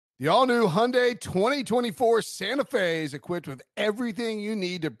The all-new Hyundai 2024 Santa Fe is equipped with everything you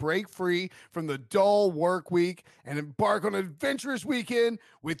need to break free from the dull work week and embark on an adventurous weekend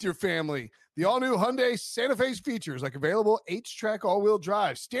with your family. The all-new Hyundai Santa Fe's features like available H-Track all-wheel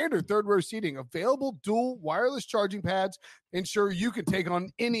drive, standard third-row seating, available dual wireless charging pads, ensure you can take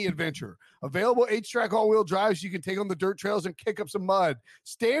on any adventure. Available H-Track all-wheel drives, you can take on the dirt trails and kick up some mud.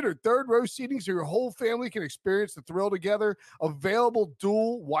 Standard third-row seating so your whole family can experience the thrill together. Available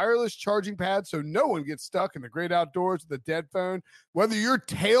dual wireless charging pads so no one gets stuck in the great outdoors with a dead phone. Whether you're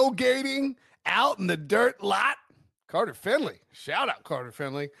tailgating out in the dirt lot, Carter Finley, shout out Carter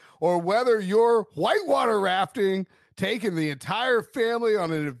Finley, or whether you're whitewater rafting, taking the entire family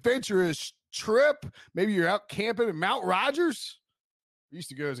on an adventurous trip, maybe you're out camping in Mount Rogers. I used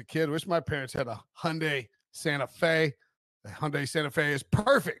to go as a kid. Wish my parents had a Hyundai Santa Fe. The Hyundai Santa Fe is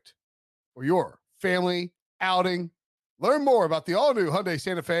perfect for your family outing. Learn more about the all-new Hyundai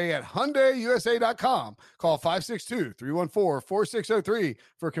Santa Fe at HyundaiUSA.com. Call 562-314-4603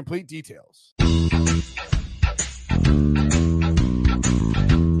 for complete details.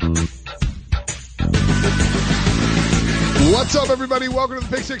 What's up, everybody? Welcome to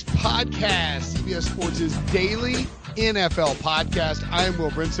the Pick Six Podcast, CBS Sports' daily NFL podcast. I am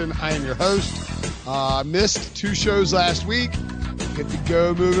Will Brinson. I am your host. Missed 2 shows last week. Get to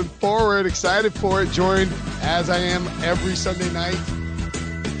go moving forward. Excited for it. Joined, as I am every Sunday night,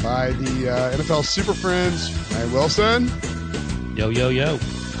 by the NFL Super Friends, Ryan Wilson. Yo, yo, yo.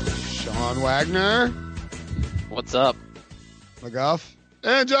 Sean Wagner. What's up? McGough.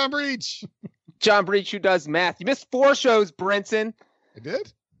 And John Breech. John Breech, who does math. You missed 4 shows, Brinson. I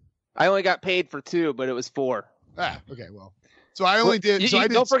did? I only got paid for 2, but it was 4. Okay, well. So I only did.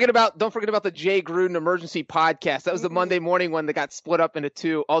 Don't forget about the Jay Gruden emergency podcast. That was the Monday morning one that got split up into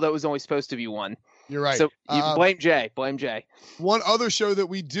 2, although it was only supposed to be 1. You're right. So you blame Jay. Blame Jay. One other show that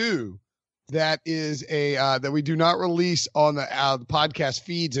we do that is that we do not release on the podcast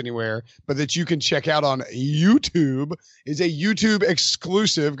feeds anywhere, but that you can check out on YouTube is a YouTube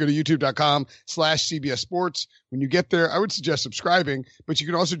exclusive. Go to youtube.com/CBS Sports. When you get there, I would suggest subscribing, but you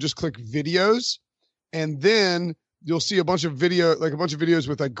can also just click videos, and then you'll see a bunch of videos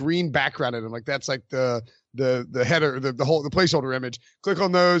with a green background in them. Like that's like the header, the placeholder image. Click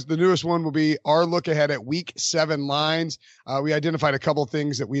on those. The newest one will be our look ahead at week 7 lines. We identified a couple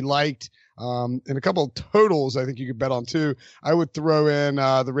things that we liked. And a couple of totals I think you could bet on too. I would throw in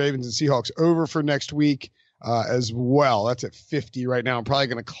the Ravens and Seahawks over for next week as well. That's at 50 right now. I'm probably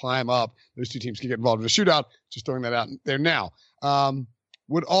going to climb up. Those 2 teams can get involved in a shootout. Just throwing that out there now.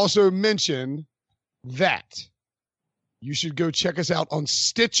 Would also mention that you should go check us out on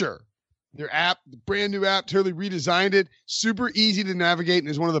Stitcher. Their app, the brand new app, totally redesigned it. Super easy to navigate and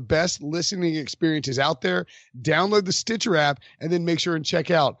is one of the best listening experiences out there. Download the Stitcher app and then make sure and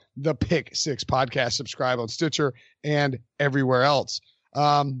check out the Pick Six podcast. Subscribe on Stitcher and everywhere else.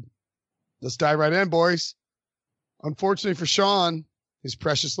 Let's dive right in, boys. Unfortunately for Sean, his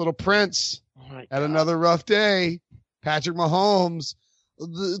precious little prince had another rough day. Patrick Mahomes,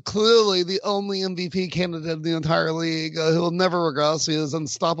 clearly the only MVP candidate in the entire league who will never regress. He is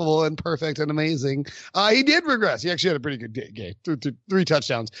unstoppable and perfect and amazing. He did regress. He actually had a pretty good game, 3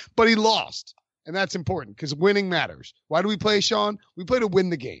 touchdowns, but he lost. And that's important because winning matters. Why do we play, Sean? We play to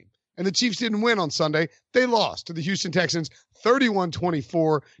win the game. And the Chiefs didn't win on Sunday. They lost to the Houston Texans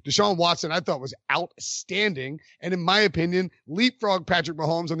 31-24. Deshaun Watson, I thought, was outstanding. And in my opinion, leapfrogged Patrick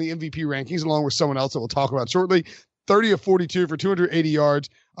Mahomes on the MVP rankings, along with someone else that we'll talk about shortly. 30 of 42 for 280 yards,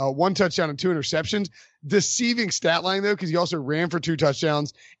 1 touchdown and 2 interceptions. Deceiving stat line, though, because he also ran for 2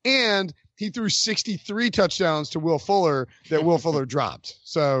 touchdowns, and he threw 63 touchdowns to Will Fuller that Will Fuller dropped.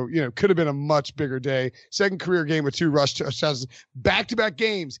 So, could have been a much bigger day. Second career game with 2 rush touchdowns. Back-to-back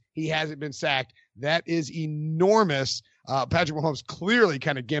games, he hasn't been sacked. That is enormous. Patrick Mahomes clearly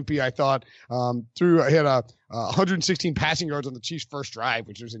kind of gimpy, I thought. He had 116 passing yards on the Chiefs' first drive,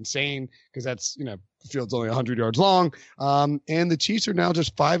 which was insane because that's, the field's only 100 yards long. And the Chiefs are now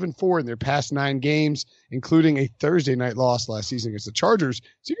just 5-4 in their past 9 games, including a Thursday night loss last season against the Chargers.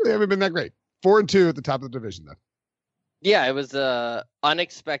 So they haven't been that great. 4-2 at the top of the division, though. Yeah, it was a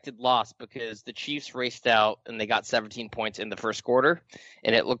unexpected loss because the Chiefs raced out and they got 17 points in the first quarter,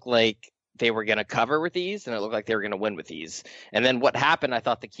 and it looked like they were going to cover with ease, and it looked like they were going to win with ease. And then what happened, I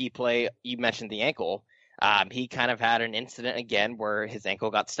thought the key play, you mentioned the ankle. He kind of had an incident again where his ankle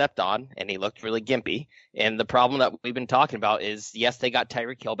got stepped on, and he looked really gimpy. And the problem that we've been talking about is, yes, they got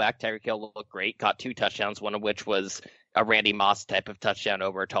Tyreek Hill back. Tyreek Hill looked great, got 2 touchdowns, one of which was a Randy Moss type of touchdown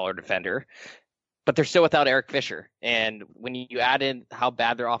over a taller defender. But they're still without Eric Fisher. And when you add in how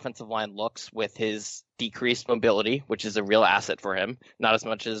bad their offensive line looks with his decreased mobility, which is a real asset for him. Not as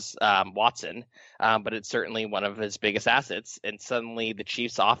much as Watson, but it's certainly one of his biggest assets. And suddenly the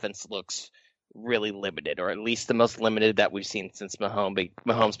Chiefs' offense looks really limited, or at least the most limited that we've seen since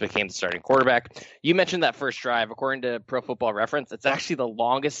Mahomes became the starting quarterback. You mentioned that first drive. According to Pro Football Reference, it's actually the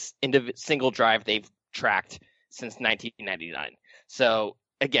longest single drive they've tracked since 1999. So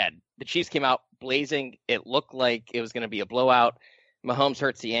again, the Chiefs came out blazing. It looked like it was going to be a blowout. Mahomes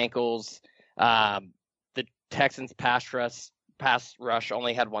hurts the ankles. The Texans pass rush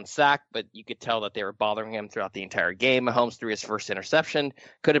only had 1 sack, but you could tell that they were bothering him throughout the entire game. Mahomes threw his first interception,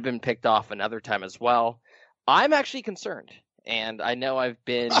 could have been picked off another time as well. I'm actually concerned, and I know I've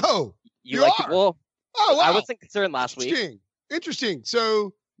been. Oh, you like are? Well, oh, wow. I wasn't concerned last week. Interesting.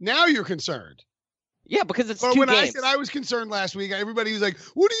 So now you're concerned. Yeah, because it's but two when games. I said I was concerned last week, everybody was like,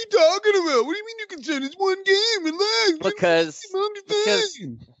 "What are you talking about? What do you mean you're concerned? It's one game, relax." Because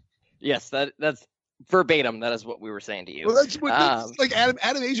yes, that's verbatim. That is what we were saying to you. Well, that's what like Adam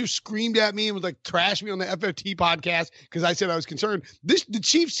Azer screamed at me and was like trashed me on the FFT podcast because I said I was concerned. The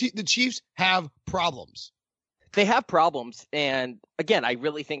Chiefs have problems. They have problems, and again, I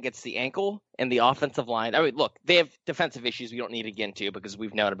really think it's the ankle and the offensive line. I mean, look, they have defensive issues we don't need to get into because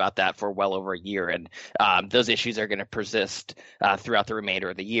we've known about that for well over a year, and those issues are going to persist throughout the remainder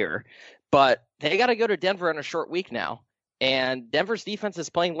of the year. But they got to go to Denver on a short week now, and Denver's defense is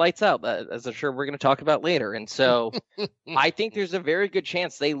playing lights out, as I'm sure we're going to talk about later. And so I think there's a very good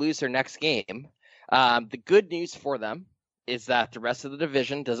chance they lose their next game. The good news for them is that the rest of the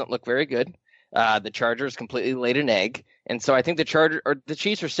division doesn't look very good. The Chargers completely laid an egg, and so I think the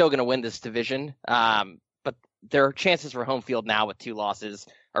Chiefs are still going to win this division. But their chances for home field now with 2 losses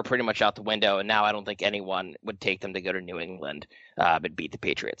are pretty much out the window. And now I don't think anyone would take them to go to New England but beat the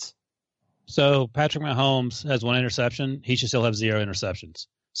Patriots. So Patrick Mahomes has 1 interception. He should still have 0 interceptions.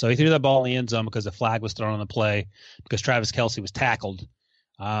 So he threw that ball in the end zone because the flag was thrown on the play because Travis Kelce was tackled.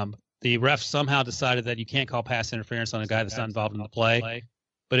 The ref somehow decided that you can't call pass interference on a guy that's not involved in the play.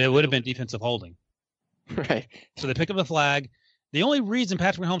 But it would have been defensive holding. Right. So they picked up the flag. The only reason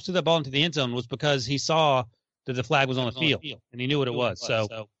Patrick Mahomes threw that ball into the end zone was because he saw that the flag was on the field, and he knew what it was. So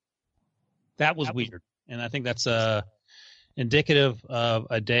that was weird. And I think that's indicative of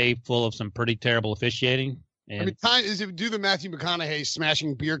a day full of some pretty terrible officiating. And I mean, time is do the Matthew McConaughey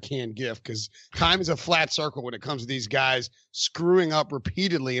smashing beer can gif because time is a flat circle when it comes to these guys screwing up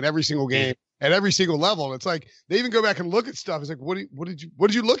repeatedly in every single game. At every single level. And it's like they even go back and look at stuff. It's like, what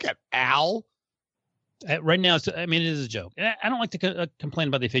did you look at, Al? Right now, it is a joke. I don't like to complain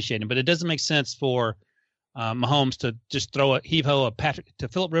about the officiating, but it doesn't make sense for Mahomes to just throw a heave-ho to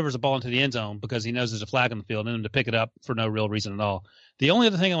Phillip Rivers a ball into the end zone because he knows there's a flag on the field and then to pick it up for no real reason at all. The only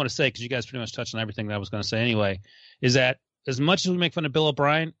other thing I want to say, because you guys pretty much touched on everything that I was going to say anyway, is that as much as we make fun of Bill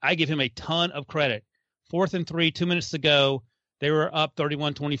O'Brien, I give him a ton of credit. 4th and 3, 2 minutes to go. They were up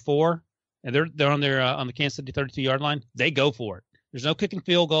 31-24. And they're on the Kansas City 32-yard line. They go for it. There's no kicking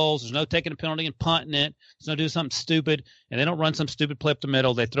field goals. There's no taking a penalty and punting it. There's no doing something stupid. And they don't run some stupid play up the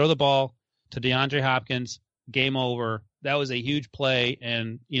middle. They throw the ball to DeAndre Hopkins. Game over. That was a huge play.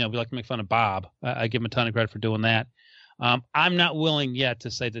 And, we like to make fun of Bob. I give him a ton of credit for doing that. I'm not willing yet to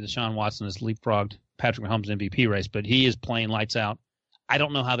say that Deshaun Watson has leapfrogged Patrick Mahomes' MVP race, but he is playing lights out. I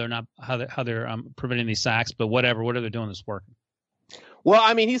don't know how they're preventing these sacks, but whatever they're doing is working. Well,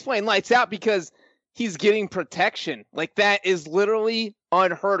 I mean, he's playing lights out because he's getting protection. Like, that is literally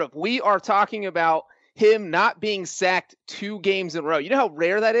unheard of. We are talking about him not being sacked 2 games in a row. You know how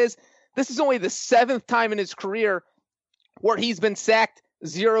rare that is? This is only the 7th time in his career where he's been sacked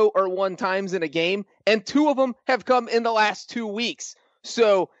 0 or 1 times in a game, and 2 of them have come in the last 2 weeks.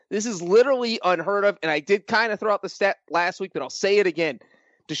 So this is literally unheard of, and I did kind of throw out the stat last week, but I'll say it again.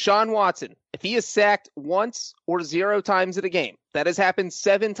 Deshaun Watson, if he is sacked once or 0 times in a game, that has happened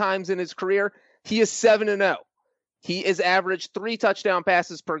 7 times in his career, he is 7-0. He has averaged 3 touchdown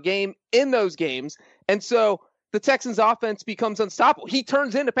passes per game in those games. And so the Texans offense becomes unstoppable. He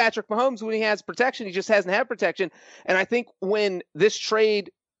turns into Patrick Mahomes when he has protection. He just hasn't had protection. And I think when this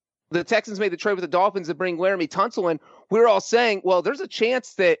trade, the Texans made the trade with the Dolphins to bring Laramie Tunsil in, we were all saying, well, there's a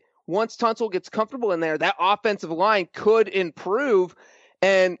chance that once Tunsil gets comfortable in there, that offensive line could improve.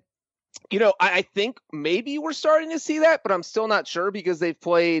 And, I think maybe we're starting to see that, but I'm still not sure because they've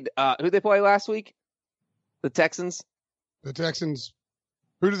played who they play last week? The Texans. The Texans.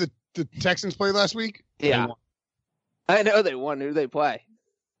 Who did the Texans play last week? Yeah. I know they won. Who did they play?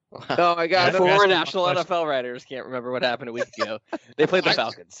 Oh, my God. 4 national NFL writers can't remember what happened a week ago. They played the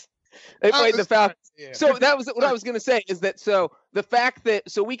Falcons. They played the Falcons. Yeah. So that was what I was going to say is that the fact that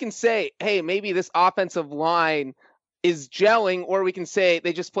we can say, hey, maybe this offensive line is gelling, or we can say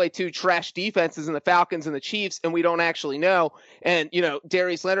they just play two trash defenses in the Falcons and the Chiefs, and we don't actually know. And,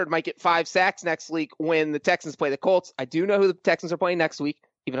 Darius Leonard might get 5 sacks next week when the Texans play the Colts. I do know who the Texans are playing next week,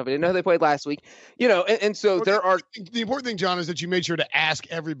 even if I didn't know who they played last week. And so the important thing, John, is that you made sure to ask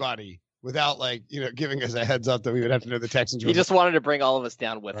everybody without giving us a heads up that we would have to know the Texans. He just wanted to bring all of us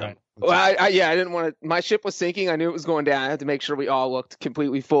down with him. Well, I didn't want to. My ship was sinking. I knew it was going down. I had to make sure we all looked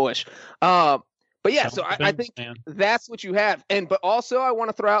completely foolish. But yeah, so I think that's what you have. But also I want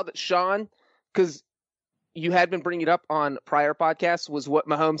to throw out that Sean, because you had been bringing it up on prior podcasts, was what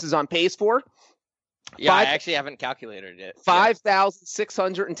Mahomes is on pace for. Yeah, I actually haven't calculated it.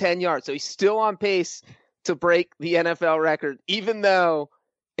 5,610 yards. So he's still on pace to break the NFL record, even though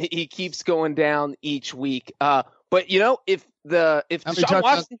he keeps going down each week. But if Deshaun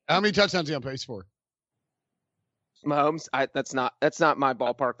Watson, how many touchdowns is he on pace for? Mahomes, that's not my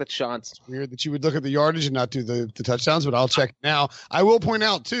ballpark. That's Sean's. It's weird that you would look at the yardage and not do the touchdowns, but I'll check now. I will point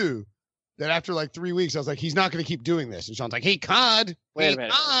out too that after 3 weeks, I was like, he's not going to keep doing this. And Sean's like, he could. Wait a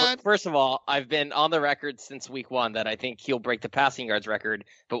minute. First of all, I've been on the record since week 1 that I think he'll break the passing yards record,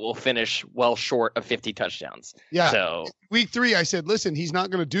 but will finish well short of 50 touchdowns. Yeah. So week 3, I said, listen, he's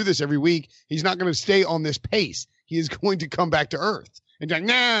not going to do this every week. He's not going to stay on this pace. He is going to come back to earth. And you're like,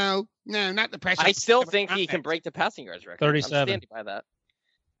 no, not the pressure. I still think he can break the passing yards record. 37. I'm standing by that.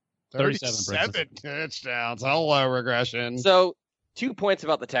 37 touchdowns. Hello, regression. So 2 points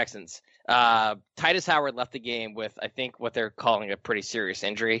about the Texans. Titus Howard left the game with, I think, what they're calling a pretty serious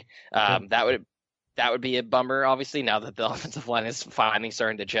injury. That would be a bummer, obviously, now that the offensive line is finally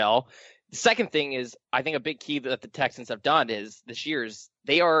starting to gel. The second thing is, I think a big key that the Texans have done is this year's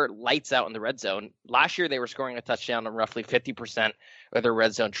they are lights out in the red zone. Last year, they were scoring a touchdown on roughly 50% of their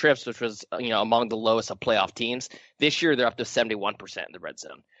red zone trips, which was among the lowest of playoff teams. This year, they're up to 71% in the red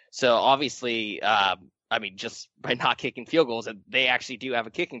zone. So obviously, just by not kicking field goals, and they actually do have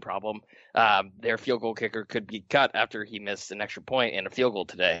a kicking problem. Their field goal kicker could be cut after he missed an extra point and a field goal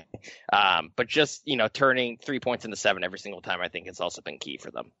today. But just, turning 3 points into 7 every single time, I think it's also been key for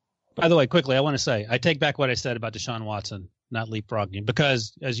them. By the way, quickly, I want to say, I take back what I said about Deshaun Watson not leapfrogging,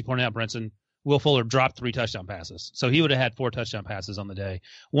 because, as you pointed out, Brinson, Will Fuller dropped 3 touchdown passes. So he would have had 4 touchdown passes on the day.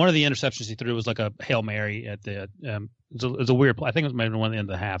 One of the interceptions he threw was like a Hail Mary at the it was a weird play. I think it was maybe one at the end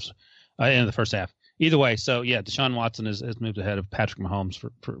of the halves, end of the first half. Either way, so yeah, Deshaun Watson has moved ahead of Patrick Mahomes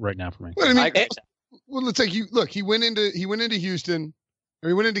for right now for me. Well, let's take he went into Houston, or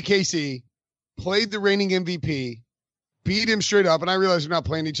he went into KC, played the reigning MVP, beat him straight up, and I realize they're not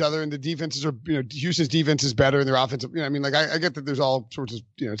playing each other, and the defenses are, Houston's defense is better, and their offensive, I get that there's all sorts of,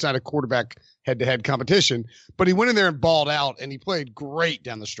 it's not a quarterback head-to-head competition, but he went in there and balled out, and he played great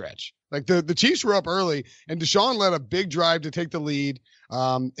down the stretch. The Chiefs were up early, and Deshaun led a big drive to take the lead,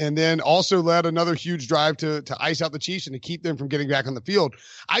 and then also led another huge drive to ice out the Chiefs and to keep them from getting back on the field.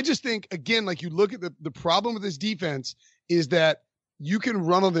 I just think, again, you look at the problem with this defense is that you can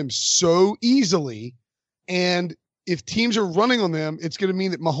run on them so easily, and if teams are running on them, it's going to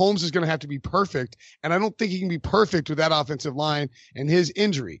mean that Mahomes is going to have to be perfect. And I don't think he can be perfect with that offensive line and his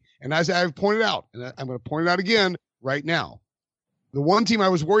injury. And as I've pointed out, and I'm going to point it out again right now, the one team I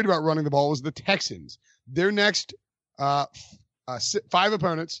was worried about running the ball was the Texans. Their next 5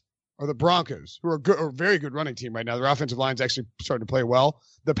 opponents are the Broncos, who are a very good running team right now. Their offensive line's actually starting to play well.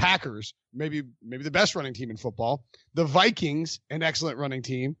 The Packers, maybe the best running team in football. The Vikings, an excellent running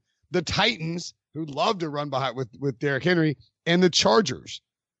team. The Titans, who love to run behind with Derrick Henry, and the Chargers.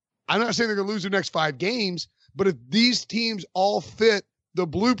 I'm not saying they're going to lose their next 5 games, but if these teams all fit the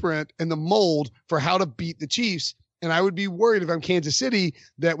blueprint and the mold for how to beat the Chiefs, and I would be worried if I'm Kansas City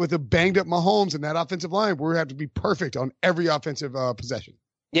that with a banged up Mahomes and that offensive line, we're going to have to be perfect on every offensive possession.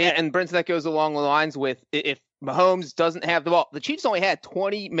 Yeah, and Brinson, that goes along the lines with if Mahomes doesn't have the ball. The Chiefs only had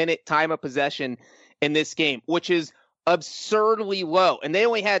 20-minute time of possession in this game, which is absurdly low, and they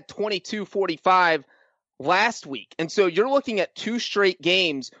only had 22:45 last week. And so you're looking at 2 straight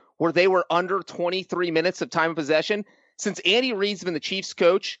games where they were under 23 minutes of time of possession. Since Andy Reid's been the Chiefs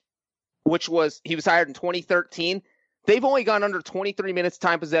coach, he was hired in 2013, they've only gone under 23 minutes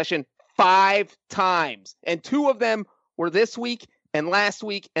time possession 5 times, and 2 of them were this week and last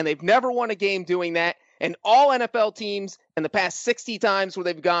week, and they've never won a game doing that. And all NFL teams in the past 60 times where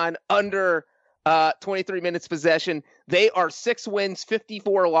they've gone under 23 minutes possession, they are 6 wins,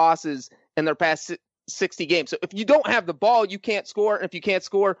 54 losses in their past 60 games. So if you don't have the ball, you can't score. And if you can't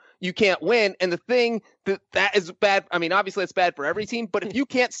score, you can't win. And the thing that is bad, obviously it's bad for every team, but if you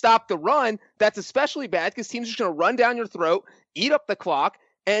can't stop the run, that's especially bad because teams are just going to run down your throat, eat up the clock,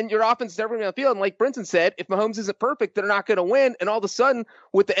 and your offense is never going to be on the field. And like Brinson said, if Mahomes isn't perfect, they're not going to win. And all of a sudden,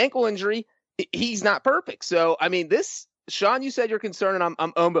 with the ankle injury, he's not perfect. So, I mean, Sean, you said you're concerned, and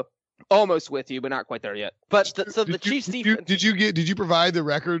I'm almost with you, but not quite there yet. But the Chiefs defense. Did you provide the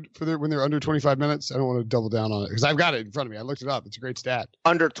record for when they're under 25 minutes? I don't want to double down on it because I've got it in front of me. I looked it up. It's a great stat.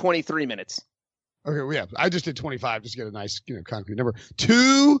 Under 23 minutes. Okay, well, yeah, I just did 25 just to get a nice, concrete number.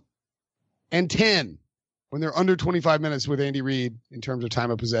 2-10 when they're under 25 minutes with Andy Reid in terms of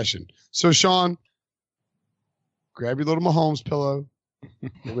time of possession. So, Sean, grab your little Mahomes pillow.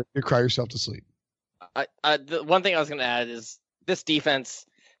 You cry yourself to sleep. The one thing I was going to add is this defense.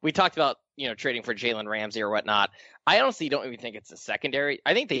 We talked about trading for Jalen Ramsey or whatnot. I honestly don't even think it's a secondary.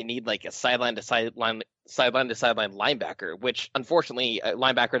 I think they need like a sideline to sideline linebacker, which unfortunately a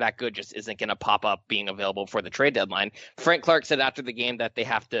linebacker that good just isn't going to pop up being available for the trade deadline. Frank Clark said after the game that they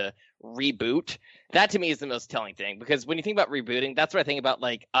have to reboot. That to me is the most telling thing, because when you think about rebooting, that's what I think about,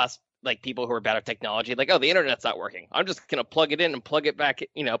 like us, like people who are bad at technology, like, oh, the internet's not working, I'm just going to plug it in and plug it back,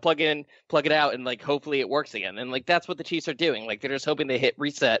 plug in, plug it out, and like hopefully it works again. And like that's what the Chiefs are doing. Like they're just hoping they hit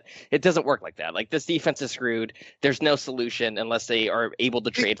reset. It doesn't work like that. Like this defense is screwed. There's no solution unless they are able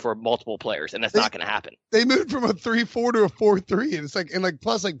to trade for multiple players, and that's not going to happen. They moved from a 3-4 to a 4-3, and it's like,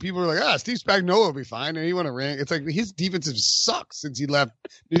 plus like people are like, Steve Spagnuolo will be fine, and he won a ring. It's like his defensive sucks since he left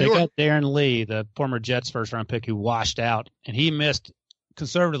New York. They got Darren Lee, the former Jets first round pick, who washed out, and he missed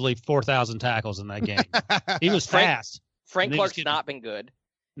conservatively 4,000 tackles in that game. He was fast. Frank Clark's not been good.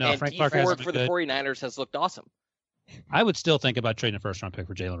 No, and Frank Clark hasn't been for the 49ers has looked awesome. I would still think about trading a first-round pick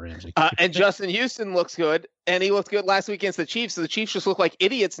for Jalen Ramsey. And Justin Houston looks good, and he looked good last week against the Chiefs. So the Chiefs just look like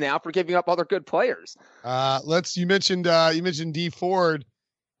idiots now for giving up all their good players. You mentioned D Ford.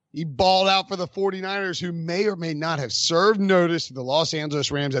 He balled out for the 49ers, who may or may not have served notice to the Los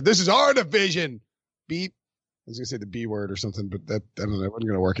Angeles Rams that this is our division. Beat. I was going to say the B word or something, but that, I don't know, it wasn't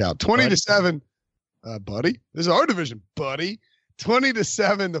going to work out. 20-7, buddy. This is our division, buddy.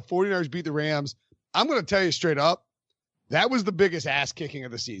 20-7, the 49ers beat the Rams. I'm going to tell you straight up, that was the biggest ass kicking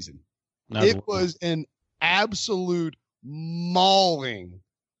of the season. It was an absolute mauling,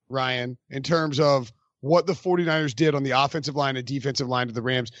 Ryan, in terms of what the 49ers did on the offensive line and defensive line to the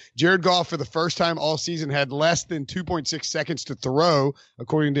Rams. Jared Goff, for the first time all season, had less than 2.6 seconds to throw,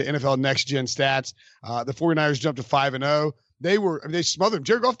 according to NFL Next Gen stats. The 49ers jumped to 5-0. They smothered him.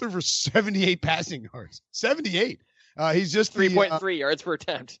 Jared Goff threw for 78 passing yards. 78. He's just 3.3 yards per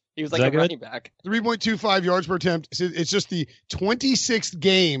attempt. He was like a running back. 3.25 yards per attempt. It's just the 26th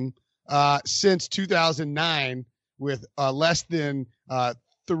game since 2009 with less than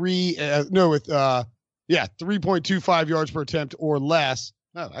 3.25 yards per attempt or less.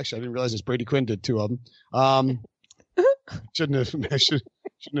 No, actually, I didn't realize this. Brady Quinn did two of them. Shouldn't have.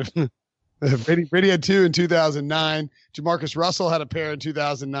 Brady had two in 2009. Jamarcus Russell had a pair in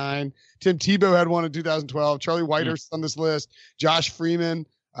 2009. Tim Tebow had one in 2012. Charlie Whitehurst on this list. Josh Freeman.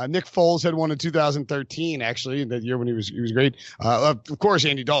 Nick Foles had one in 2013, actually, that year when he was great. Of course,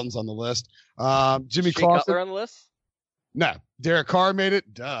 Andy Dalton's on the list. Jimmy Clausen on the list? No. Derek Carr made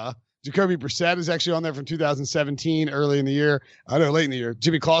it. Duh. Jacoby Brissett is actually on there from 2017, early in the year. Late in the year.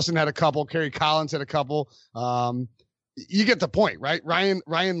 Jimmy Clausen had a couple. Kerry Collins had a couple. You get the point, right? Ryan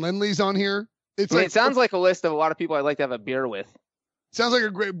Lindley's on here. It sounds like a list of a lot of people I'd like to have a beer with. Sounds like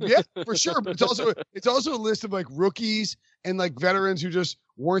a great, yeah, for sure. But it's also a list of like rookies and like veterans who just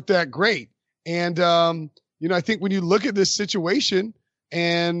weren't that great. And I think when you look at this situation,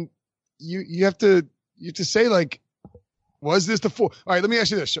 and you have to say, like, was this all right, let me ask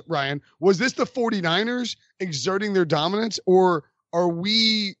you this, Ryan. Was this the 49ers exerting their dominance, or are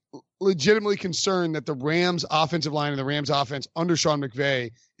we legitimately concerned that the Rams offensive line and the Rams offense under Sean McVay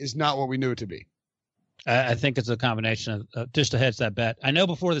is not what we knew it to be? I think it's a combination of just to hedge that bet. I know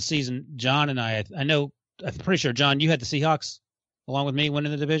before the season, John and I'm pretty sure, John, you had the Seahawks along with me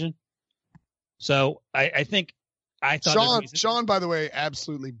winning the division. So I thought Sean, by the way,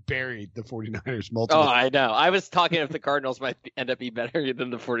 absolutely buried the 49ers multiple. Oh, I know. I was talking if the Cardinals might end up being better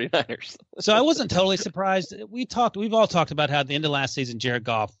than the 49ers. So I wasn't totally surprised. We've all talked about how at the end of last season, Jared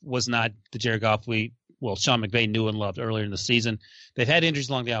Goff was not the Jared Goff Sean McVay knew and loved earlier in the season. They've had injuries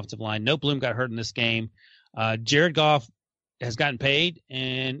along the offensive line. No Bloom got hurt in this game. Jared Goff has gotten paid,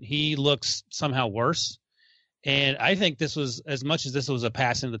 and he looks somehow worse. And I think this was, as much as this was a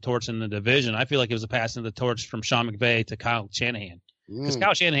passing of the torch in the division, I feel like it was a passing of the torch from Sean McVay to Kyle Shanahan. Because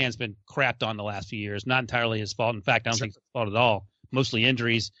Kyle Shanahan's been crapped on the last few years. Not entirely his fault. In fact, I don't think it's his fault at all. Mostly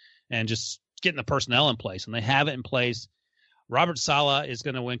injuries and just getting the personnel in place. And they have it in place. Robert Saleh is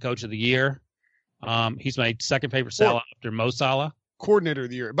going to win Coach of the Year. He's my second favorite Saleh after Mo Saleh. Coordinator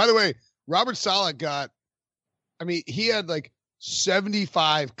of the Year. By the way, Robert Saleh he had like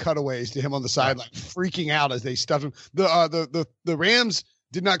 75 cutaways to him on the sideline, freaking out as they stuffed him. The Rams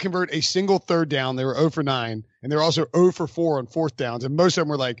did not convert a single third down. They were 0 for 9, and they're also 0 for 4 on fourth downs. And most of them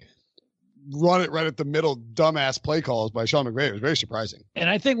were like, run it right at the middle, dumbass play calls by Sean McVay. It was very surprising. And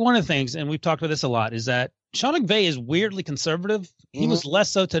I think one of the things, and we've talked about this a lot, is that Sean McVay is weirdly conservative. He was less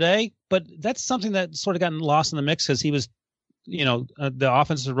so today, but that's something that sort of gotten lost in the mix because he was, the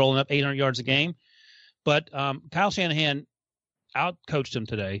offenses are rolling up 800 yards a game. But Kyle Shanahan out-coached him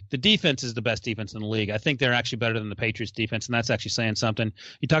today. The defense is the best defense in the league. I think they're actually better than the Patriots defense, and that's actually saying something.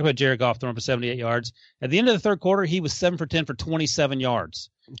 You talk about Jared Goff throwing for 78 yards. At the end of the third quarter, he was 7 for 10 for 27 yards.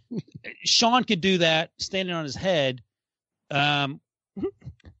 Sean could do that standing on his head.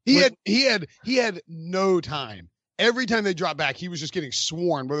 He had no time. Every time they dropped back, he was just getting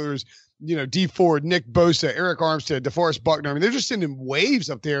sworn, whether it was, D Ford, Nick Bosa, Eric Armstead, DeForest Buckner. I mean, they're just sending waves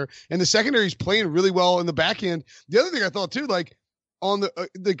up there, and the secondary's playing really well in the back end. The other thing I thought too, like on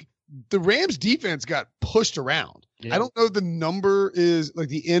the Rams defense got pushed around. Yeah. I don't know if the number is like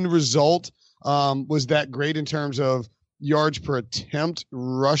the end result was that great in terms of yards per attempt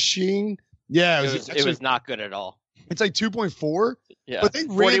rushing. Yeah, it was not good at all. It's like 2.4. Yeah, but they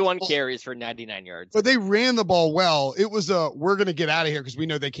 41 carries for 99 yards. But they ran the ball well. It was we're going to get out of here because we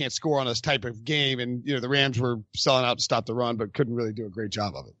know they can't score on us type of game. And, the Rams were selling out to stop the run, but couldn't really do a great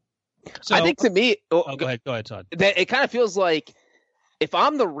job of it. So, I think to me, go ahead, Todd. That it kind of feels like if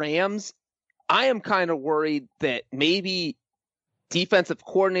I'm the Rams, I am kind of worried that maybe defensive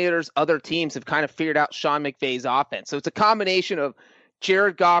coordinators, other teams have kind of figured out Sean McVay's offense. So it's a combination of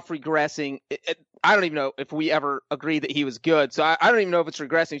Jared Goff regressing. I don't even know if we ever agreed that he was good. So I don't even know if it's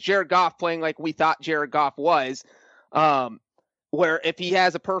regressing. Jared Goff playing like we thought Jared Goff was, where if he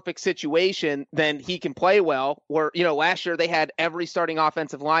has a perfect situation, then he can play well. Where, last year they had every starting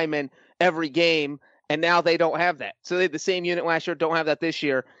offensive lineman every game, and now they don't have that. So they had the same unit last year, don't have that this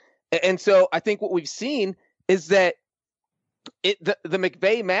year. And so I think what we've seen is that the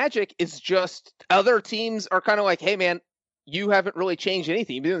McVay magic is just other teams are kind of like, hey, man, you haven't really changed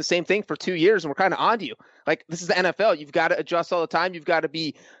anything. You've been doing the same thing for 2 years, and we're kind of on to you. Like, this is the NFL. You've got to adjust all the time. You've got to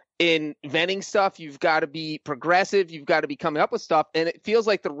be inventing stuff. You've got to be progressive. You've got to be coming up with stuff. And it feels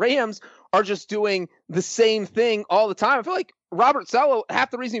like the Rams are just doing the same thing all the time. I feel like Robert Saleh,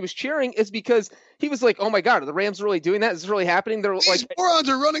 half the reason he was cheering is because he was like, oh my God, are the Rams really doing that? Is this really happening? They're These morons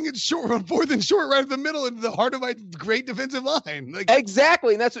are running it short on fourth and short right in the middle into the heart of my great defensive line. Like,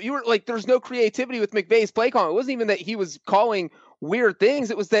 exactly. And that's what you were like. There's no creativity with McVay's play calling. It wasn't even that he was calling weird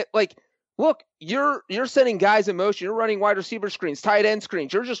things. It was that, like, look, you're sending guys in motion. You're running wide receiver screens, tight end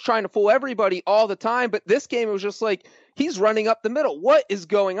screens. You're just trying to fool everybody all the time. But this game, it was just like, he's running up the middle. What is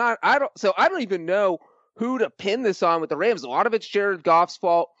going on? I don't even know who to pin this on with the Rams. A lot of it's Jared Goff's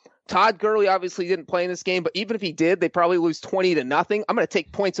fault. Todd Gurley obviously didn't play in this game, but even if he did, they probably lose 20-0. I'm going to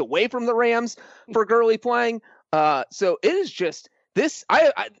take points away from the Rams for Gurley playing. So it is just this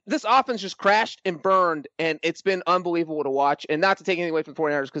offense just crashed and burned, and it's been unbelievable to watch. And not to take anything away from the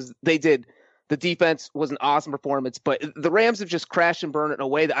 49ers, because the defense was an awesome performance, but the Rams have just crashed and burned in a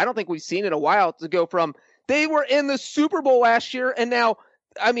way that I don't think we've seen in a while, to go from they were in the Super Bowl last year, and now,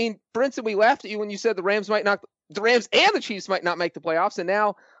 I mean, Brinson, we laughed at you when you said the Rams and the Chiefs might not make the playoffs, and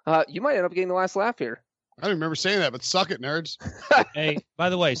now you might end up getting the last laugh here. I don't remember saying that, but suck it, nerds. Hey, by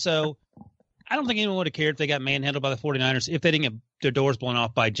the way, so I don't think anyone would have cared if they got manhandled by the 49ers if they didn't get their doors blown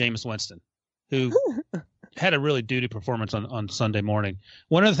off by Jameis Winston, who had a really duty performance on Sunday morning.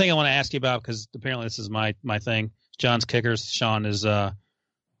 One other thing I want to ask you about, because apparently this is my thing. John's kickers. Sean is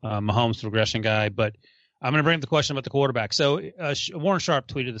Mahomes' regression guy, but I'm going to bring up the question about the quarterback. So Warren Sharp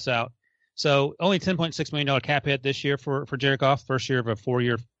tweeted this out. So only $10.6 million cap hit this year for Jared Goff, first year of a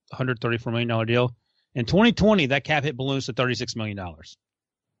 4-year, $134 million deal. In 2020, that cap hit balloons to $36 million.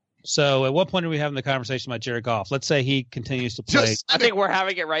 So at what point are we having the conversation about Jared Goff? Let's say he continues to play. I think we're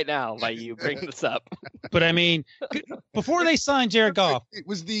having it right now by you bringing this up. But I mean, before they signed Jared Goff, it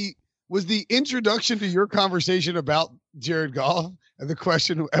was the introduction to your conversation about Jared Goff and the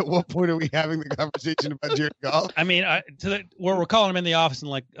question, at what point are we having the conversation about Jared Goff? I mean, we're calling him in the office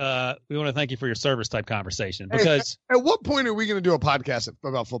and like, we want to thank you for your service type conversation, because at what point are we going to do a podcast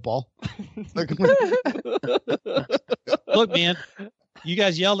about football? Look, man, you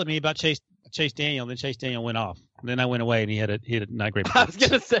guys yelled at me about Chase Daniel, then Chase Daniel went off. Then I went away and he had a not great. I was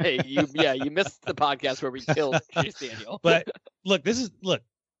gonna say you missed the podcast where we killed Chase Daniel. But look,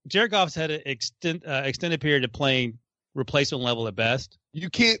 Jared Goff's had an extended period of playing replacement level at best. You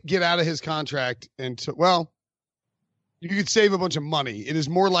can't get out of his contract until, you could save a bunch of money. It is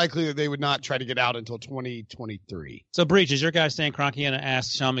more likely that they would not try to get out until 2023. So, Breech, is your guy Stan Kroenke going to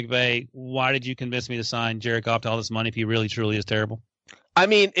ask Sean McVay, why did you convince me to sign Jared Goff to all this money if he really truly is terrible? I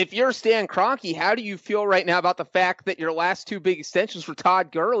mean, if you're Stan Kroenke, how do you feel right now about the fact that your last two big extensions were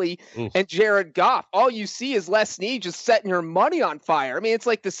Todd Gurley and Jared Goff? All you see is Les Snead just setting your money on fire. I mean, it's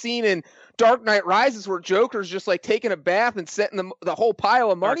like the scene in Dark Knight Rises where Joker's just like taking a bath and setting the whole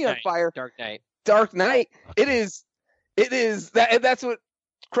pile of money on fire. Dark Knight. It is that's what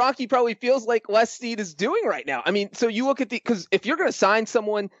Kroenke probably feels like Les Snead is doing right now. I mean, so you look at because if you're going to sign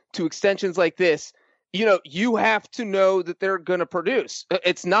someone to extensions like this, you have to know that they're going to produce.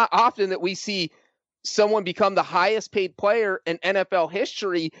 It's not often that we see someone become the highest paid player in NFL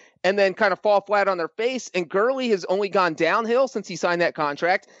history and then kind of fall flat on their face. And Gurley has only gone downhill since he signed that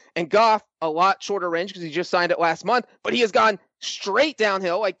contract, and Goff a lot shorter range because he just signed it last month, but he has gone straight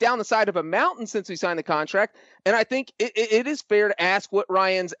downhill, like down the side of a mountain since we signed the contract. And I think it is fair to ask what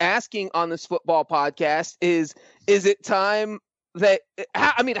Ryan's asking on this football podcast is it time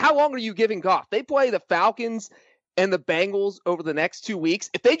how long are you giving Goff? They play the Falcons and the Bengals over the next 2 weeks.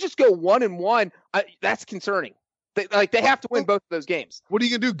 If they just go 1-1, that's concerning. They have to win both of those games. What are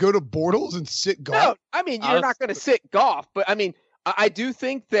you gonna do? Go to Bortles and sit Goff? No, I mean you're not going to sit Goff, but I mean I do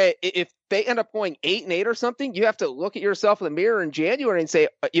think that if they end up going 8-8 or something, you have to look at yourself in the mirror in January and say,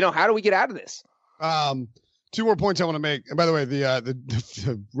 how do we get out of this? 2 more points I want to make. And by the way,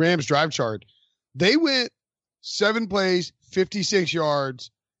 the Rams drive chart, they went 7 plays, 56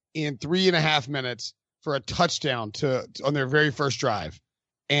 yards in 3.5 minutes for a touchdown on their very first drive.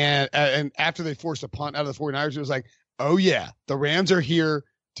 And after they forced a punt out of the 49ers, it was like, oh yeah, the Rams are here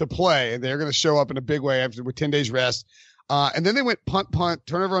to play and they're going to show up in a big way with 10 days rest. And then they went punt,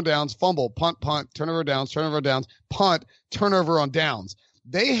 turnover on downs, fumble, punt, turnover on downs, punt, turnover on downs.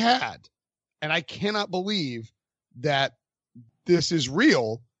 They had, and I cannot believe that this is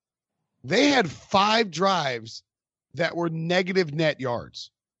real, they had 5 drives that were negative net yards.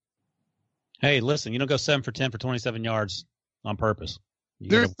 Hey, listen, you don't go 7 for 10 for 27 yards on purpose.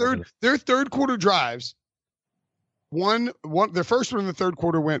 Their third quarter drives, their first one in the third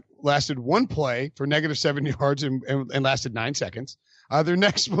quarter lasted 1 play for negative 7 yards and lasted 9 seconds. Their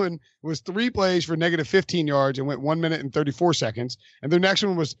next one was 3 plays for negative 15 yards and went 1 minute and 34 seconds. And their next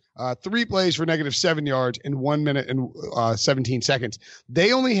one was 3 plays for negative 7 yards in 1 minute and 17 seconds.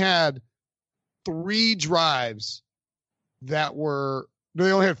 They only had 3 drives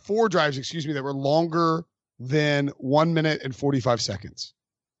they only had 4 drives, that were longer than 1 minute and 45 seconds.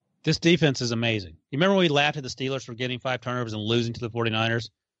 This defense is amazing. You remember when we laughed at the Steelers for getting 5 turnovers and losing to the 49ers?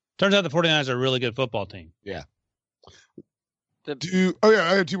 Turns out the 49ers are a really good football team. Yeah. I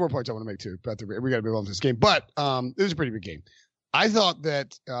have 2 more points I want to make too. We got to move on to this game, but it was a pretty big game. I thought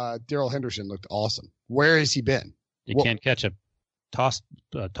that Darrell Henderson looked awesome. Where has he been? You can't catch a toss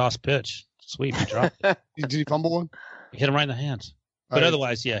pitch. Sweep. He dropped it. Did he fumble one? He hit him right in the hands. But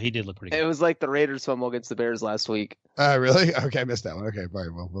otherwise, yeah, he did look pretty good. It was like the Raiders fumble against the Bears last week. Really? Okay, I missed that one. Okay, very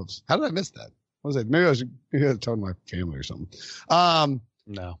well. Whoops. How did I miss that? What was it? Maybe I was telling my family or something.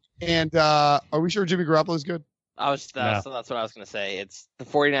 No. And are we sure Jimmy Garoppolo is good? So that's what I was going to say. It's the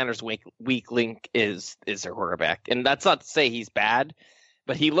 49ers weak link is their quarterback. And that's not to say he's bad,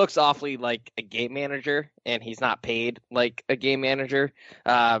 but he looks awfully like a game manager, and he's not paid like a game manager.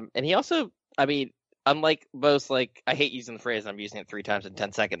 And he also, unlike most, I hate using the phrase, I'm using it 3 times in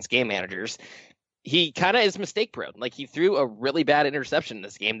 10 seconds, game managers, he kind of is mistake prone. He threw a really bad interception in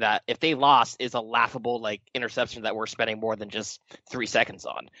this game that, if they lost, is a laughable interception that we're spending more than just 3 seconds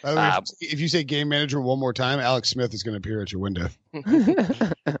on. If you say game manager one more time, Alex Smith is going to appear at your window.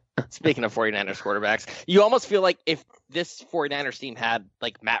 Speaking of 49ers quarterbacks, you almost feel like if this 49ers team had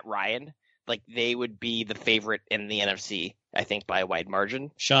Matt Ryan, they would be the favorite in the NFC, I think, by a wide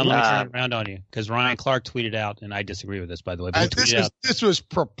margin. Sean, let me turn it around on you, because Ryan Clark tweeted out, and I disagree with this, by the way. This was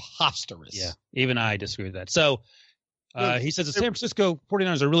preposterous. Yeah, even I disagree with that. So he says the San Francisco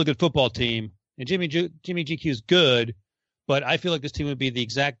 49ers are a really good football team, and Jimmy GQ is good, but I feel like this team would be in the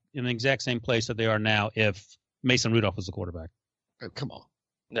exact same place that they are now if Mason Rudolph was the quarterback. Come on.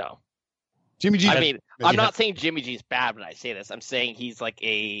 No. Jimmy G. I'm not saying Jimmy G is bad when I say this. I'm saying he's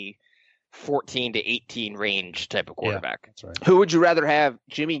a 14 to 18 range type of quarterback. Yeah, that's right. Who would you rather have,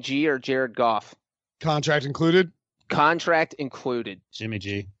 Jimmy G or Jared Goff? Contract included? Contract included. Jimmy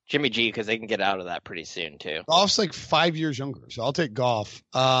G, because they can get out of that pretty soon too. Goff's 5 years younger, so I'll take Goff.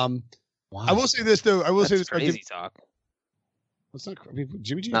 Wow. I will say this though. That's crazy talk. What's not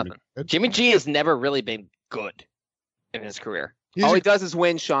Jimmy G? Nothing. Jimmy G has never really been good in his career. All he does is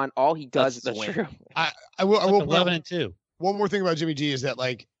win, Sean. All he does is win. True. I will 11-2. One more thing about Jimmy G is that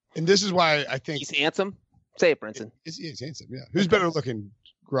and this is why I think he's handsome. Say it, Brinson. He's handsome. Yeah. Who's better looking,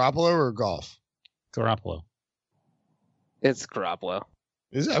 Garoppolo or Goff? Garoppolo. It's Garoppolo.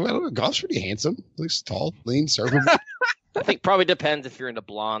 Is it? Goff's pretty handsome. Looks tall, lean, servable. I think probably depends if you're into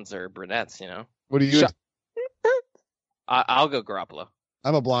blondes or brunettes. What do you? I'll go Garoppolo.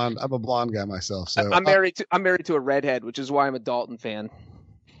 I'm a blonde guy myself. So I'm married to a redhead, which is why I'm a Dalton fan.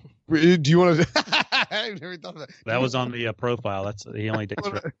 Do you want to? I never thought of that. That was on the profile. That's he only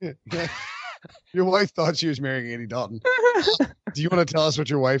did. Your wife thought she was marrying Andy Dalton. Do you want to tell us what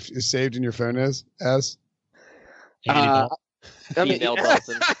your wife is saved in your phone as? Andy Dalton. Female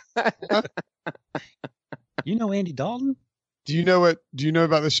Dalton. You know Andy Dalton? Do you know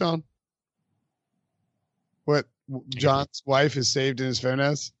about this, Sean? What John's wife is saved in his phone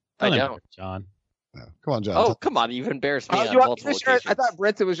as? I don't. John. Oh, come on, John. Oh, come on. You've embarrassed me on multiple occasions. I thought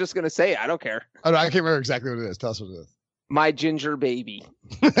Brinson was just going to say it. I don't care. Oh, no, I can't remember exactly what it is. Tell us what it is. My ginger baby.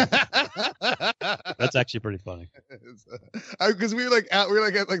 That's actually pretty funny. Because we were at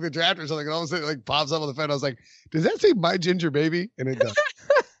the draft or something, and all of a sudden it pops up on the phone. I was like, "Does that say my ginger baby?" And it does.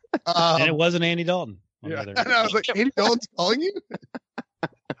 And it wasn't Andy Dalton. Yeah, and I was like, "Andy Dalton's calling you?"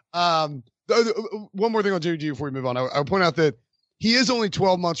 One more thing on Jimmy G before we move on. I would point out that he is only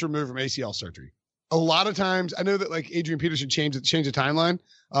 12 months removed from ACL surgery. A lot of times, I know that Adrian Peterson changed the timeline.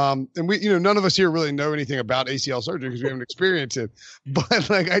 And we, none of us here really know anything about ACL surgery because we haven't experienced it. But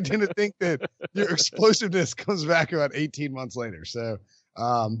I tend to think that your explosiveness comes back about 18 months later. So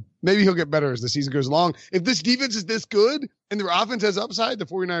maybe he'll get better as the season goes along. If this defense is this good and their offense has upside, the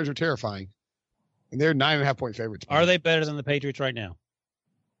 49ers are terrifying. And they're 9.5-point favorites. Are they better than the Patriots right now?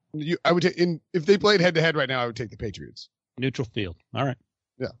 I would if they played head to head right now, I would take the Patriots. Neutral field. All right.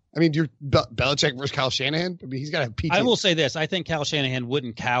 Yeah. I mean, you're Belichick versus Kyle Shanahan. I mean, he's got to have PT. I will say this. I think Kyle Shanahan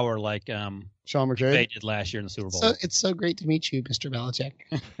wouldn't cower like Sean McVay they did last year in the Super Bowl. So it's so great to meet you, Mr. Belichick.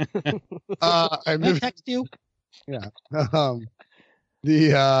 I text you. Yeah. By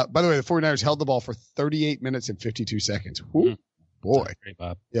the way, the 49ers held the ball for 38 minutes and 52 seconds. Ooh, boy. Great,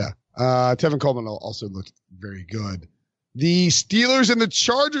 Bob. Yeah. Tevin Coleman also looked very good. The Steelers and the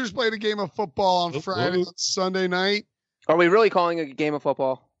Chargers played a game of football on Friday and Sunday night. Are we really calling it a game of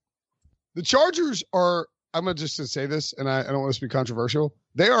football? The Chargers are, I'm going to just say this, and I don't want this to be controversial.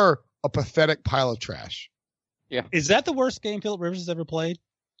 They are a pathetic pile of trash. Yeah. Is that the worst game Philip Rivers has ever played?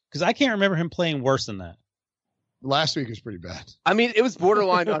 Because I can't remember him playing worse than that. Last week was pretty bad. I mean, it was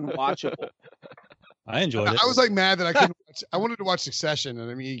borderline unwatchable. I enjoyed it. I was mad that I couldn't watch. I wanted to watch Succession,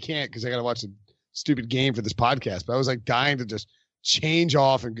 and I mean, you can't because I got to watch a stupid game for this podcast. But I was dying to just change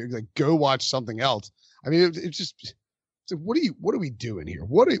off and go watch something else. I mean, it's just what are we doing here?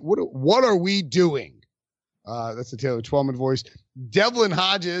 What are we doing? That's the Taylor Twellman voice. Devlin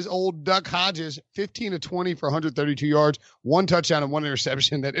Hodges, old Duck Hodges, 15 of 20 for 132 yards, 1 touchdown and 1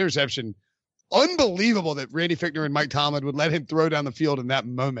 interception. That interception, unbelievable that Randy Fichtner and Mike Tomlin would let him throw down the field in that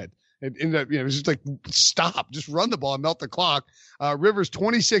moment. It ended up, it was just stop, just run the ball and melt the clock. Rivers,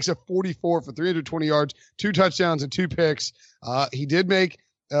 26 of 44 for 320 yards, 2 touchdowns and 2 picks. He did make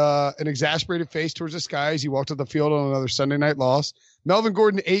an exasperated face towards the sky as he walked up the field on another Sunday night loss. Melvin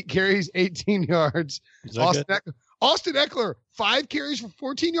Gordon, 8 carries, 18 yards. Austin Eckler, 5 carries for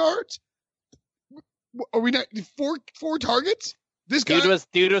 14 yards. Are we not 4 targets? This guy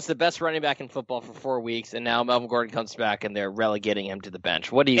dude was the best running back in football for 4 weeks, and now Melvin Gordon comes back and they're relegating him to the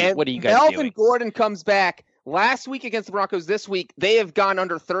bench. What do you guys doing? Melvin Gordon comes back last week against the Broncos. This week they have gone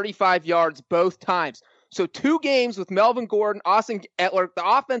under 35 yards both times. So 2 games with Melvin Gordon, Austin Eckler. The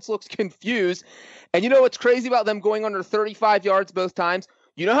offense looks confused. And you know what's crazy about them going under 35 yards both times?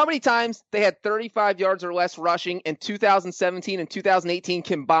 You know how many times they had 35 yards or less rushing in 2017 and 2018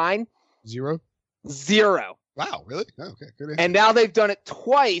 combined? 0. Wow, really? Oh, okay, good. And now they've done it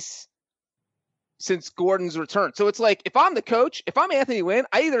twice since Gordon's return. So it's if I'm the coach, if I'm Anthony Lynn,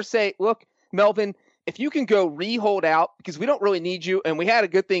 I either say, look, Melvin, if you can go re-hold out because we don't really need you and we had a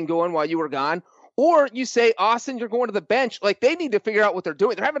good thing going while you were gone, or you say, Austin, you're going to the bench. They need to figure out what they're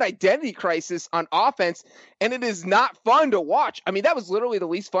doing. They're having an identity crisis on offense, and it is not fun to watch. I mean, that was literally the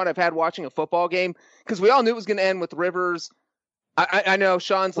least fun I've had watching a football game because we all knew it was going to end with Rivers. I know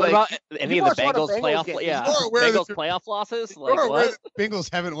Sean's what about any of the Bengals playoff? Yeah, Bengals playoff losses. What? The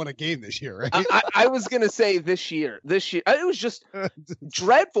Bengals haven't won a game this year, right? I was gonna say this year, it was just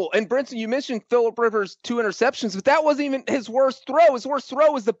dreadful. And Brinson, you mentioned Philip Rivers 2 interceptions, but that wasn't even his worst throw. His worst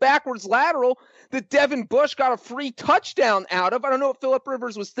throw was the backwards lateral that Devin Bush got a free touchdown out of. I don't know what Philip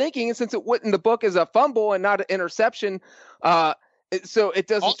Rivers was thinking, and since it went in the book as a fumble and not an interception, so it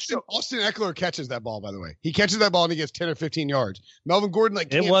doesn't. Austin Eckler catches that ball, by the way. He catches that ball and he gets 10 or 15 yards. Melvin Gordon,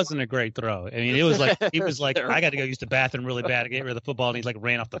 it wasn't a great throw. I mean, it was he was I got to go use the bathroom really bad to get rid of the football, and he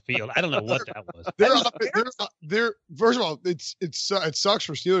ran off the field. I don't know what that was. First of all, it sucks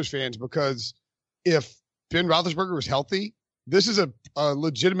for Steelers fans because if Ben Roethlisberger was healthy, this is a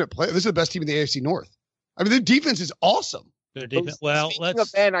legitimate player. This is the best team in the AFC North. I mean, their defense is awesome. Their defense. Well, Speaking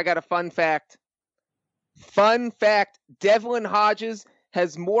of Ben, I got a fun fact. Fun fact: Devlin Hodges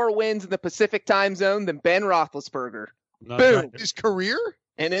has more wins in the Pacific time zone than Ben Roethlisberger. No, Boom. right. His career?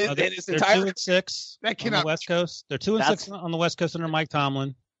 And No, his they're entire 2-6 That on cannot the West Coast. They're 2-6 on the West Coast under Mike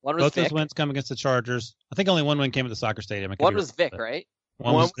Tomlin. One was Both Vic. those wins come against the Chargers. I think only one win came at the soccer stadium. One was Vic, right?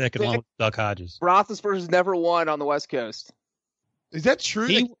 One was Vic and one was Duck Hodges. Roethlisberger's never won on the West Coast. Is that true?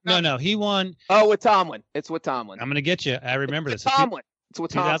 He won. Oh, with Tomlin. It's with Tomlin. I'm going to get you. I remember It's this. with Tomlin. It's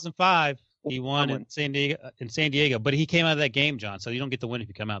with Tomlin. 2005. He won Tomlin. in San Diego, but he came out of that game, John. So you don't get the win if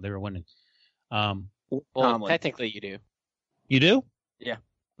you come out. They were winning. Well, Tomlin. technically you do. You do? Yeah.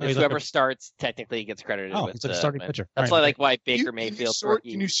 Oh, If whoever starts technically gets credited. Oh, with it's like a the starting win. pitcher. That's All why, right. like, why Baker Can Mayfield's can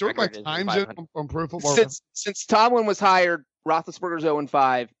you sort by time zone on Pro Football? Since Tomlin was hired, Roethlisberger's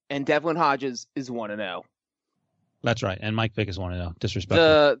 0-5, and Devlin Hodges is 1-0. That's right. And Mike Vick is 1-0.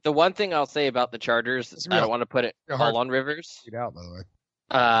 Disrespectful. The one thing I'll say about the Chargers, I don't want to put it all on Rivers. Get out, by the way.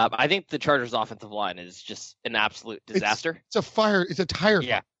 I think the Chargers' offensive line is just an absolute disaster. It's a fire. It's a tire.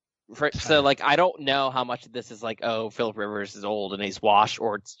 Yeah. So, like, I don't know how much of this is like, oh, Philip Rivers is old and he's washed,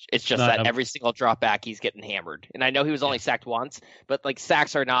 or it's just that every single drop back he's getting hammered. And I know he was only sacked once, but like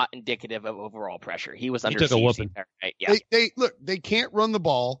sacks are not indicative of overall pressure. He was under took a siege whooping. the entire night. Yeah. They look. They can't run the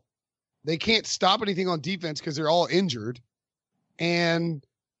ball. They can't stop anything on defense because they're all injured, and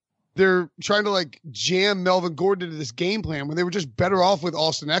they're trying to like jam Melvin Gordon into this game plan when they were just better off with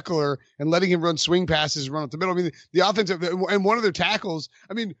Austin Eckler and letting him run swing passes and run up the middle. I mean, the offensive and one of their tackles.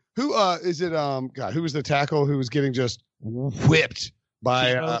 I mean, who is it? God, who was the tackle who was getting just whipped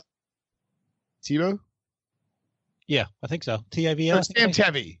by Tebow? Yeah, I think so. T-A-V-O? Sam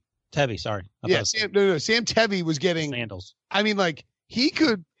Tevy. Tevy, sorry. Yeah, Sam Tevy was getting sandals. I mean, like he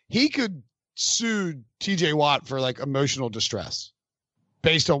could sue TJ Watt for like emotional distress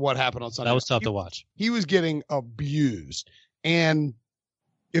based on what happened on Sunday. That was tough to watch. He was getting abused. And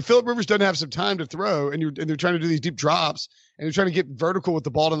if Philip Rivers doesn't have some time to throw and they're trying to do these deep drops and they're trying to get vertical with the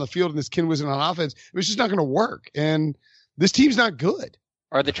ball on the field and this kid wasn't on offense, it's just not going to work. And this team's not good.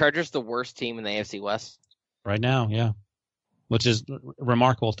 Are the Chargers the worst team in the AFC West? Right now, yeah. Which is a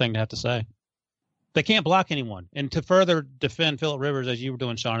remarkable thing to have to say. They can't block anyone. And to further defend Philip Rivers, as you were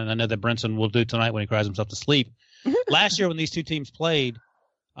doing, Sean, and I know that Brinson will do tonight when he cries himself to sleep. Last year when these two teams played,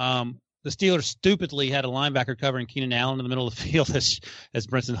 the Steelers stupidly had a linebacker covering Keenan Allen in the middle of the field as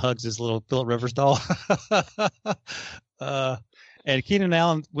Brinson hugs his little Philip Rivers doll. And Keenan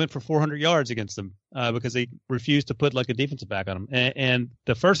Allen went for 400 yards against them because he refused to put like a defensive back on him. And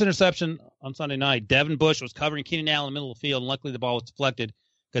the first interception on Sunday night, Devin Bush was covering Keenan Allen in the middle of the field, and luckily the ball was deflected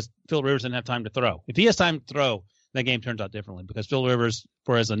because Phil Rivers didn't have time to throw. If he has time to throw, that game turns out differently because Phil Rivers,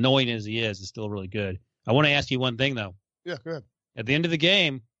 for as annoying as he is still really good. I want to ask you one thing, though. Yeah, go ahead. At the end of the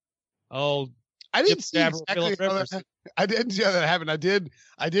game, I didn't see exactly I didn't see how that happened.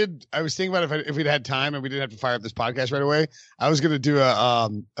 I was thinking about if we'd had time and we didn't have to fire up this podcast right away. I was going to do a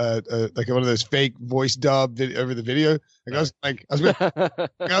like one of those fake voice dub over the video. Like I was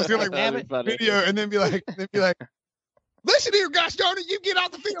gonna like video and then be like, listen here, gosh darn it, you get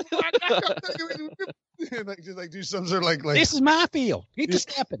off the field. And like just like do some sort of like this is my field. Get to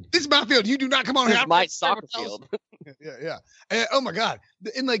stepping. This is my field. You do not come on This here. is my soccer field. Yeah. And, oh my God.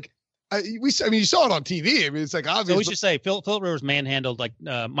 And like you saw it on TV. I mean, it's like obvious. So we should say Philip Rivers manhandled like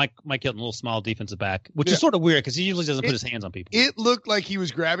Mike Hilton, a little small defensive back, which is sort of weird because he usually doesn't put his hands on people. It looked like he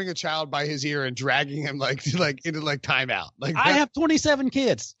was grabbing a child by his ear and dragging him like into like timeout. Like I have 27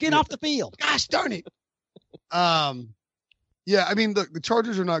 kids. Get off the field. Gosh darn it. Yeah. I mean, look, the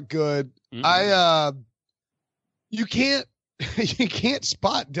Chargers are not good. Mm-hmm. You can't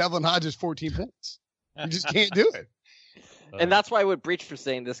spot Devlin Hodges 14 points. You just can't do it. And that's why what Breech was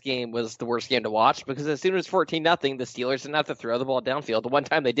saying this game was the worst game to watch, because as soon as 14-0, the Steelers didn't have to throw the ball downfield. The one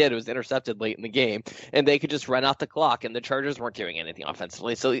time they did, it was intercepted late in the game, and they could just run out the clock, and the Chargers weren't doing anything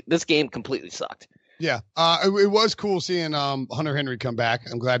offensively. So this game completely sucked. Yeah. It was cool seeing Hunter Henry come back.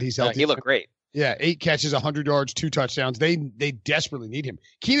 I'm glad he's healthy. He looked great. Yeah, 8 catches, 100 yards, 2 touchdowns. They desperately need him.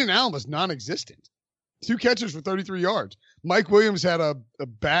 Keenan Allen was non-existent. 2 catches for 33 yards. Mike Williams had a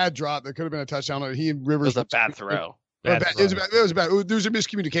bad drop that could have been a touchdown. He and Rivers. It was a bad throw. It was bad. There was a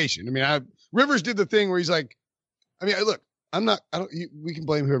miscommunication. I mean, Rivers did the thing where he's like, I mean, look, we can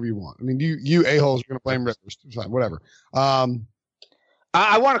blame whoever you want. I mean, you a-holes are going to blame Rivers. It's fine, whatever.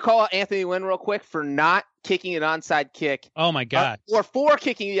 I want to call out Anthony Lynn real quick for not kicking an onside kick. Oh my God. Or for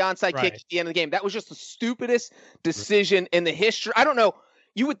kicking the onside kick at the end of the game. That was just the stupidest decision in the history. I don't know.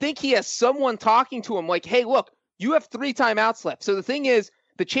 You would think he has someone talking to him like, hey, look, you have 3 timeouts left. So the thing is,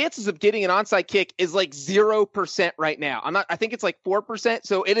 the chances of getting an onside kick is like 0% right now. I think it's like 4%.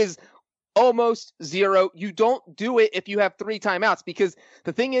 So it is almost zero. You don't do it if you have 3 timeouts, because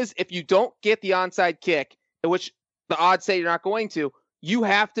the thing is, if you don't get the onside kick, which the odds say you're not going to, you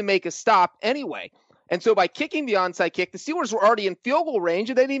have to make a stop anyway. And so by kicking the onside kick, the Steelers were already in field goal range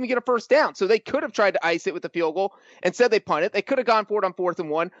and they didn't even get a first down. So they could have tried to ice it with the field goal. Instead, they punted. They could have gone for it on 4th and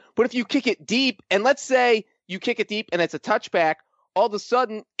 1. But if you kick it deep, and let's say you kick it deep and it's a touchback, all of a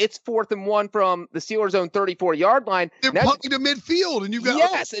sudden it's 4th and 1 from the Steelers' own 34-yard line. They're punting to midfield, and you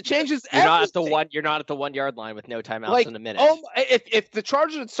got it changes you're everything. You're not at the 1-yard line with no timeouts in a minute. If the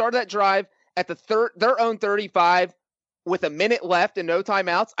Chargers had started that drive at their own 35 with a minute left and no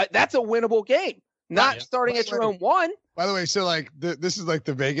timeouts, that's a winnable game. Not starting at your own 1. By the way, so like this is like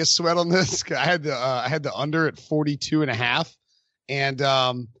the Vegas sweat on this. I had the under at 42.5, and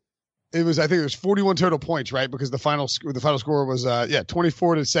I think it was 41 total points, right? Because the final score was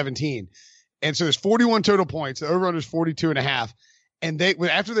 24-17, and so there's 41 total points. The over under is 42.5, and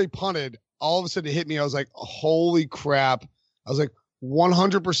after they punted, all of a sudden it hit me. I was like, holy crap! I was like,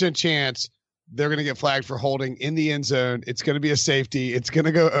 100% chance they're going to get flagged for holding in the end zone. It's going to be a safety. It's going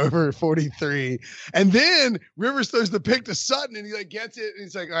to go over 43. And then Rivers throws the pick to Sutton, and he like gets it. And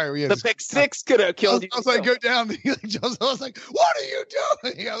he's like, all right, the pick 6 could have killed you. I was like, go down. I was like, what are you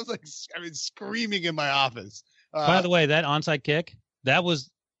doing? I was like, screaming in my office. By the way, that onside kick, that was,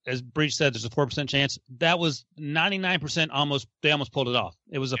 as Breech said, there's a 4% chance. That was 99% they almost pulled it off.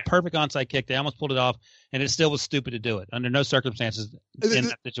 It was a perfect onside kick. They almost pulled it off, and it still was stupid to do it. Under no circumstances in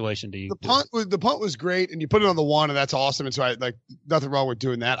that situation do you the punt was great, and you put it on the 1, and that's awesome. And so I like nothing wrong with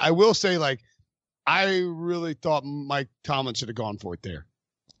doing that. I will say, like, I really thought Mike Tomlin should have gone for it there.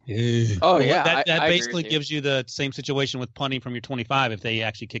 Yeah. Oh yeah. That basically gives you the same situation with punting from your 25 if they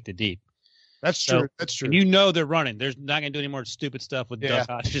actually kicked it deep. That's true. That's true. And they're running. They're not going to do any more stupid stuff with Duck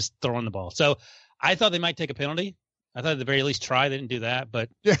Hodge just throwing the ball. So I thought they might take a penalty. I thought at the very least try. They didn't do that. But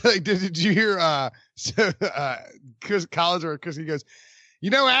yeah, like, did you hear? Because he goes,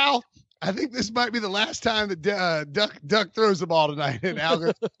 Al, I think this might be the last time that Duck throws the ball tonight. And Al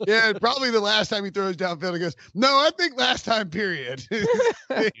goes, yeah, probably the last time he throws downfield. He goes, no, I think last time. Period.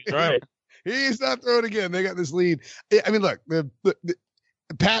 Right. He's not throwing again. They got this lead. I mean, look, the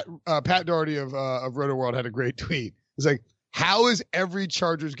Pat Doherty of Roto World had a great tweet. It's like, how is every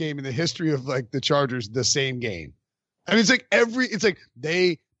Chargers game in the history of like the Chargers the same game? I mean, it's like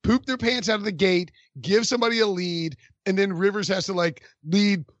they poop their pants out of the gate, give somebody a lead, and then Rivers has to like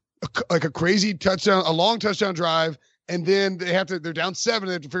lead like a crazy touchdown, a long touchdown drive, and then they're down 7,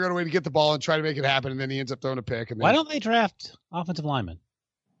 they have to figure out a way to get the ball and try to make it happen, and then he ends up throwing a pick. And then, why don't they draft offensive linemen?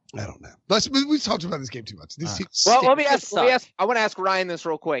 I don't know. We've talked about this game too much. Well, let me ask. I want to ask Ryan this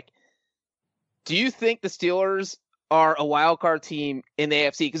real quick. Do you think the Steelers are a wild card team in the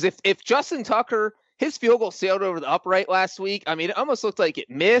AFC? Because if Justin Tucker, his field goal sailed over the upright last week, I mean, it almost looked like it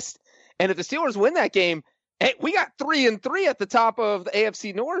missed. And if the Steelers win that game, hey, we got 3-3 at the top of the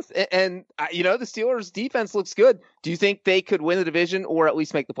AFC North, and the Steelers' defense looks good. Do you think they could win the division or at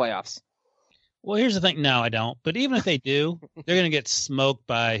least make the playoffs? Well, here's the thing. No, I don't. But even if they do, they're going to get smoked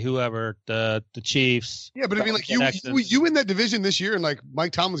by whoever, the Chiefs. Yeah, but I mean, like you win that division this year, and like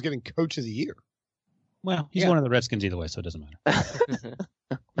Mike Tomlin's getting Coach of the Year. Well, he's one of the Redskins either way, so it doesn't matter.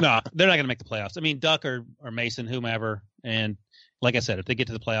 No, they're not going to make the playoffs. I mean, Duck or Mason, whomever, and like I said, if they get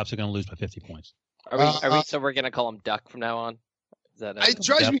to the playoffs, they're going to lose by 50 points. So we're going to call him Duck from now on? It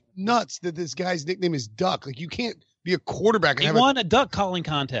drives me nuts that this guy's nickname is Duck. Like, you can't be a quarterback. He won a duck calling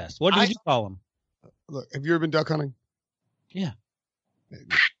contest. What did you call him? Look, have you ever been duck hunting? Yeah.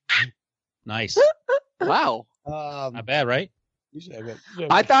 Nice. Wow. Not bad, right?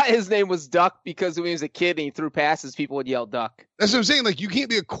 I thought his name was Duck because when he was a kid and he threw passes, people would yell Duck. That's what I'm saying. Like, you can't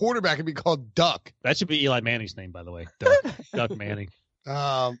be a quarterback and be called Duck. That should be Eli Manning's name, by the way. Duck Manning.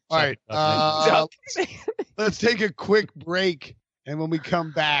 All right. Let's take a quick break, and when we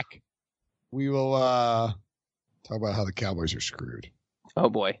come back, we will talk about how the Cowboys are screwed. Oh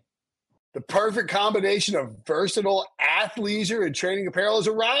boy. The perfect combination of versatile athleisure and training apparel has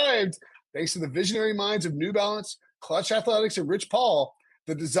arrived. Thanks to the visionary minds of New Balance, Clutch Athletics, and Rich Paul,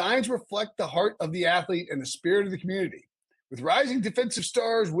 the designs reflect the heart of the athlete and the spirit of the community. With rising defensive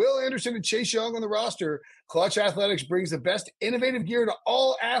stars Will Anderson and Chase Young on the roster, Clutch Athletics brings the best innovative gear to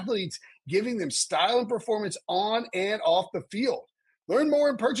all athletes, giving them style and performance on and off the field. Learn more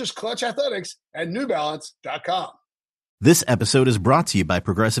and purchase Clutch Athletics at NewBalance.com. This episode is brought to you by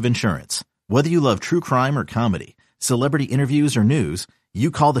Progressive Insurance. Whether you love true crime or comedy, celebrity interviews or news, you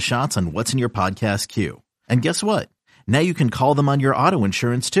call the shots on what's in your podcast queue. And guess what? Now you can call them on your auto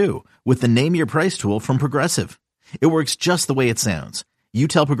insurance too with the Name Your Price tool from Progressive. It works just the way it sounds. You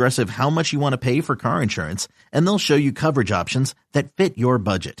tell Progressive how much you want to pay for car insurance, and they'll show you coverage options that fit your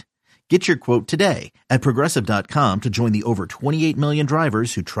budget. Get your quote today at Progressive.com to join the over 28 million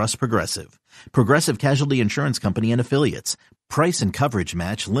drivers who trust Progressive. Progressive Casualty Insurance Company and Affiliates. Price and coverage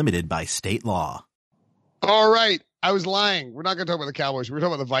match limited by state law. All right. I was lying. We're not going to talk about the Cowboys. We're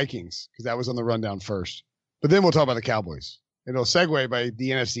talking about the Vikings because that was on the rundown first. But then we'll talk about the Cowboys. It'll segue by the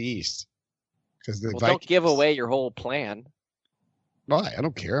NFC East. Because don't give away your whole plan. Why? I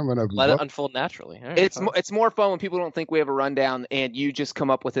don't care. I'm going to let it unfold naturally. Right, it's more fun when people don't think we have a rundown and you just come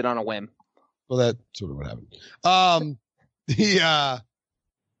up with it on a whim. Well, that's sort of what happened.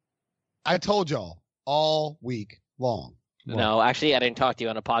 I told y'all all week long. No, actually, I didn't talk to you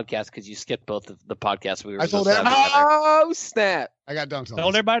on a podcast because you skipped both of the podcasts we were. I told everybody. Oh snap! I got dunked on.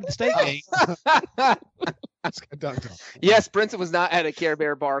 Told everybody at the state game. I got dunked on. Yes, Brinson was not at a Care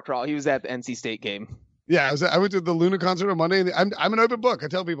Bear bar crawl. He was at the NC State game. Yeah, I went to the Luna concert on Monday. And I'm an open book. I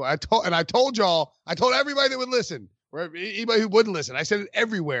tell people. I told everybody that would listen, or anybody who wouldn't listen. I said it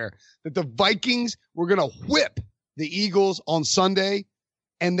everywhere that the Vikings were going to whip the Eagles on Sunday,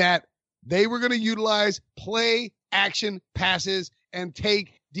 and that they were going to utilize play action passes and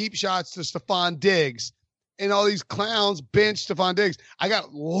take deep shots to Stephon Diggs. And all these clowns bench Stephon Diggs. I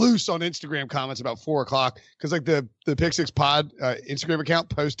got loose on Instagram comments about 4:00 because like the Pick Six Pod Instagram account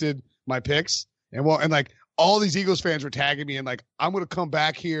posted my picks. And like all these Eagles fans were tagging me and like, I'm going to come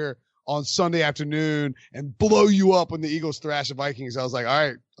back here on Sunday afternoon and blow you up when the Eagles thrash the Vikings. I was like, all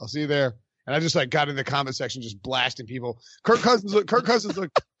right, I'll see you there. And I just like got in the comment section, just blasting people. Kirk Cousins look.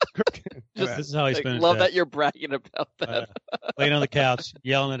 This is how he spent his love day. that you're bragging about that. Laying on the couch,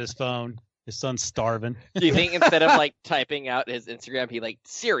 yelling at his phone. His son's starving. Do you think instead of like typing out his Instagram, he like,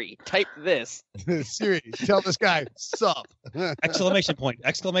 Siri, type this? Siri, tell this guy, sup. Exclamation point,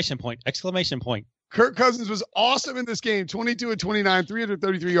 exclamation point, exclamation point. Kirk Cousins was awesome in this game. 22 and 29,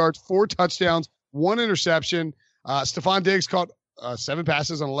 333 yards, 4 touchdowns, 1 interception. Stephon Diggs caught 7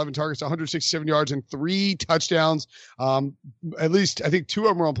 passes on 11 targets, 167 yards, and 3 touchdowns. At least I think 2 of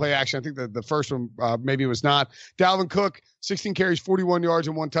them were on play action. I think the first one maybe was not. Dalvin Cook, 16 carries, 41 yards,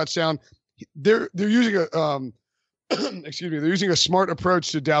 and 1 touchdown. They're using they're using a smart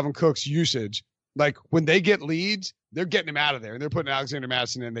approach to Dalvin Cook's usage. Like when they get leads, they're getting him out of there and they're putting Alexander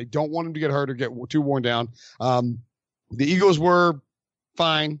Madison in. They don't want him to get hurt or get too worn down. The Eagles were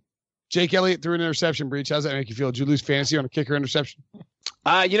fine. Jake Elliott threw an interception. Breech. How's that make you feel? Did you lose fantasy on a kicker interception?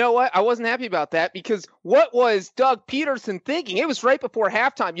 You know what? I wasn't happy about that because what was Doug Peterson thinking? It was right before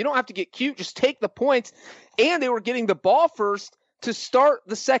halftime. You don't have to get cute. Just take the points. And they were getting the ball first to start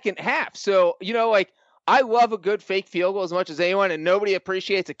the second half. So, like I love a good fake field goal as much as anyone, and nobody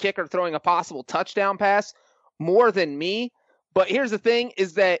appreciates a kicker throwing a possible touchdown pass more than me. But here's the thing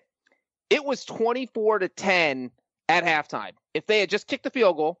is that it was 24-10 at halftime. If they had just kicked the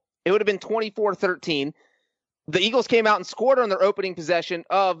field goal, it would have been 24-13. The Eagles came out and scored on their opening possession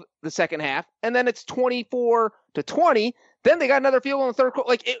of the second half, and then it's 24-20. Then they got another field goal in the third quarter.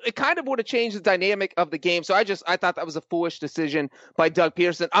 Like it kind of would have changed the dynamic of the game. So I thought that was a foolish decision by Doug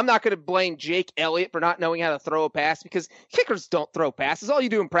Peterson. I'm not going to blame Jake Elliott for not knowing how to throw a pass because kickers don't throw passes. All you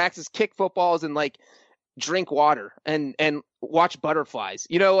do in practice is kick footballs and like drink water and watch butterflies.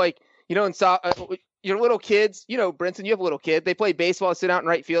 Your little kids, Brinson, you have a little kid. They play baseball, sit out in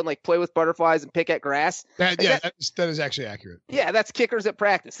right field and like play with butterflies and pick at grass. That is actually accurate. Yeah, that's kickers at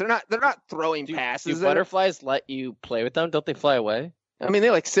practice. They're not throwing passes. Do butterflies let you play with them? Don't they fly away? I mean,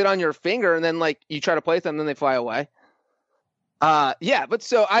 they like sit on your finger and then like you try to play with them, and then they fly away. But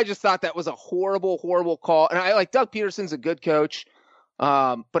so I just thought that was a horrible, horrible call. And I like Doug Peterson's a good coach.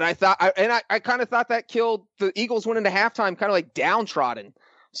 But I kind of thought that killed the Eagles went into halftime kind of like downtrodden.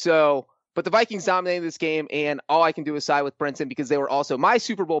 So. But the Vikings dominated this game, and all I can do is side with Brinson because they were also my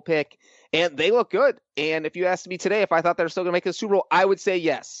Super Bowl pick, and they look good. And if you asked me today if I thought they were still going to make the Super Bowl, I would say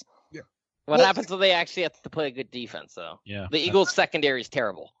yes. Yeah. What happens when they actually have to play a good defense, though? Yeah. The Eagles' secondary is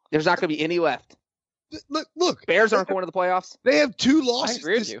terrible. There's not going to be any left. Look. Bears aren't going to the playoffs. They have 2 losses. I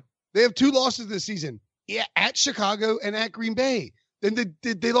agree with you. They have 2 losses this season. Yeah, at Chicago and at Green Bay. Then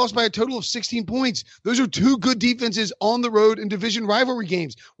they lost by a total of 16 points. Those are 2 good defenses on the road in division rivalry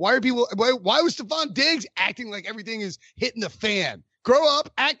games. Why was Stephon Diggs acting like everything is hitting the fan? Grow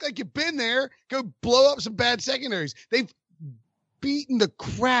up, act like you've been there, go blow up some bad secondaries. They've beaten the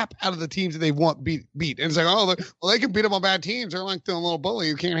crap out of the teams that they want beat. And it's like, they can beat up on bad teams. They're like the little bully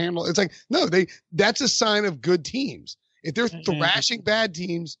who can't handle it. It's like, no, that's a sign of good teams. If they're thrashing bad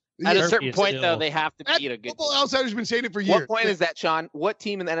teams, at a certain point, though, they have to beat a good team. Football Outsiders have been saying it for years. What point is that, Sean? What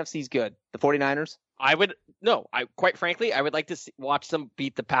team in the NFC is good? The 49ers? Quite frankly, I would like to watch them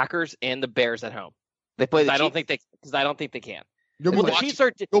beat the Packers and the Bears at home. They play the Chiefs? I don't think they can. The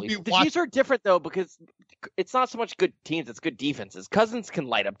Chiefs are different though because it's not so much good teams; it's good defenses. Cousins can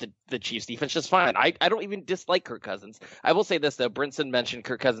light up the Chiefs defense just fine. I don't even dislike Kirk Cousins. I will say this though: Brinson mentioned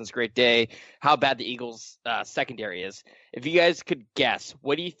Kirk Cousins' great day, how bad the Eagles' secondary is. If you guys could guess,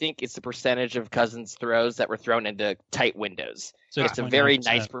 what do you think is the percentage of Cousins' throws that were thrown into tight windows? It's a very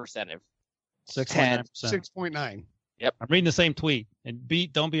nice percentage. 6.9. Yep. I'm reading the same tweet. And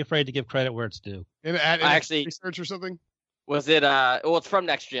don't be afraid to give credit where it's due. I actually research or something. Was it? Well, it's from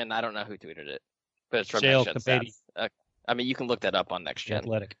Next Gen. I don't know who tweeted it, but it's from Next Gen. I mean, you can look that up on Next Gen.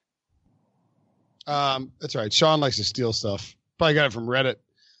 Athletic. That's right. Sean likes to steal stuff. Probably got it from Reddit.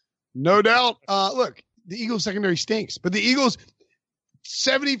 No doubt. Look, the Eagles secondary stinks, but the Eagles,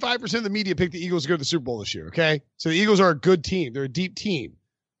 75% of the media picked the Eagles to go to the Super Bowl this year. Okay, so the Eagles are a good team. They're a deep team.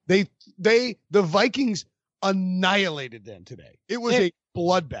 The Vikings annihilated them today. It was a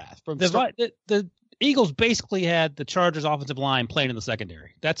bloodbath from the Eagles basically had the Chargers offensive line playing in the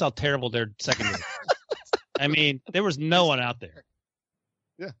secondary. That's how terrible their secondary is. I mean, there was no one out there.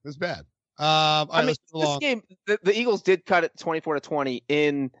 Yeah, it was bad. This game, the Eagles did cut it 24-20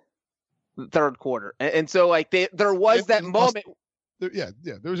 in the third quarter. And so like there was that moment. There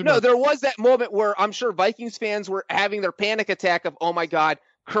was that moment where I'm sure Vikings fans were having their panic attack of, oh my God,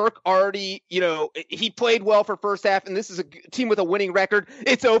 Kirk already, he played well for first half, and this is a team with a winning record.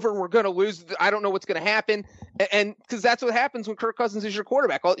 It's over. We're going to lose. I don't know what's going to happen. And because that's what happens when Kirk Cousins is your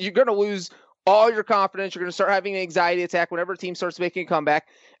quarterback. You're going to lose all your confidence. You're going to start having an anxiety attack whenever a team starts making a comeback.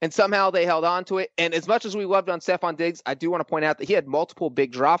 And somehow they held on to it. And as much as we loved on Stephon Diggs, I do want to point out that he had multiple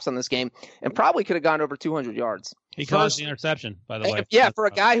big drops on this game and probably could have gone over 200 yards. He caused the interception, by the way. Yeah, for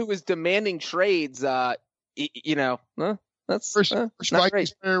a guy who was demanding trades, that's first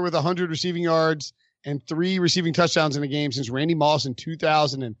Vikings player with 100 receiving yards and 3 receiving touchdowns in a game since Randy Moss in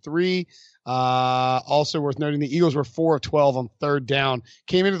 2003. Also worth noting, the Eagles were 4 of 12 on third down.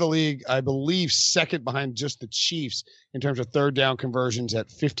 Came into the league, I believe, second behind just the Chiefs in terms of third down conversions at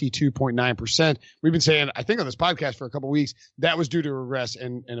 52.9%. We've been saying, I think on this podcast for a couple of weeks, that was due to regress,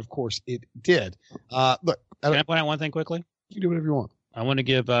 and of course it did. Look, can I point out one thing quickly? You can do whatever you want. I want to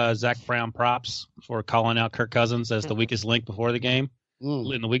give Zach Brown props for calling out Kirk Cousins as the weakest link before the game,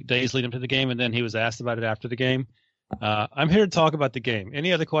 in the weekdays leading up to the game, and then he was asked about it after the game. I'm here to talk about the game.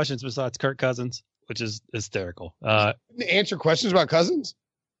 Any other questions besides Kirk Cousins, which is hysterical? Answer questions about Cousins?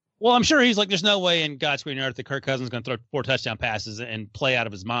 Well, I'm sure he's like, there's no way in God's green earth that Kirk Cousins is going to throw 4 touchdown passes and play out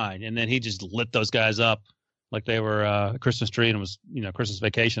of his mind. And then he just lit those guys up like they were a Christmas tree and it was, Christmas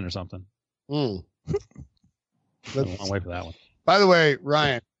vacation or something. I don't wait for that one. By the way,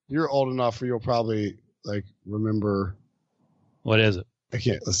 Ryan, you're old enough where you'll probably remember. What is it? I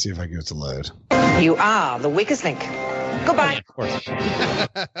can't. Let's see if I can get it to load. You are the weakest link. Goodbye. Of course.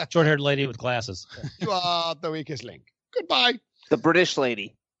 Short-haired lady with glasses. You are the weakest link. Goodbye. The British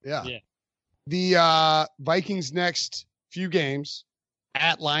lady. Yeah. The Vikings' next few games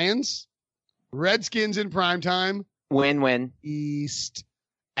at Lions, Redskins in primetime. Win. East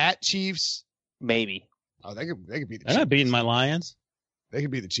at Chiefs. Maybe. Oh, they could beat the Chiefs. They're not beating my Lions. They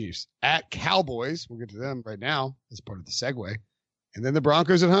could beat the Chiefs. At Cowboys, we'll get to them right now as part of the segue. And then the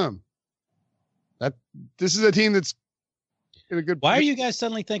Broncos at home. This is a team that's in a good Why are you guys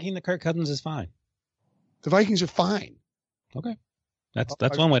suddenly thinking that Kirk Cousins is fine? The Vikings are fine. Okay.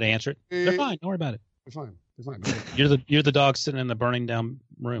 That's one way to answer it. They're fine. Don't worry about it. They're fine. You're the dog sitting in the burning down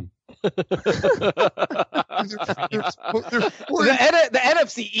room. The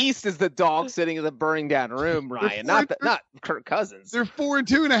NFC East is the dog sitting in the burning down room, Ryan. Not Kirk Cousins. They're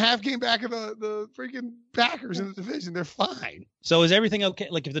 4-2 and a half game back of the freaking Packers in the division. They're fine. So is everything okay?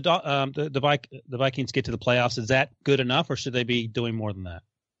 Like if the Vikings get to the playoffs, is that good enough, or should they be doing more than that?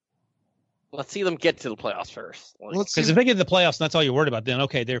 Let's see them get to the playoffs first. Because if they get to the playoffs, and that's all you're worried about, then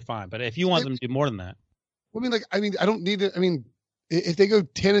okay, they're fine. But if you want them to do more than that, I don't need it. I mean, if they go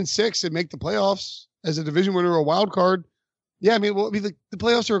 10-6 and make the playoffs as a division winner or a wild card, yeah, the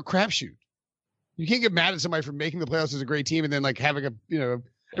playoffs are a crapshoot. You can't get mad at somebody for making the playoffs as a great team and then having a it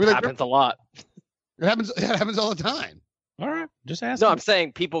happens a lot. It happens all the time. All right, just ask. No, I'm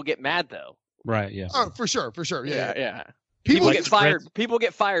saying people get mad though. Right. Yeah. Oh, for sure. Yeah. People get fired. People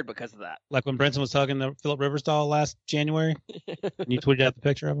get fired because of that. Like when Brinson was talking to Philip Rivers doll last January, and you tweeted out the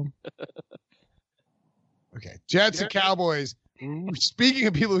picture of him. Okay, Jets and Cowboys. Speaking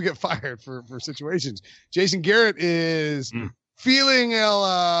of people who get fired for situations, Jason Garrett is feeling it's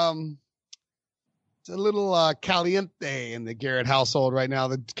a little caliente in the Garrett household right now.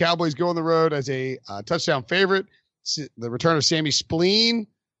 The Cowboys go on the road as a touchdown favorite. The return of Sammy Spleen.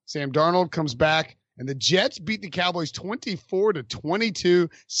 Sam Darnold comes back. And the Jets beat the Cowboys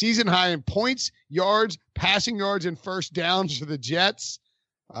 24-22, season high in points, yards, passing yards, and first downs for the Jets.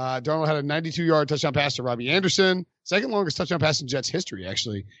 Darnold had a 92-yard touchdown pass to Robbie Anderson, second longest touchdown pass in Jets history,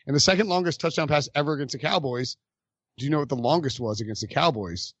 actually, and the second longest touchdown pass ever against the Cowboys. Do you know what the longest was against the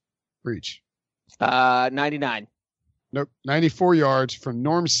Cowboys? Breech. 99. Nope, 94 yards from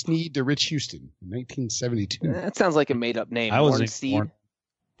Norm Snead to Rich Houston in 1972. That sounds like a made-up name. I was Norm Snead.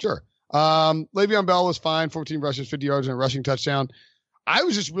 Sure. Le'Veon Bell was fine, 14 rushes, 50 yards, and a rushing touchdown. I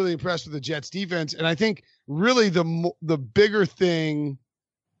was just really impressed with the Jets defense, and I think really the bigger thing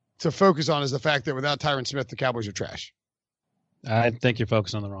to focus on is the fact that without Tyron Smith, the Cowboys are trash. I think you're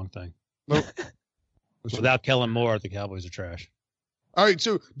focusing on the wrong thing. Nope. Without Kellen Moore, the Cowboys are trash. All right,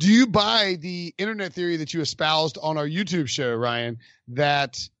 so do you buy the internet theory that you espoused on our YouTube show, Ryan,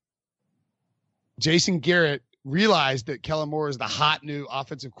 that Jason Garrett realized that Kellen Moore is the hot new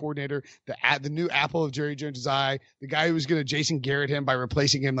offensive coordinator, the new apple of Jerry Jones' eye, the guy who was going to Jason Garrett him by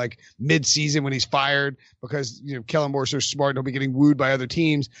replacing him like mid-season when he's fired because Kellen Moore's so smart and he'll be getting wooed by other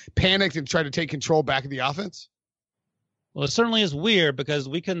teams, panicked and tried to take control back of the offense? Well, it certainly is weird because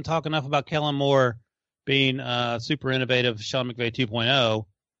we couldn't talk enough about Kellen Moore being super innovative Sean McVay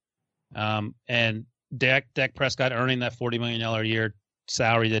 2.0, and Dak Prescott earning that $40 million a year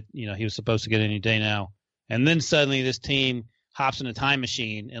salary that he was supposed to get any day now. And then suddenly this team hops in a time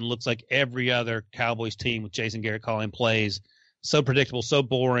machine and looks like every other Cowboys team with Jason Garrett calling plays. So predictable, so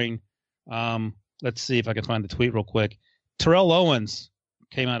boring. Let's see if I can find the tweet real quick. Terrell Owens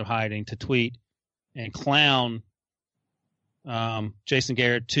came out of hiding to tweet and clown Jason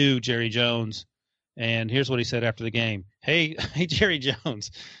Garrett to Jerry Jones. And here's what he said after the game. Hey, Jerry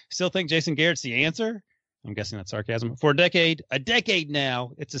Jones, still think Jason Garrett's the answer? I'm guessing that's sarcasm. For a decade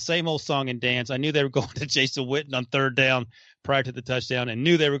now, it's the same old song and dance. I knew they were going to Jason Witten on third down prior to the touchdown and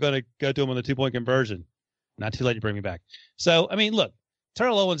knew they were going to go to him on the 2-point conversion. Not too late to bring me back. So, I mean, look,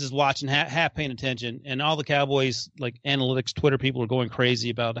 Terrell Owens is watching, half paying attention, and all the Cowboys, like analytics, Twitter people are going crazy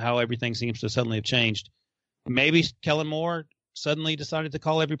about how everything seems to suddenly have changed. Maybe Kellen Moore suddenly decided to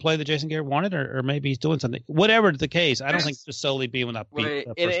call every play that Jason Garrett wanted, or maybe he's doing something. Whatever the case, I don't think it's just solely being without beat. Right.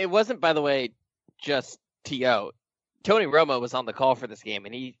 It wasn't, by the way, just T.O. Tony Romo was on the call for this game,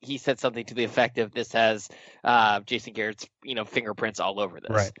 and he said something to the effect of this has Jason Garrett's fingerprints all over this.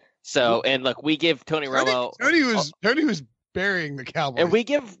 Right. So, and look, we give Tony Romo. Tony was burying the Cowboys, and we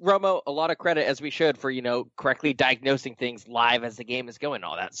give Romo a lot of credit, as we should, for correctly diagnosing things live as the game is going, and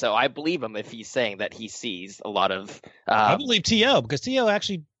all that. So I believe him if he's saying that he sees a lot of. I believe T.O. because T.O.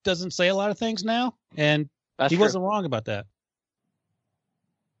 actually doesn't say a lot of things now, and he wasn't wrong about that.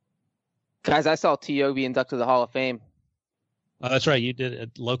 Guys, I saw T.O. be inducted to the Hall of Fame. Oh, that's right. You did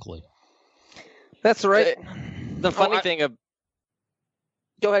it locally. That's right. The funny thing of.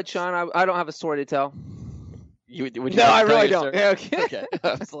 Go ahead, Sean. I don't have a story to tell. I really don't. Yeah, okay.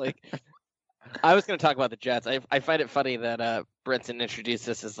 I was going to talk about the Jets. I find it funny that Brinson introduced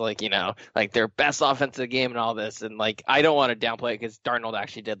this as like their best offensive game and all this, and I don't want to downplay it because Darnold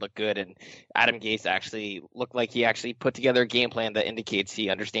actually did look good, and Adam Gase actually looked like he actually put together a game plan that indicates he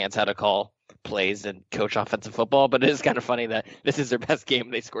understands how to call plays and coach offensive football. But it is kind of funny that this is their best game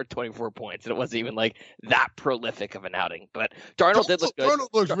and they scored 24 points, and it wasn't even that prolific of an outing. But Darnold did look good.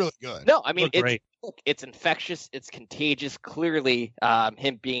 Darnold looks really good. No, I mean it's infectious, it's contagious. Clearly,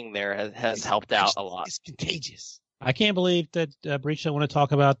 him being there has helped out a lot. It's contagious. I can't believe that Breech don't want to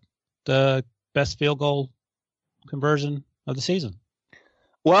talk about the best field goal conversion of the season.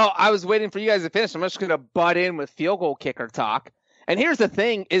 Well, I was waiting for you guys to finish. I'm just going to butt in with field goal kicker talk. And here's the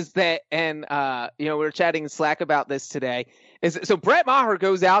thing is that, and we were chatting in Slack about this today, so Brett Maher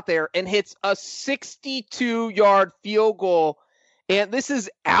goes out there and hits a 62-yard field goal. And this is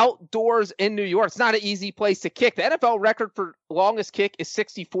outdoors in New York. It's not an easy place to kick. The NFL record for longest kick is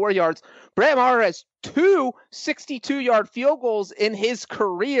 64 yards. Brett Maher has 2 62-yard field goals in his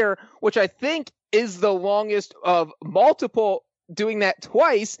career, which I think is the longest of multiple, doing that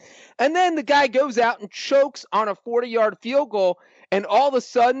twice. And then the guy goes out and chokes on a 40-yard field goal. And all of a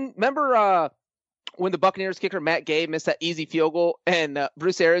sudden, remember when the Buccaneers kicker Matt Gay missed that easy field goal? And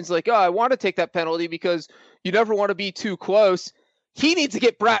Bruce Arians like, I want to take that penalty because you never want to be too close. He needs to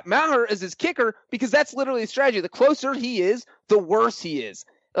get Brett Maher as his kicker because that's literally the strategy. The closer he is, the worse he is.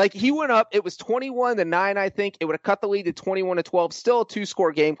 He went up, it was 21-9, I think. It would have cut the lead to 21-12. Still a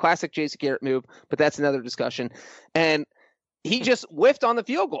 2-score game. Classic Jason Garrett move, but that's another discussion. And he just whiffed on the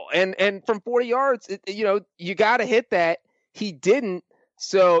field goal. And from 40 yards, you got to hit that. He didn't.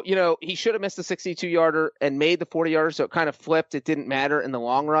 So, he should have missed the 62-yarder and made the 40-yarder, so it kind of flipped. It didn't matter in the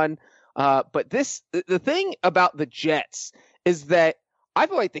long run. But the thing about the Jets is that I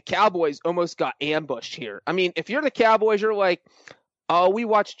feel like the Cowboys almost got ambushed here. I mean, if you're the Cowboys, you're like, oh, we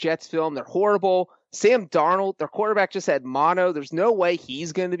watched Jets film. They're horrible. Sam Darnold, their quarterback, just had mono. There's no way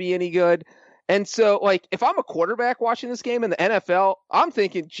he's going to be any good. And so, like, if I'm a quarterback watching this game in the NFL, I'm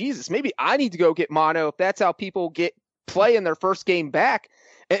thinking, Jesus, maybe I need to go get mono if that's how people play in their first game back.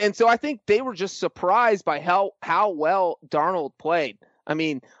 And so I think they were just surprised by how well Darnold played. I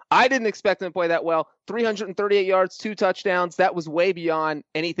mean, I didn't expect him to play that well. 338 yards, 2 touchdowns. That was way beyond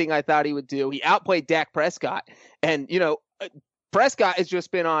anything I thought he would do. He outplayed Dak Prescott. And, you know, Prescott has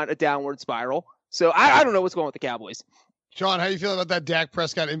just been on a downward spiral. So I don't know what's going on with the Cowboys. Sean, how do you feel about that Dak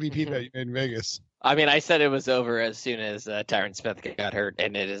Prescott MVP that you made in Vegas? I mean, I said it was over as soon as Tyron Smith got hurt,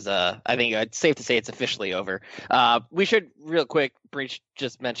 and it is. I think it's safe to say it's officially over. We should real quick. Breech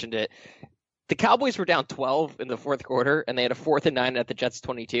just mentioned it. The Cowboys were down 12 in the fourth quarter, and they had a 4th and 9 at the Jets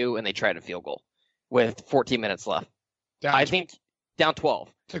 22, and they tried a field goal with 14 minutes left. I think down 12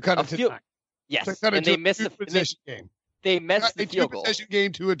 to cut it to 9. Yes, and they missed the possession game. They missed the field goal. 2-possession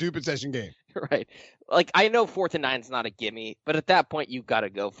game to a 2-possession game. Right. Like, I know 4th and 9 is not a gimme, but at that point you've got to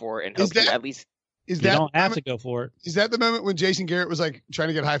go for it and hope at least. You don't have to go for it. Is that the moment when Jason Garrett was like trying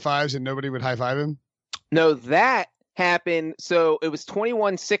to get high fives and nobody would high five him? No, that happened. So it was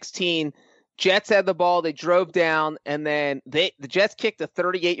 21-16. Jets had the ball. They drove down, and then the Jets kicked a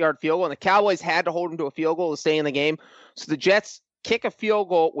 38-yard field goal, and the Cowboys had to hold them to a field goal to stay in the game. So the Jets kick a field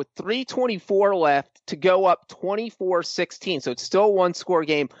goal with 3:24 left to go up 24-16. So it's still a one-score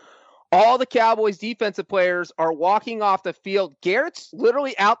game. All the Cowboys defensive players are walking off the field. Garrett's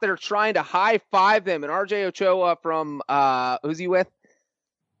literally out there trying to high-five them. And RJ Ochoa from who's he with?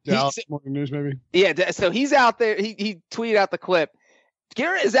 Dallas Morning News, maybe? Yeah, so he's out there. He tweeted out the clip.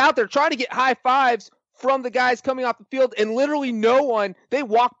 Garrett is out there trying to get high fives from the guys coming off the field, and literally no one, they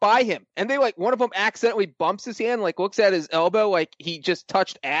walk by him. And they one of them accidentally bumps his hand, looks at his elbow like he just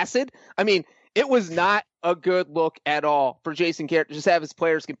touched acid. I mean, it was not a good look at all for Jason Garrett to just have his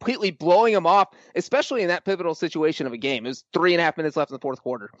players completely blowing him off, especially in that pivotal situation of a game. It was 3.5 minutes left in the fourth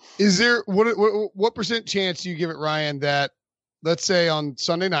quarter. Is there, what percent chance do you give it, Ryan, that, let's say on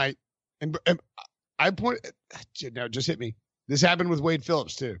Sunday night, and now just hit me. This happened with Wade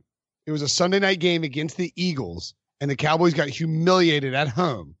Phillips, too. It was a Sunday night game against the Eagles, and the Cowboys got humiliated at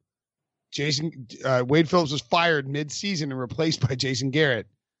home. Wade Phillips was fired mid-season and replaced by Jason Garrett.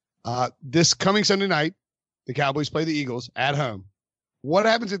 This coming Sunday night, the Cowboys play the Eagles at home. What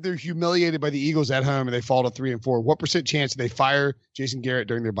happens if they're humiliated by the Eagles at home and they fall to 3-4? What percent chance do they fire Jason Garrett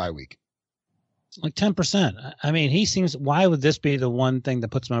during their bye week? Like 10%. I mean, why would this be the one thing that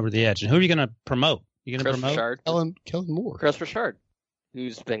puts him over the edge? And who are you going to promote? You going to promote Kellen Moore. Chris Richard,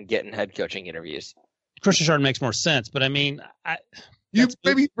 who's been getting head coaching interviews. Chris Richard makes more sense, but I mean, you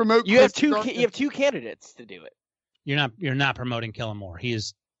have two candidates to do it. You're not promoting Kellen Moore.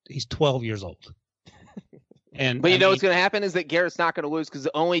 He's 12 years old. But what's going to happen is that Garrett's not going to lose because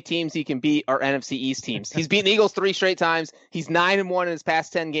the only teams he can beat are NFC East teams. He's beaten the Eagles 3 straight times. He's 9-1 in his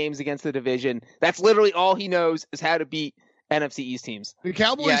past 10 games against the division. That's literally all he knows is how to beat NFC East teams. The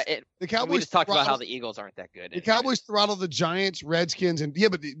Cowboys. We just talked about how the Eagles aren't that good. The Cowboys throttle the Giants, Redskins, and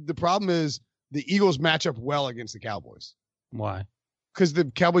but the problem is the Eagles match up well against the Cowboys. Why? Because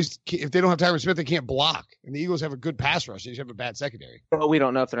the Cowboys, if they don't have Tyron Smith, they can't block, and the Eagles have a good pass rush. They just have a bad secondary. Well, we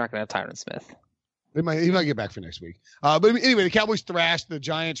don't know if they're not going to have Tyron Smith. He might get back for next week. But anyway, the Cowboys thrashed the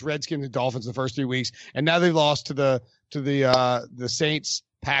Giants, Redskins, and Dolphins the first 3 weeks, and now they've lost to the Saints,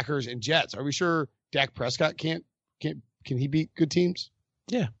 Packers, and Jets. Are we sure Dak Prescott can he beat good teams?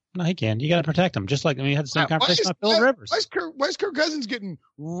 Yeah, no, he can. You got to protect him. Just like he had the same conversation about Phil Rivers. Why is Kirk Cousins getting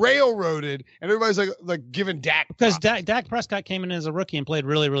railroaded, and everybody's like giving Dak because Dak Prescott came in as a rookie and played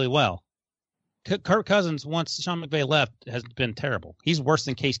really, really well. Kirk Cousins, once Sean McVay left, has been terrible. He's worse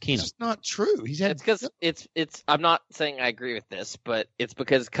than Case Keenum. It's not true. It's because it's. I'm not saying I agree with this, but it's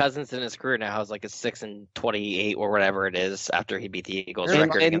because Cousins in his career now has like a 6-28 or whatever it is after he beat the Eagles.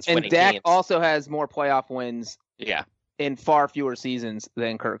 And Dak also has more playoff wins. Yeah. In far fewer seasons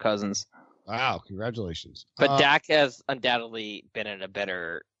than Kirk Cousins. Wow! Congratulations. But Dak has undoubtedly been in a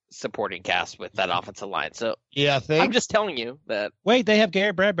better supporting cast with that offensive line. So yeah, I'm just telling you that. Wait, they have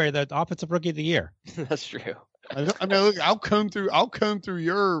Gary Bradbury, the offensive rookie of the year. That's true. I mean, look, I'll comb through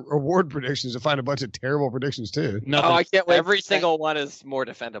your award predictions to find a bunch of terrible predictions too. I can't wait. Every single one is more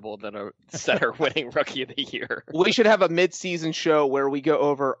defendable than a center winning rookie of the year. We should have a mid-season show where we go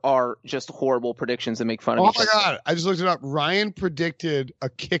over our just horrible predictions and make fun of each other. Oh my God! I just looked it up. Ryan predicted a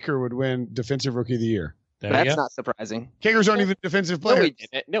kicker would win defensive rookie of the year. That's not surprising. Kickers aren't even defensive players.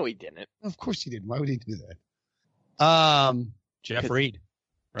 No, he didn't. Of course he didn't. Why would he do that? Jeff Reed.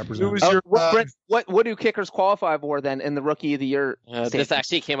 Represent. What do kickers qualify for then in the Rookie of the Year? This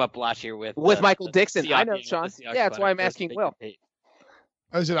actually came up last year with Michael Dixon. Seahawks, I know, Sean. Yeah, that's why I'm asking Will.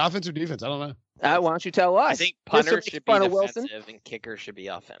 Is it offense or defense? I don't know. Why don't you tell us? I think punters should be defensive and kickers should be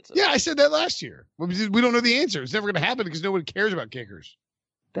offensive. Yeah, I said that last year. We don't know the answer. It's never going to happen because nobody cares about kickers.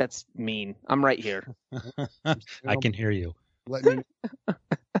 That's mean. I'm right here. I can hear you. Let me. All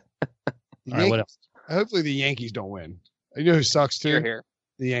right, what else? Hopefully the Yankees don't win. You know who sucks too? Here.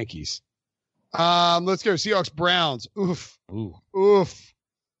 The Yankees. Let's go. Seahawks-Browns. Oof. Ooh. Oof.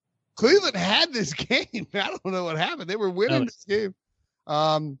 Cleveland had this game. I don't know what happened. They were winning this game.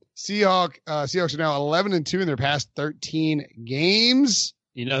 Seahawks are now 11-2 in their past 13 games.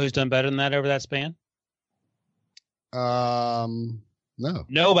 You know who's done better than that over that span? No.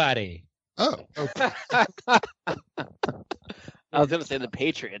 Nobody. Oh. Okay. I was going to say the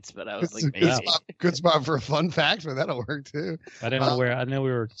Patriots, but I was like, maybe. Good spot for a fun fact, but that'll work too. I didn't know where. I know we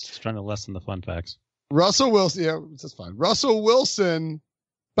were trying to lessen the fun facts. Russell Wilson. Yeah, that's fine. Russell Wilson.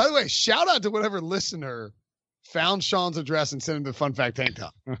 By the way, shout out to whatever listener found Sean's address and sent him the fun fact tank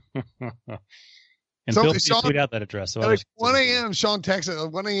top. And feel free to tweet out that address. So at like 1 a.m. Sean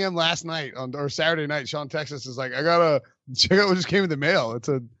texted 1 a.m. last night or Saturday night. Sean texted is like, I gotta check out what just came in the mail. It's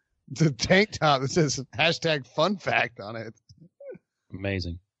a tank top that says hashtag fun fact on it.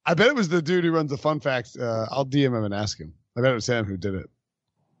 Amazing. I bet it was the dude who runs the fun facts. I'll DM him and ask him. I bet it was Sam who did it.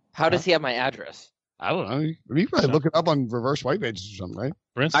 How does he have my address? I don't know. You probably look it up on reverse white pages or something, right?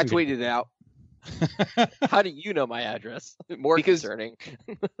 Brinson I tweeted it out. How do you know my address? More concerning.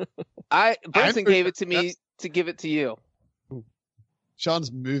 Brinson gave it to me to give it to you.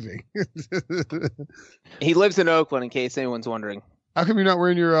 Sean's moving. He lives in Oakland, in case anyone's wondering. How come you're not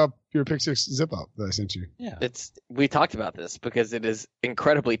wearing your Pick 6 zip up that I sent you? Yeah, we talked about this because it is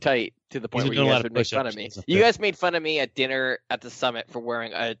incredibly tight to the point where you guys would make fun of me. You guys made fun of me at dinner at the summit for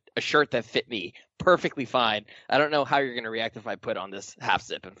wearing a shirt that fit me perfectly fine. I don't know how you're going to react if I put on this half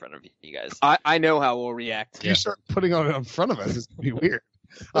zip in front of you guys. I know how we'll react. If you start putting on it in front of us, it's going to be weird.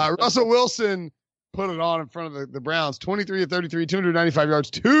 Russell Wilson put it on in front of the Browns. 23 of 33, 295 yards,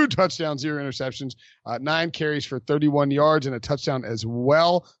 2 touchdowns, 0 interceptions, 9 carries for 31 yards and a touchdown as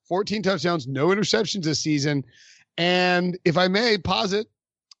well. 14 touchdowns, no interceptions this season. And if I may posit,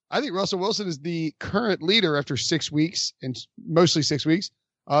 I think Russell Wilson is the current leader after 6 weeks, and mostly 6 weeks,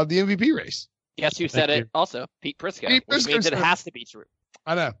 of the MVP race. Yes, you said it also, Pete Prisco, which means it has to be true.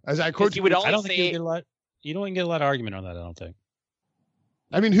 I know. As I quote you, would I don't say, think you don't get a lot of argument on that, I don't think.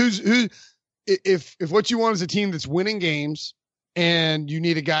 I mean, who if what you want is a team that's winning games and you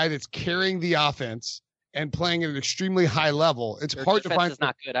need a guy that's carrying the offense and playing at an extremely high level, it's hard to find. It's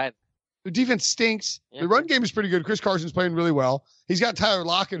not good either. The defense stinks. Yeah. The run game is pretty good. Chris Carson's playing really well. He's got Tyler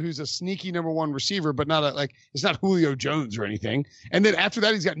Lockett, who's a sneaky number 1 receiver, but not it's not Julio Jones or anything. And then after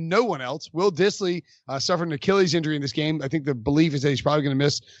that, he's got no one else. Will Dissly suffered an Achilles injury in this game. I think the belief is that he's probably going to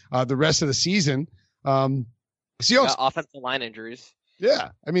miss the rest of the season. Seahawks offensive line injuries. Yeah.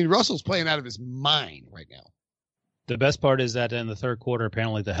 I mean, Russell's playing out of his mind right now. The best part is that in the third quarter,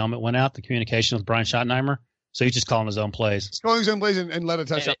 apparently the helmet went out, the communication with Brian Schottenheimer. So he's just calling his own plays. He's calling his own plays and let a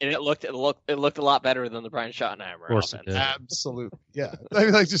touchdown. And it looked a lot better than the Brian Schottenheimer. Of course offense. it did. Absolutely. Yeah. I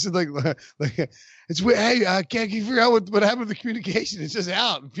mean, it's hey, I can't figure out what happened to the communication. It's just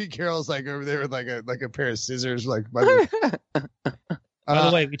out. And Pete Carroll's over there with like a pair of scissors. By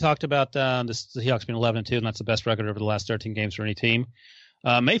the way, we talked about the Seahawks being 11-2, and that's the best record over the last 13 games for any team.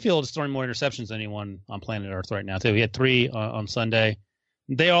 Mayfield is throwing more interceptions than anyone on planet Earth right now, too. He had 3 on Sunday.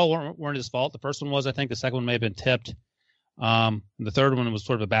 They all weren't his fault. The first one was, I think. The second one may have been tipped. The third one was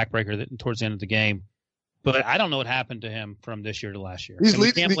sort of a backbreaker towards the end of the game. But I don't know what happened to him from this year to last year.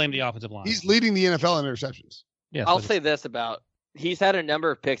 We can't blame the offensive line. He's leading the NFL in interceptions. Yeah, I'll say this about he's had a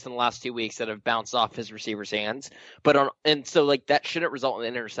number of picks in the last 2 weeks that have bounced off his receivers' hands, so that shouldn't result in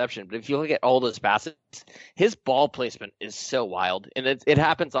an interception. But if you look at all those passes, his ball placement is so wild, and it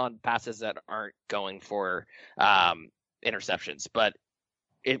happens on passes that aren't going for interceptions. But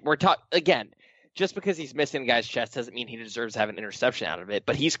we're talking again. Just because he's missing a guy's chest doesn't mean he deserves to have an interception out of it.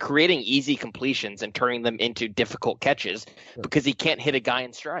 But he's creating easy completions and turning them into difficult catches because he can't hit a guy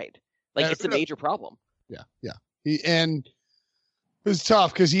in stride. It's a major problem. Yeah. And it was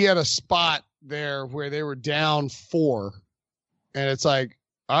tough because he had a spot there where they were down 4. And it's like,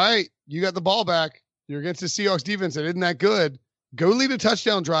 all right, you got the ball back. You're against the Seahawks defense that isn't that good. Go lead a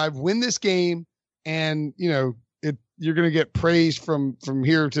touchdown drive, win this game, and, you're going to get praise from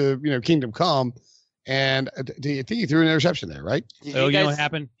here to, kingdom come. And I think he threw an interception there, right? So you know what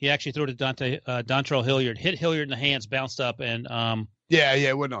happened? He actually threw it to Dontrell Hilliard, hit Hilliard in the hands, bounced up, and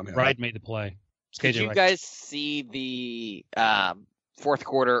it wasn't on him. Wright made the play. Did you guys see the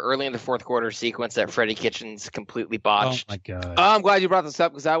early in the fourth quarter sequence that Freddie Kitchens completely botched. Oh my God. I'm glad you brought this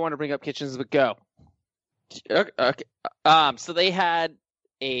up because I want to bring up Kitchens, but go. Okay. So they had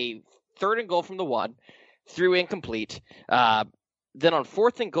a 3rd and goal from the 1, threw incomplete. Then on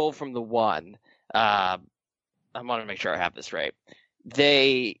 4th and goal from the 1, I want to make sure I have this right.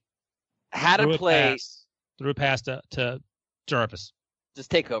 They had a play. Threw a pass to Jarvis. Just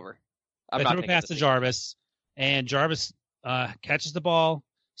take over. They threw a pass to Jarvis, and Jarvis catches the ball,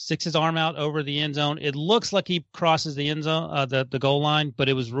 sticks his arm out over the end zone. It looks like he crosses the end zone, the goal line, but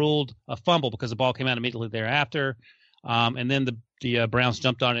it was ruled a fumble because the ball came out immediately thereafter. And then the Browns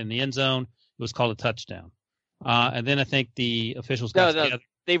jumped on it in the end zone. It was called a touchdown. And then I think the officials got together.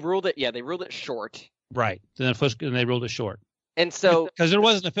 They ruled it. Yeah, they ruled it short. Right. Then they ruled it short. And so because there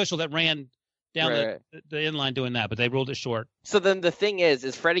was an official that ran down the end line doing that, but they ruled it short. So then the thing is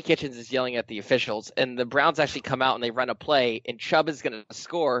Freddie Kitchens is yelling at the officials, and the Browns actually come out and they run a play, and Chubb is going to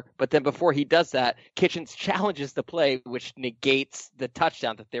score. But then before he does that, Kitchens challenges the play, which negates the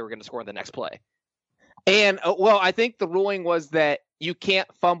touchdown that they were going to score in the next play. And I think the ruling was that you can't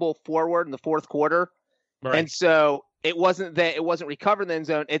fumble forward in the fourth quarter, right. And so it wasn't that it wasn't recovered in the end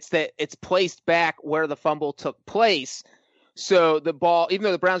zone; it's that it's placed back where the fumble took place. So the ball, even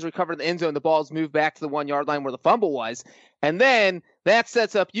though the Browns recovered in the end zone, the ball's moved back to the 1 yard line where the fumble was. And then that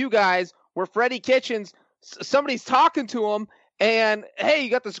sets up you guys where Freddie Kitchens, somebody's talking to him, and hey, you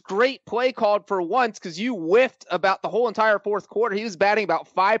got this great play called for once because you whiffed about the whole entire fourth quarter. He was batting about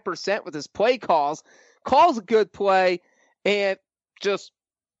 5% with his play calls a good play, and just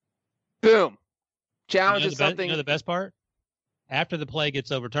boom. Challenges something. You know the best part? After the play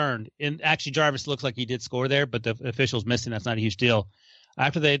gets overturned, and actually Jarvis looks like he did score there, but the official's missing. That's not a huge deal.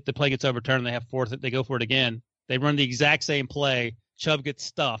 After the play gets overturned, they have they go for it again. They run the exact same play. Chubb gets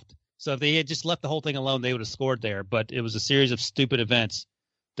stuffed. So if they had just left the whole thing alone, they would have scored there. But it was a series of stupid events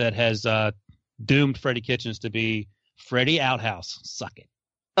that has doomed Freddie Kitchens to be Freddie Outhouse. Suck it.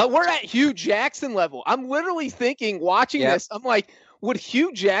 We're at Hugh Jackson level. I'm literally thinking, watching this, I'm like, would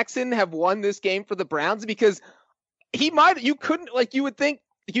Hugh Jackson have won this game for the Browns? Because you would think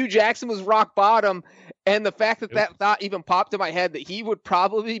Hugh Jackson was rock bottom, and the fact that thought even popped in my head that he would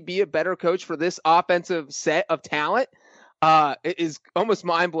probably be a better coach for this offensive set of talent it is almost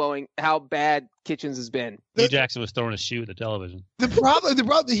mind-blowing how bad Kitchens has been. Hugh Jackson was throwing a shoe at the television. The problem,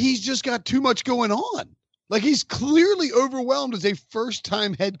 he's just got too much going on. Like, he's clearly overwhelmed as a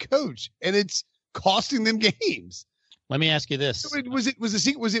first-time head coach, and it's costing them games. Let me ask you this: he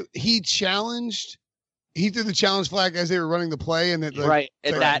threw the challenge flag as they were running the play, and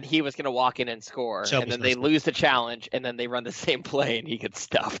that he was going to walk in and score, and then they lose the challenge, and then they run the same play, and he gets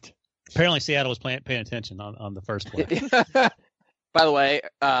stuffed. Apparently, Seattle was paying attention on the first play. By the way,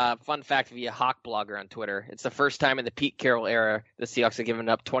 fun fact via Hawk Blogger on Twitter, it's the first time in the Pete Carroll era the Seahawks have given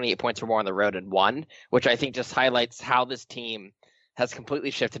up 28 points or more on the road and won, which I think just highlights how this team has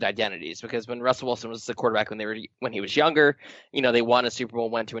completely shifted identities. Because when Russell Wilson was the quarterback when he was younger, they won a Super Bowl,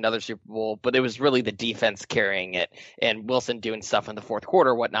 went to another Super Bowl, but it was really the defense carrying it and Wilson doing stuff in the fourth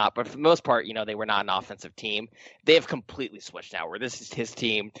quarter, whatnot. But for the most part, they were not an offensive team. They have completely switched now, where this is his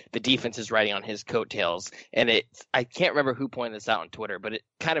team. The defense is riding on his coattails, and I can't remember who pointed this out on Twitter, but it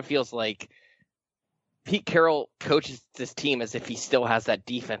kind of feels like Pete Carroll coaches this team as if he still has that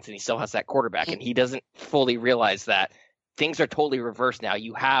defense and he still has that quarterback, and he doesn't fully realize that things are totally reversed now.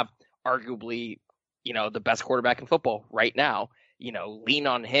 You have arguably, the best quarterback in football right now. Lean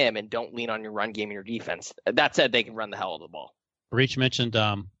on him and don't lean on your run game and your defense. That said, they can run the hell out of the ball. Breech mentioned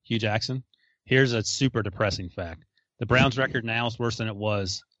Hugh Jackson. Here's a super depressing fact. The Browns' record now is worse than it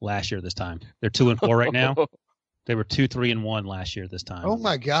was last year this time. They're 2-4 right now. They were 2-3-1 last year this time. Oh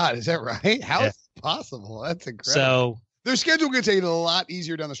my God, is that right? How is it possible? That's incredible. So their schedule gets a lot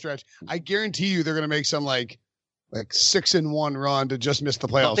easier down the stretch. I guarantee you they're going to make some like 6-1 run to just miss the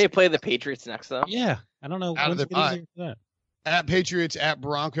playoffs. Don't they play the Patriots next though? Yeah, I don't know. Out of the bye. At Patriots, at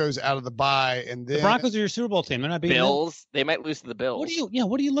Broncos, out of the bye, and then the Broncos are your Super Bowl team. They're not beating Bills. They might lose to the Bills.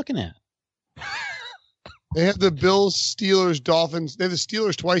 What are you looking at? They have the Bills, Steelers, Dolphins. They have the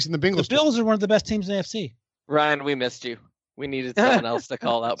Steelers twice and the Bengals. The Bills are one of the best teams in the AFC. Ryan, we missed you. We needed someone else to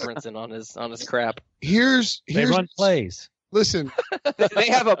call out Brinson on his crap. They run plays. Listen, they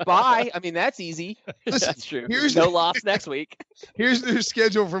have a bye. I mean, that's easy. Listen, that's true. No loss next week. Here's their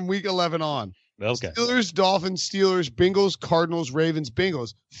schedule from week 11 on. Okay. Steelers, Dolphins, Steelers, Bengals, Cardinals, Ravens,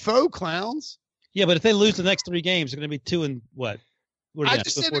 Bengals. Faux clowns. Yeah, but if they lose the next 3 games, they're going to be 2 and what? I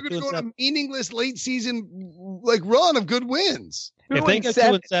just said they're going to go on a meaningless late season run of good wins. If they go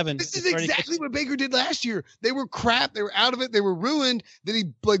 2-7, this is exactly what Baker did last year. They were crap. They were out of it. They were ruined. Then he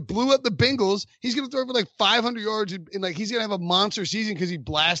blew up the Bengals. He's going to throw for 500 yards and he's going to have a monster season because he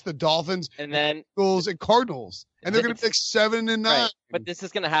blasts the Dolphins and then Eagles and Cardinals, and they're going to pick 7-9. Right. But this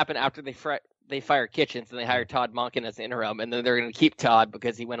is going to happen after they fire Kitchens and they hire Todd Monken as interim, and then they're going to keep Todd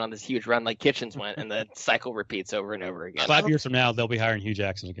because he went on this huge run like Kitchens went, and the cycle repeats over and over again. 5 years from now, they'll be hiring Hugh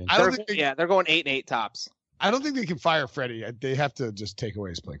Jackson again. They're going 8-8 tops. I don't think they can fire Freddie. They have to just take away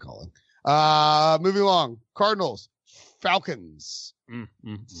his play calling. Moving along. Cardinals, Falcons.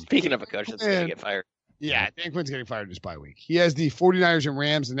 Speaking of a coach that's going to get fired. Yeah, Dan Quinn's getting fired this bye week. He has the 49ers and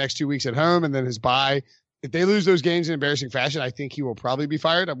Rams the next 2 weeks at home, and then his bye. If they lose those games in embarrassing fashion, I think he will probably be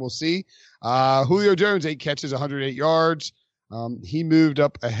fired. We'll see. Julio Jones, 8 catches, 108 yards. He moved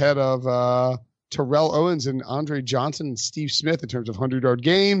up ahead of Terrell Owens and Andre Johnson and Steve Smith in terms of 100-yard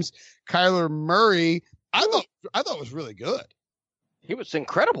games. Kyler Murray, I thought was really good. He was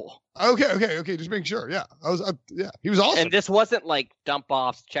incredible. Okay. Just making sure. Yeah. He was awesome. And this wasn't like dump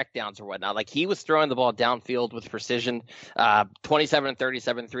offs, checkdowns or whatnot. Like he was throwing the ball downfield with precision,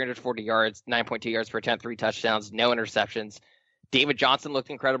 27-37, 340 yards, 9.2 yards per attempt, 3 touchdowns, no interceptions. David Johnson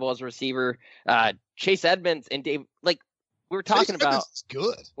looked incredible as a receiver. Chase Edmonds and Dave, we were talking about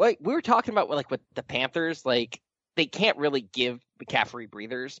good. We were talking about with the Panthers, they can't really give McCaffrey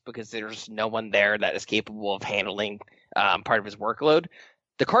breathers because there's no one there that is capable of handling part of his workload.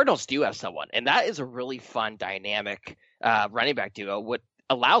 The Cardinals do have someone, and that is a really fun, dynamic running back duo. What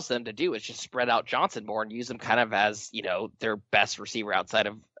allows them to do is just spread out Johnson more and use him kind of as, their best receiver outside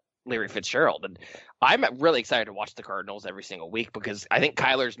of Larry Fitzgerald. And I'm really excited to watch the Cardinals every single week because I think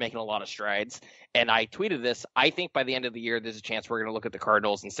Kyler's making a lot of strides. And I tweeted this. I think by the end of the year, there's a chance we're going to look at the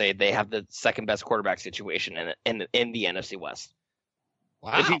Cardinals and say they have the second best quarterback situation in the NFC West.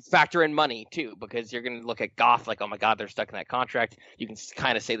 Wow. If you factor in money too, because you're going to look at Goff oh my God, they're stuck in that contract. You can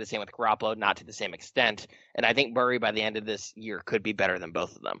kind of say the same with Garoppolo, not to the same extent. And I think Murray by the end of this year could be better than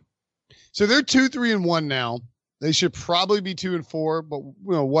both of them. So they're 2-3-1 now. They should probably be 2-4, but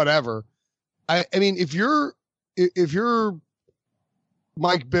whatever. I mean, if you're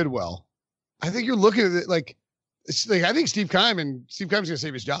Mike Bidwell, I think you're looking at it I think Steve Keim's going to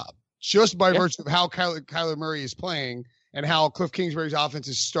save his job just by virtue of how Kyler Murray is playing and how Cliff Kingsbury's offense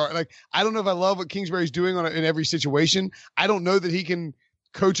is starting. I don't know if I love what Kingsbury's doing in every situation. I don't know that he can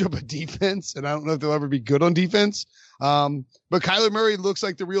coach up a defense, and I don't know if they'll ever be good on defense. But Kyler Murray looks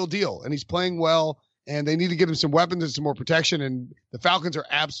like the real deal, and he's playing well. And they need to get him some weapons and some more protection. And the Falcons are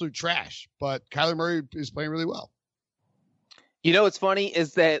absolute trash, but Kyler Murray is playing really well. What's funny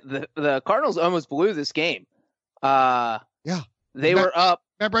is that the Cardinals almost blew this game. They were up.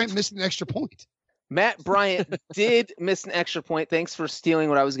 Matt Bryant missed an extra point. Matt Bryant did miss an extra point. Thanks for stealing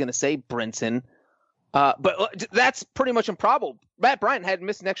what I was going to say, Brinson. But that's pretty much improbable. Matt Bryant hadn't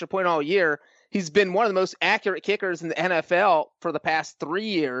missed an extra point all year. He's been one of the most accurate kickers in the NFL for the past 3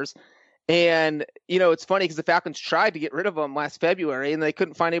 years. And, it's funny because the Falcons tried to get rid of him last February and they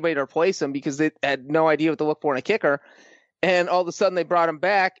couldn't find anybody to replace him because they had no idea what to look for in a kicker. And all of a sudden they brought him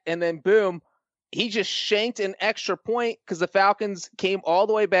back and then boom, he just shanked an extra point because the Falcons came all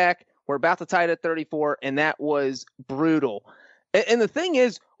the way back. We're about to tie it at 34, and that was brutal. And the thing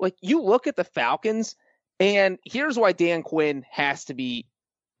is, you look at the Falcons, and here's why Dan Quinn has to be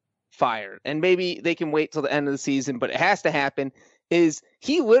fired. And maybe they can wait till the end of the season, but it has to happen. Is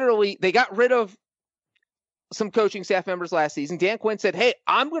they got rid of some coaching staff members last season. Dan Quinn said, hey,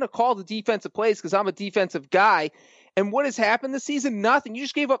 I'm going to call the defensive plays because I'm a defensive guy. And what has happened this season? Nothing. You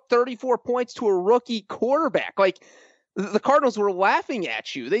just gave up 34 points to a rookie quarterback. The Cardinals were laughing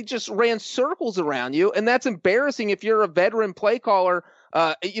at you. They just ran circles around you. And that's embarrassing if you're a veteran play caller.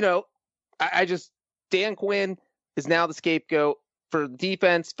 Dan Quinn is now the scapegoat for the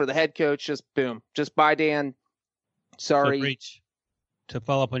defense, for the head coach. Just boom. Just bye, Dan. Sorry. So Breech, to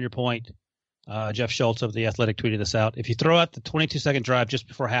follow up on your point, Jeff Schultz of The Athletic tweeted this out. If you throw out the 22-second drive just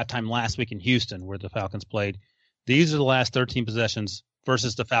before halftime last week in Houston, where the Falcons played, these are the last 13 possessions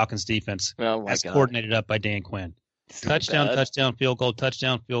versus the Falcons defense as coordinated up by Dan Quinn. Touchdown, touchdown, field goal,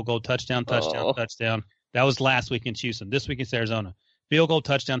 touchdown, field goal, touchdown, touchdown, touchdown. That was last week in Houston. This week it's Arizona. Field goal,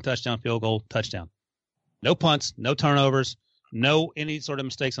 touchdown, touchdown, field goal, touchdown. No punts, no turnovers, no any sort of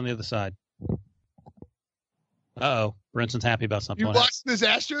mistakes on the other side. Uh-oh. Brinson's happy about something. You watched this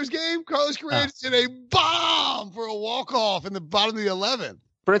Astros game? Carlos Correa hit a bomb for a walk-off in the bottom of the 11th.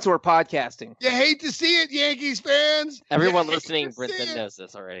 Brinson, we're podcasting. You hate to see it, Yankees fans. Everyone listening, Brinson knows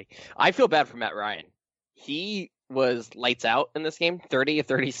this already. I feel bad for Matt Ryan. He was lights out in this game. 30 of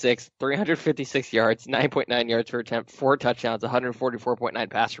 36, 356 yards, 9.9 yards per attempt, 4 touchdowns, 144.9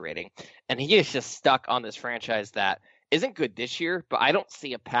 passer rating. And he is just stuck on this franchise that isn't good this year, but I don't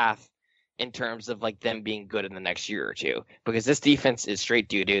see a path in terms of like them being good in the next year or two, because this defense is straight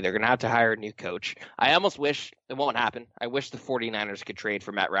doo-doo. They're going to have to hire a new coach. I almost wish it won't happen. I wish the 49ers could trade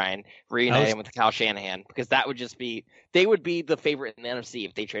for Matt Ryan, reunite him with Kyle Shanahan, because that would just be, they would be the favorite in the NFC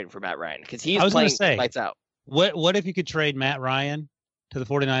if they traded for Matt Ryan, because he's playing lights out. What if you could trade Matt Ryan to the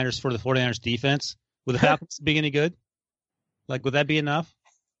 49ers for the 49ers defense? Would the Falcons be any good? Like, would that be enough?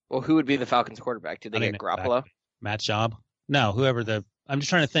 Well, who would be the Falcons quarterback? Did they get Garoppolo? Matt Schaub? No, I'm just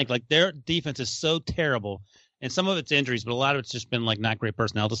trying to think. Like, their defense is so terrible, and some of it's injuries, but a lot of it's just been like not great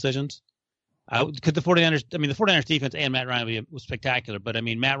personnel decisions. Could the 49ers? I mean, the 49ers defense and Matt Ryan was spectacular, but I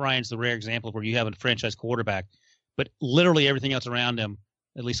mean, Matt Ryan's the rare example of where you have a franchise quarterback, but literally everything else around him,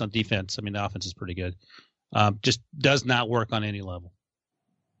 at least on defense, I mean, the offense is pretty good. Just does not work on any level.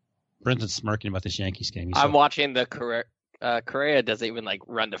 Brinson's smirking about this Yankees game. I'm watching the Correa doesn't even like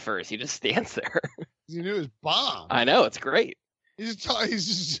run to first. He just stands there. You knew his bomb. I know, it's great. He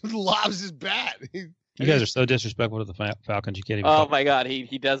just lobs his bat. You guys are so disrespectful to the Falcons. You can't even. Oh my God,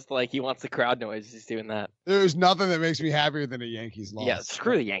 he does he wants the crowd noise. He's doing that. There's nothing that makes me happier than a Yankees loss. Yeah,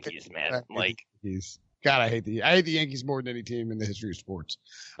 screw the Yankees, man. Like, God, I hate the Yankees more than any team in the history of sports.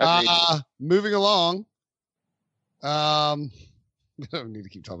 Agreed. Moving along. I don't need to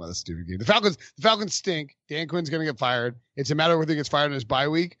keep talking about this stupid game. The Falcons stink. Dan Quinn's going to get fired. It's a matter of whether he gets fired in his bye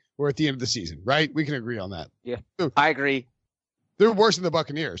week or at the end of the season, right? We can agree on that. Yeah, I agree. They're worse than the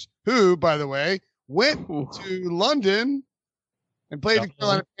Buccaneers, who, by the way, went to London and played the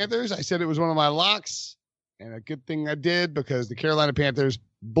Carolina Panthers. I said it was one of my locks, and a good thing I did, because the Carolina Panthers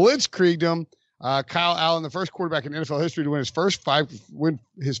blitzkrieged them. Kyle Allen, the first quarterback in NFL history to win his first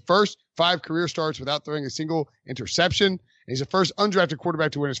five career starts without throwing a single interception. And he's the first undrafted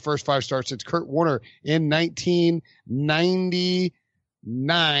quarterback to win his first 5 starts since Kurt Warner in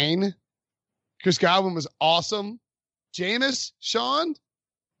 1999. Chris Godwin was awesome. Jameis, Sean?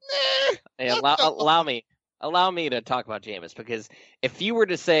 Hey, allow me to talk about Jameis, because if you were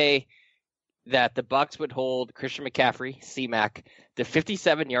to say that the Bucs would hold Christian McCaffrey, C-Mac, to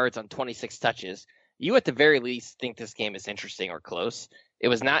 57 yards on 26 touches, you at the very least think this game is interesting or close. It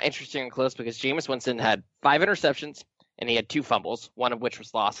was not interesting or close because Jameis Winston had 5 interceptions and he had 2 fumbles, one of which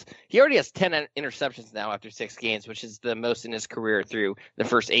was lost. He already has 10 interceptions now after 6 games, which is the most in his career through the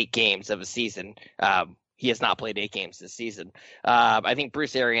first 8 games of a season. He has not played 8 games this season. I think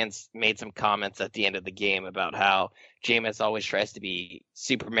Bruce Arians made some comments at the end of the game about how Jameis always tries to be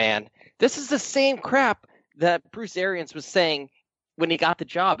Superman. This is the same crap that Bruce Arians was saying when he got the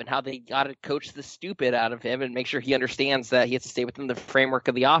job, and how they got to coach the stupid out of him and make sure he understands that he has to stay within the framework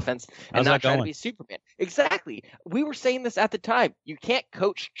of the offense and not try to be Superman. Exactly. We were saying this at the time. You can't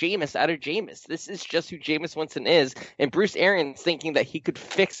coach Jameis out of Jameis. This is just who Jameis Winston is. And Bruce Arians thinking that he could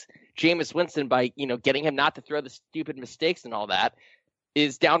fix Jameis Winston by, getting him not to throw the stupid mistakes and all that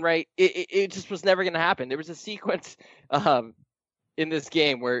is downright. It just was never going to happen. There was a sequence in this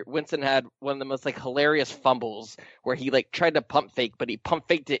game where Winston had one of the most hilarious fumbles where he tried to pump fake, but he pump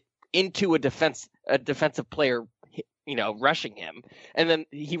faked it into a defensive player, rushing him. And then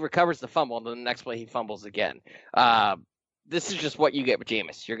he recovers the fumble, and then the next play he fumbles again. This is just what you get with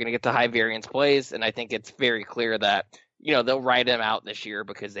Jameis. You're going to get the high variance plays. And I think it's very clear that, they'll ride him out this year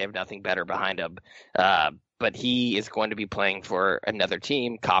because they have nothing better behind him. But he is going to be playing for another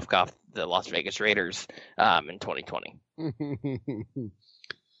team, cough, the Las Vegas Raiders, in 2020.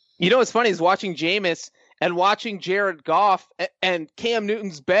 What's funny is watching Jameis and watching Jared Goff and Cam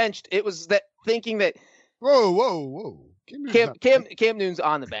Newton's benched. It was that thinking that whoa. Cam Newton's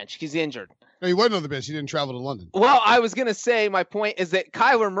on the bench. He's injured. No, he wasn't on the bench. He didn't travel to London. Well, I was going to say my point is that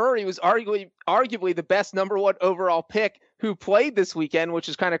Kyler Murray was arguably the best number 1 overall pick who played this weekend, which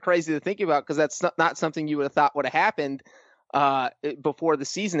is kind of crazy to think about because that's not something you would have thought would have happened before the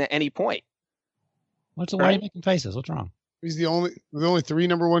season at any point. Why are you making faces? What's wrong? He's the only 3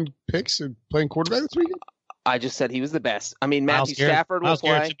 number 1 picks playing quarterback this weekend. I just said he was the best. I mean, Matthew Stafford will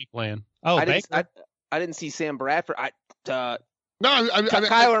play. Should be playing. Oh, I didn't see Sam Bradford.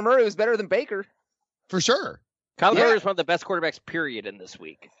 Kyler Murray was better than Baker. For sure. Kyler Murray is one of the best quarterbacks, period, in this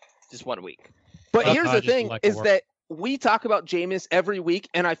week. Just 1 week. But here's the thing, is that we talk about Jameis every week,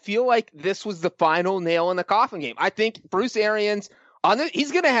 and I feel like this was the final nail in the coffin game. I think Bruce Arians,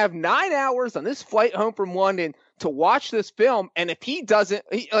 he's going to have 9 hours on this flight home from London to watch this film, and if he doesn't,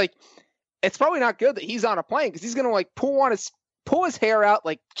 it's probably not good that he's on a plane because he's going to pull his hair out,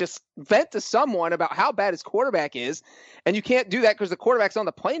 just vent to someone about how bad his quarterback is, and you can't do that because the quarterback's on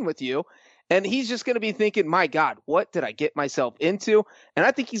the plane with you. And he's just going to be thinking, my God, what did I get myself into? And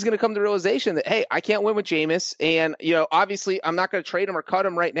I think he's going to come to the realization that, hey, I can't win with Jameis. And, obviously I'm not going to trade him or cut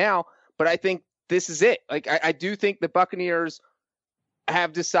him right now, but I think this is it. Like, I do think the Buccaneers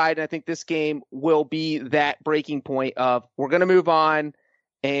have decided, I think this game will be that breaking point of we're going to move on,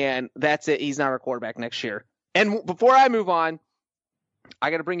 and that's it. He's not our quarterback next year. And before I move on,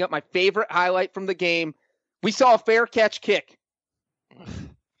 I got to bring up my favorite highlight from the game. We saw a fair catch kick.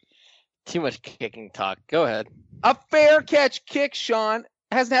 Too much kicking talk. Go ahead. A fair catch kick, Sean,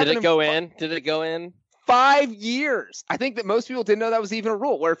 hasn't happened. Did it go in? Did it go in? 5 years. I think that most people didn't know that was even a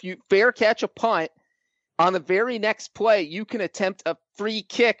rule, where if you fair catch a punt, on the very next play, you can attempt a free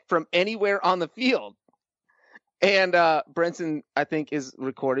kick from anywhere on the field. And Brinson, I think, is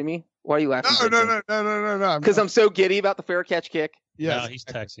recording me. Why are you laughing? No. Because I'm so giddy about the fair catch kick. Yeah, no, he's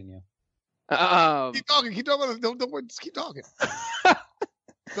texting you. Keep talking. Don't just keep talking.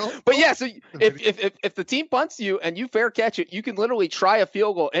 But yeah, so if the team punts you and you fair catch it, you can literally try a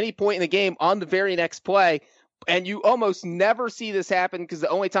field goal any point in the game on the very next play, and you almost never see this happen because the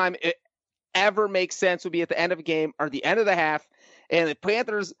only time it ever makes sense would be at the end of a game or the end of the half. And the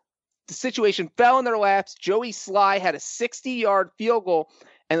Panthers, the situation fell in their laps. Joey Sly had a 60-yard field goal,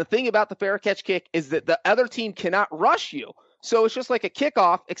 and the thing about the fair catch kick is that the other team cannot rush you, so it's just like a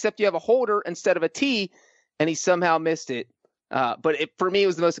kickoff, except you have a holder instead of a tee, and he somehow missed it. But for me, it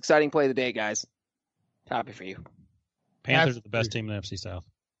was the most exciting play of the day, guys. Happy for you. Panthers are the best team in the NFC South.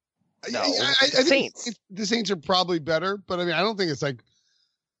 No, I think the Saints are probably better, but I mean, I don't think it's like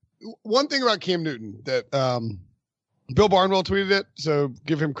one thing about Cam Newton that Bill Barnwell tweeted it, so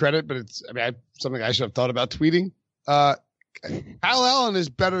give him credit, but it's something I should have thought about tweeting. Kyle Allen is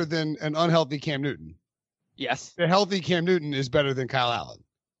better than an unhealthy Cam Newton. Yes. The healthy Cam Newton is better than Kyle Allen.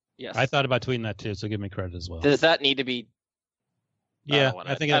 Yes. I thought about tweeting that too, so give me credit as well. Does that need to be? Yeah,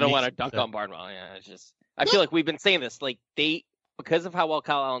 I don't want to dunk on Barnwell. Yeah, it's just I feel like we've been saying this. Like because of how well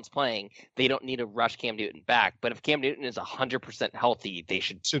Kyle Allen's playing, they don't need to rush Cam Newton back. But if Cam Newton is 100% healthy, they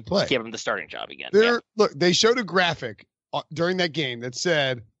should play. Give him the starting job again. Look, they showed a graphic during that game that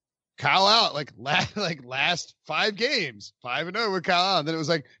said Kyle Allen, last 5 games, 5-0 with Kyle Allen. Then it was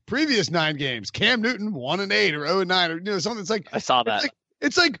like previous 9 games, Cam Newton 1-8 or 0-9 or something. It's like I saw that.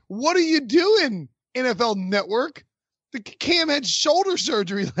 It's like what are you doing, NFL Network? The Cam had shoulder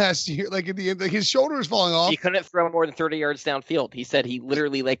surgery last year. Like at the end, like his shoulder is falling off. He couldn't throw more than 30 yards downfield. He said he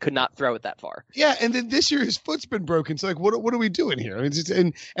literally could not throw it that far. Yeah, and then this year his foot's been broken. So like, what are we doing here? I mean,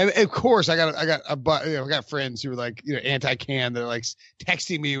 and of course I got friends who are like anti-Cam. They're like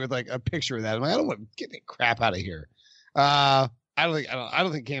texting me with like a picture of that. I'm like, I don't want to get that crap out of here. I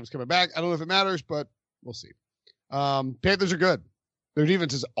don't think Cam's coming back. I don't know if it matters, but we'll see. Panthers are good. Their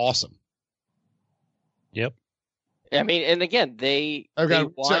defense is awesome. Yep. I mean, and again, they won.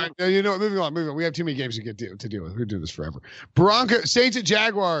 Moving on. We have too many games to deal with. We're doing this forever. Saints at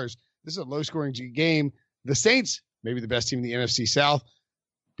Jaguars. This is a low-scoring game. The Saints, maybe the best team in the NFC South,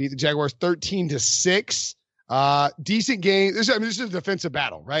 beat the Jaguars 13-6. Decent game. This is a defensive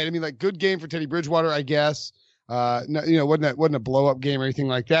battle, right? I mean, like good game for Teddy Bridgewater, I guess. Wasn't a blow-up game or anything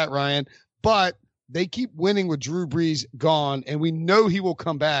like that, Ryan. But they keep winning with Drew Brees gone, and we know he will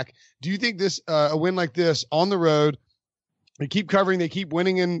come back. Do you think this a win like this on the road, they keep covering, they keep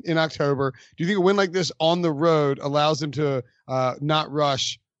winning in October, do you think a win like this on the road allows them to not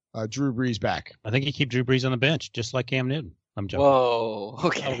rush Drew Brees back? I think you keep Drew Brees on the bench, just like Cam Newton. I'm joking. Whoa,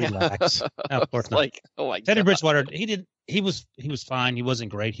 okay. I'll relax. No, of course not. Oh my Teddy God. Bridgewater, he was fine. He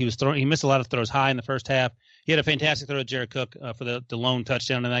wasn't great. He missed a lot of throws high in the first half. He had a fantastic throw to Jared Cook for the lone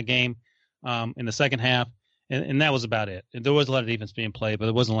touchdown in that game. In the second half, and that was about it. There was a lot of defense being played, but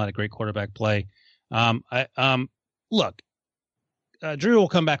there wasn't a lot of great quarterback play. Look, Drew will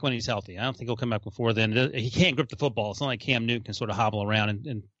come back when he's healthy. I don't think he'll come back before then. He can't grip the football. It's not like Cam Newton can sort of hobble around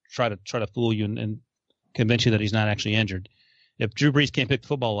and try to fool you and convince you that he's not actually injured. If Drew Brees can't pick the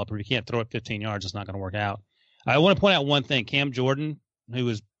football up or he can't throw it 15 yards, it's not going to work out. I want to point out one thing. Cam Jordan,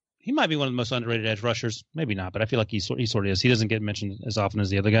 he might be one of the most underrated edge rushers. Maybe not, but I feel like he sort of is. He doesn't get mentioned as often as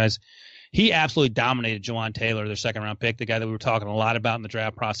the other guys. He absolutely dominated Jawan Taylor, their second-round pick, the guy that we were talking a lot about in the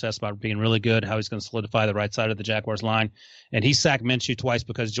draft process, about being really good, how he's going to solidify the right side of the Jaguars line. And he sacked Minshew twice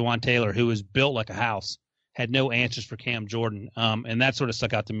because Jawan Taylor, who was built like a house, had no answers for Cam Jordan. And that sort of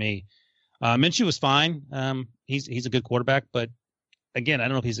stuck out to me. Minshew was fine. He's a good quarterback, but again, I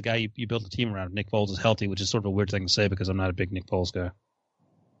don't know if he's the guy you built a team around. If Nick Foles is healthy, which is sort of a weird thing to say because I'm not a big Nick Foles guy.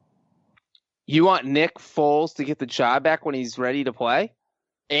 You want Nick Foles to get the job back when he's ready to play?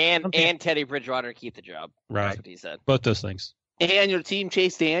 And Teddy Bridgewater to keep the job. Right. That's what he said. Both those things. And your team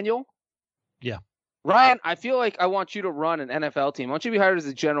Chase Daniel? Yeah. Ryan, I feel like I want you to run an NFL team. I want you to be hired as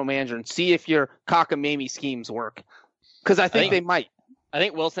a general manager and see if your cockamamie schemes work. Because I think they might. I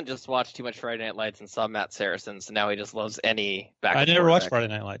think Wilson just watched too much Friday Night Lights and saw Matt Saracen, so now he just loves any back. I never watched Friday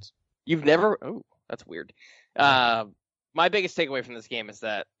Night Lights. You've never? Oh, that's weird. My biggest takeaway from this game is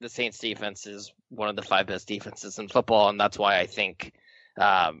that the Saints defense is one of the 5 best defenses in football, and that's why I think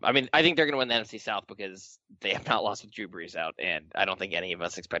I think they're going to win the NFC South because they have not lost with Drew Brees out, and I don't think any of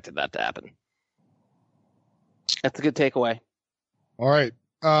us expected that to happen. That's a good takeaway. All right.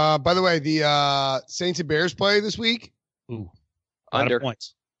 By the way, the Saints and Bears play this week. Ooh, Under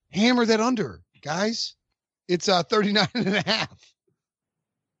points. Hammer that under, guys. It's 39.5.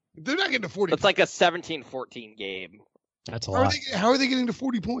 They're not getting to 40. It's like a 17-14 game. That's a lot. How are they getting to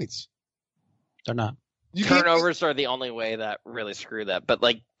 40 points? They're not. Turnovers are the only way that really screw that. But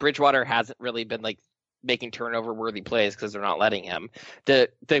like Bridgewater hasn't really been like making turnover worthy plays because they're not letting him. The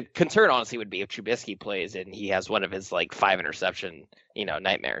concern honestly would be if Trubisky plays and he has one of his like 5 interception,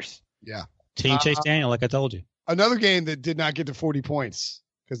 nightmares. Yeah. Team Chase Daniel, like I told you. Another game that did not get to 40 points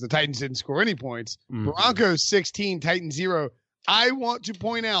because the Titans didn't score any points. Mm-hmm. Broncos 16, Titans 0. I want to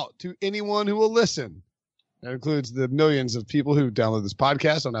point out to anyone who will listen, that includes the millions of people who download this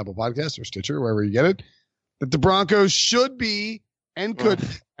podcast on Apple Podcasts or Stitcher, wherever you get it, that the Broncos should be and could,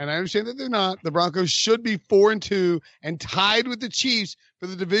 and I understand that they're not, the Broncos should be 4-2 and tied with the Chiefs for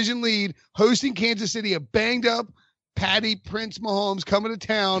the division lead, hosting Kansas City, a banged up Patty Prince Mahomes coming to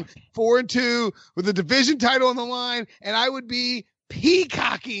town, 4-2 with the division title on the line, and I would be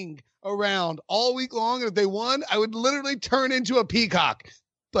peacocking around all week long. And if they won, I would literally turn into a peacock,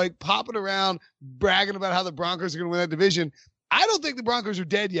 like popping around, bragging about how the Broncos are going to win that division. I don't think the Broncos are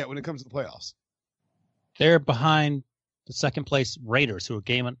dead yet when it comes to the playoffs. They're behind the second place Raiders, who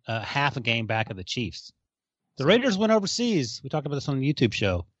are half a game back of the Chiefs. The Raiders went overseas. We talked about this on the YouTube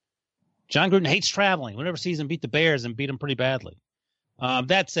show. John Gruden hates traveling. Went overseas and beat the Bears and beat them pretty badly.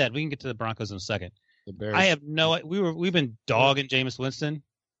 That said, we can get to the Broncos in a second. The Bears. I have we've been dogging Jameis Winston.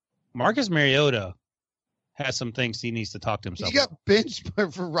 Marcus Mariota has some things he needs to talk to himself. He got benched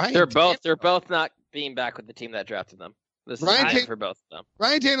for Ryan. They're both not being back with the team that drafted them. This is for both of them.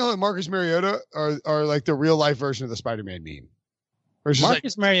 Ryan Tannehill and Marcus Mariota are like the real life version of the Spider-Man meme.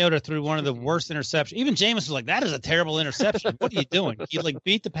 Marcus Mariota threw one of the worst interceptions. Even Jameis was like, "That is a terrible interception. What are you doing?" He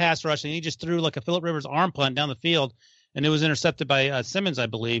beat the pass rush and he just threw like a Phillip Rivers arm punt down the field, and it was intercepted by Simmons, I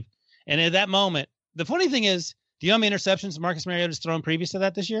believe. And at that moment, the funny thing is, do you know how many interceptions Marcus Mariota's thrown previous to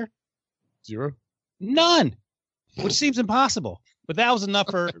that this year? 0. None, which seems impossible. But that was enough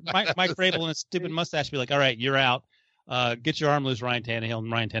for Mike Vrabel and his stupid mustache to be like, "All right, you're out. Get your arm loose, Ryan Tannehill."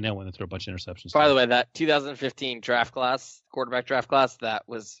 And Ryan Tannehill went and threw a bunch of interceptions. By the way, that 2015 quarterback draft class, that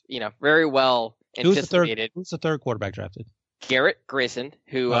was, very well anticipated. Who's the third quarterback drafted? Garrett Grayson,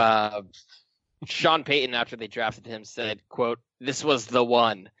 who Sean Payton, after they drafted him, said, quote, "This was the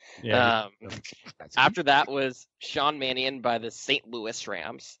one." Yeah. After that was Sean Mannion by the St. Louis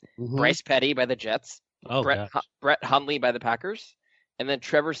Rams, Bryce Petty by the Jets, Brett Hundley by the Packers, and then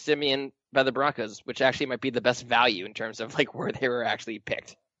Trevor Siemian by the Broncos, which actually might be the best value in terms of like where they were actually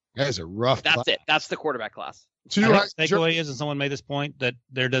picked. That is a rough. That's it. That's the quarterback class. The takeaway is, and someone made this point, that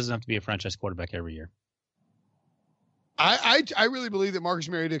there doesn't have to be a franchise quarterback every year. I really believe that Marcus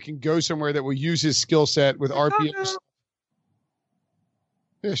Mariota can go somewhere that will use his skill set with RPOs.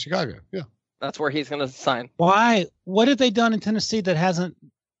 Yeah, Chicago. Yeah. That's where he's going to sign. Why? What have they done in Tennessee that hasn't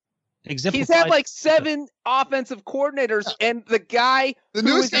exemplified? He's had like 7 offensive coordinators, and the guy who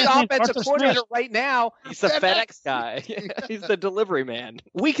is the offensive coordinator right now, he's the FedEx guy. He's the delivery man.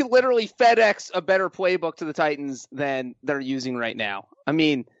 We could literally FedEx a better playbook to the Titans than they're using right now. I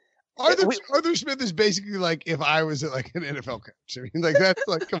mean, Arthur Smith is basically like if I was like an NFL coach. I mean, like that's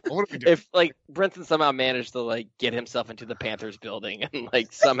like, come on, what are we doing? If like Brinson somehow managed to like get himself into the Panthers building and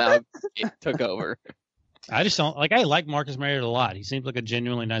like somehow it took over. I just don't I like Marcus Mariota a lot. He seems like a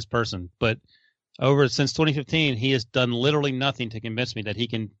genuinely nice person, but since 2015, he has done literally nothing to convince me that he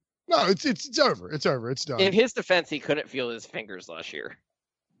can. No, it's over. It's over. It's done. In his defense, he couldn't feel his fingers last year.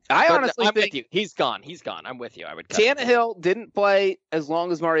 I'm with you. He's gone. I'm with you. I would. Tannehill didn't play as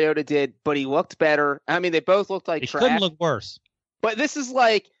long as Mariota did, but he looked better. I mean, they both looked like trash. He couldn't look worse. But this is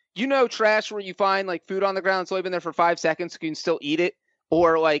like, trash where you find like food on the ground, it's only been there for 5 seconds, so you can still eat it,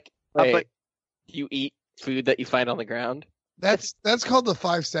 or like, but you eat food that you find on the ground. That's called the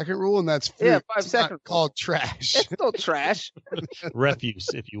 5-second rule, and that's food. Yeah, 5 seconds called trash. It's still trash. Refuse,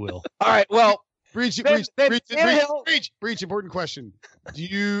 if you will. All right, well. Breech, important question. Do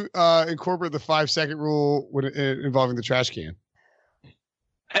you incorporate the 5-second rule when involving the trash can?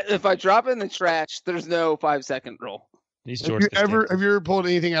 If I drop it in the trash, there's no 5-second rule. Have you ever pulled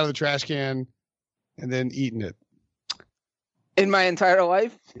anything out of the trash can and then eaten it. In my entire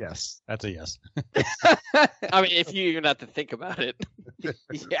life? Yes. That's a yes. I mean, if you even have to think about it,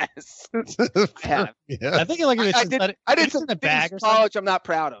 yes. I have. Yeah. I think like if it's I did in some a bag or something. college I'm not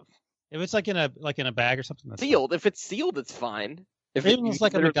proud of. If it's like in a bag or something, that's Sealed. If it's sealed, it's fine. If Even if it's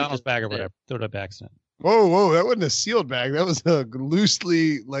like a literally McDonald's just- bag or whatever, throw it up by accident. Whoa, that wasn't a sealed bag. That was a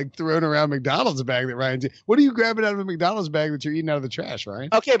loosely like thrown around McDonald's bag that Ryan did. What are you grabbing out of a McDonald's bag that you're eating out of the trash, Ryan?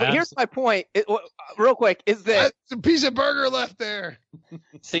 Okay, but here's my point. Real quick, is that There's a piece of burger left there.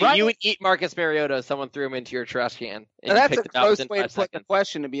 So Right. you would eat Marcus Mariota if someone threw him into your trash can. And that's you a picked it out gross within way to 5 put the seconds.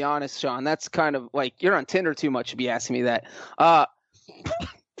 question, to be honest, Sean. That's kind of like you're on Tinder too much to be asking me that. But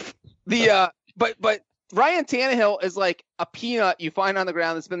Ryan Tannehill is like a peanut you find on the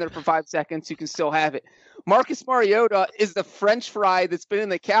ground that's been there for 5 seconds. You can still have it. Marcus Mariota is the French fry that's been in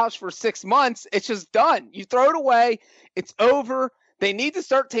the couch for 6 months. It's just done. You throw it away. It's over. They need to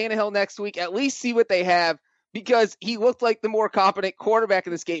start Tannehill next week. At least see what they have, because he looked like the more competent quarterback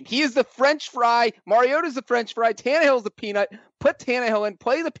in this game. He is the French fry. Mariota's the French fry. Tannehill's the peanut. Put Tannehill in.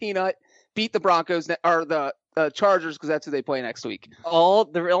 Play the peanut. Beat the Broncos or the Chargers, because that's who they play next week.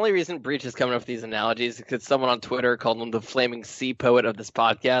 The only reason Breech is coming up with these analogies is because someone on Twitter called him the flaming sea poet of this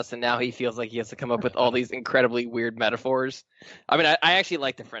podcast, and now he feels like he has to come up with all these incredibly weird metaphors. I mean, I actually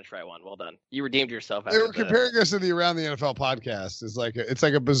like the French fry one. Well done. You redeemed yourself. They were comparing us to the Around the NFL podcast. It's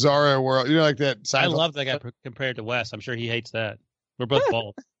like a bizarre world. You know, like that. I love that guy compared to Wes. I'm sure he hates that. We're both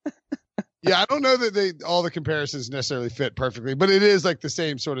bald. Yeah, I don't know that all the comparisons necessarily fit perfectly, but it is like the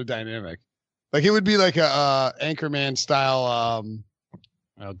same sort of dynamic. Like it would be like a Anchorman style.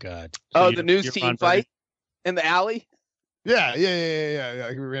 Oh God. The news team fight in the alley. Yeah.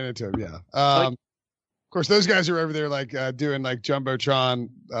 We ran into him. Yeah. Of course, those guys are over there like doing like jumbotron,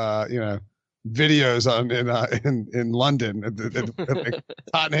 videos in London at the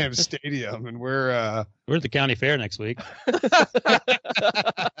Tottenham Stadium, and we're at the county fair next week.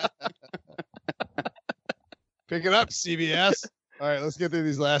 Pick it up, CBS. All right, let's get through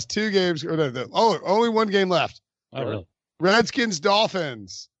these last two games. Only one game left. Oh, really?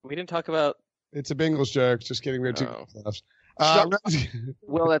 Redskins-Dolphins. We didn't talk about. It's a Bengals joke. Just kidding. We have two games left.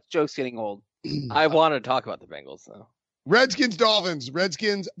 Well, that joke's getting old. I wanted to talk about the Bengals, though. Redskins-Dolphins.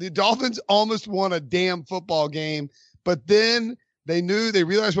 The Dolphins almost won a damn football game, but then they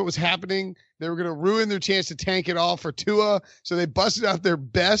realized what was happening. They were going to ruin their chance to tank it all for Tua, so they busted out their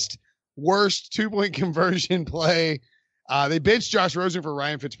worst 2-point conversion play. They benched Josh Rosen for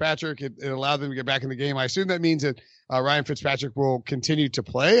Ryan Fitzpatrick. It allowed them to get back in the game. I assume that means that Ryan Fitzpatrick will continue to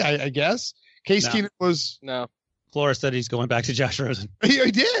play, I guess. Case Keenum was... No. Flores said he's going back to Josh Rosen. He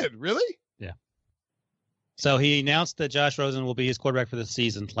did? Really? Yeah. So he announced that Josh Rosen will be his quarterback for the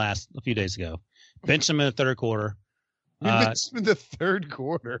season a few days ago. Benched him in the third quarter. Benched him in the third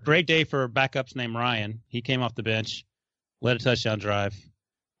quarter. Great day for backups named Ryan. He came off the bench, led a touchdown drive.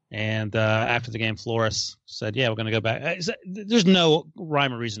 And after the game, Flores said, "Yeah, we're going to go back." There's no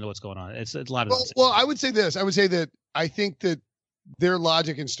rhyme or reason to what's going on. It's a lot of nonsense. Well, I would say this. I would say that I think that their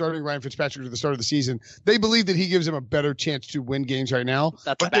logic in starting Ryan Fitzpatrick at the start of the season, they believe that he gives them a better chance to win games right now.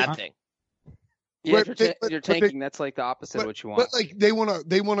 That's a bad thing. Yeah, if you're tanking, that's like the opposite of what you want. But like they want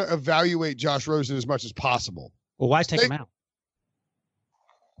to evaluate Josh Rosen as much as possible. Well, why take him out?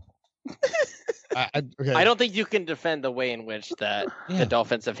 Okay. I don't think you can defend the way in which the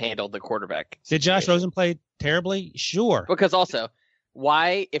Dolphins have handled the quarterback. Did Josh Rosen play terribly? Sure. Because also,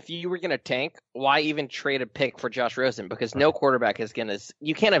 why, if you were going to tank, why even trade a pick for Josh Rosen? Because no quarterback is going to –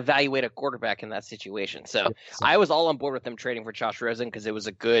 you can't evaluate a quarterback in that situation. So I was all on board with them trading for Josh Rosen because it was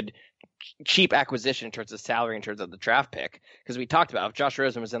a good, cheap acquisition in terms of salary, in terms of the draft pick. Because we talked about if Josh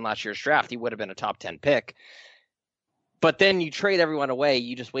Rosen was in last year's draft, he would have been a top 10 pick. But then you trade everyone away.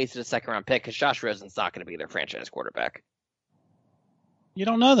 You just wasted a second-round pick because Josh Rosen's not going to be their franchise quarterback. You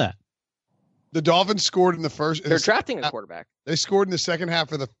don't know that. The Dolphins scored in the first. They're drafting a quarterback. They scored in the second half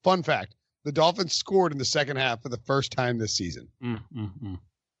for the fun fact. The Dolphins scored in the second half for the first time this season.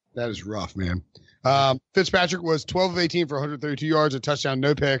 That is rough, man. Fitzpatrick was 12 of 18 for 132 yards, a touchdown,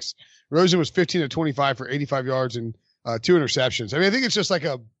 no picks. Rosen was 15 of 25 for 85 yards and 2 interceptions. I mean, I think it's just like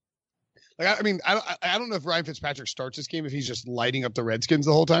I don't know if Ryan Fitzpatrick starts this game if he's just lighting up the Redskins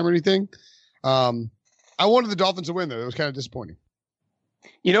the whole time or anything. I wanted the Dolphins to win, though. It was kind of disappointing.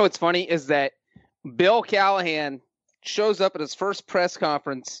 You know what's funny is that Bill Callahan shows up at his first press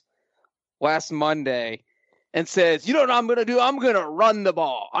conference last Monday and says, "You know what I'm going to do? I'm going to run the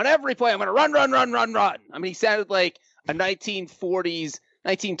ball. On every play, I'm going to run. I mean, he sounded like a 1940s,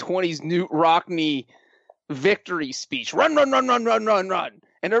 1920s Newt Rockney victory speech. Run.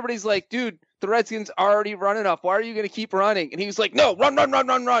 And everybody's like, dude, the Redskins already run enough. Why are you going to keep running? And he was like, no, run.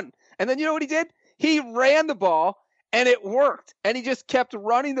 And then you know what he did? He ran the ball, and it worked. And he just kept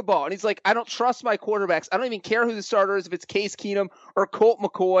running the ball. And he's like, I don't trust my quarterbacks. I don't even care who the starter is, if it's Case Keenum or Colt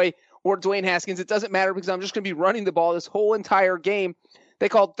McCoy or Dwayne Haskins. It doesn't matter because I'm just going to be running the ball this whole entire game. They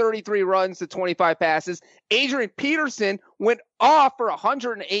called 33 runs to 25 passes. Adrian Peterson went off for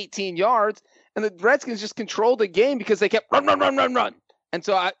 118 yards, and the Redskins just controlled the game because they kept run. And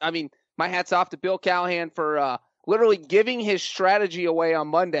so, I mean, my hat's off to Bill Callahan for literally giving his strategy away on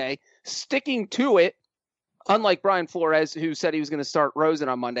Monday, sticking to it, unlike Brian Flores, who said he was going to start Rosen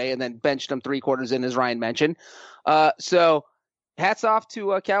on Monday and then benched him 3 quarters in, as Ryan mentioned. So hats off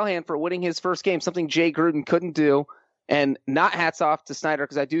to Callahan for winning his first game, something Jay Gruden couldn't do. And not hats off to Snyder,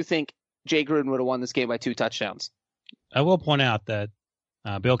 because I do think Jay Gruden would have won this game by 2 touchdowns. I will point out that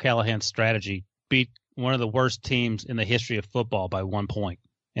Bill Callahan's strategy beat one of the worst teams in the history of football by 1 point.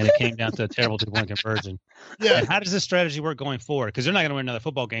 And it came down to a terrible 2-point conversion. Yeah. And how does this strategy work going forward? Because they're not going to win another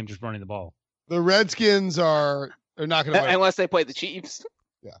football game just running the ball. The Redskins are not going to win. Unless they play the Chiefs.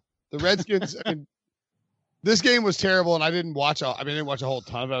 Yeah. The Redskins, I mean, this game was terrible, and I didn't watch a whole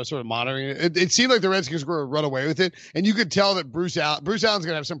ton of it. I was sort of monitoring it. It seemed like the Redskins were going to run away with it, and you could tell that Bruce Allen's going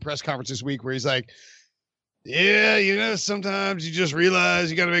to have some press conference this week where he's like, yeah, sometimes you just realize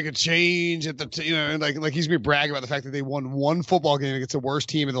you got to make a change at the, and like he's going to be bragging about the fact that they won 1 football game against the worst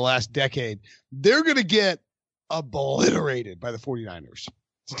team in the last decade. They're going to get obliterated by the 49ers.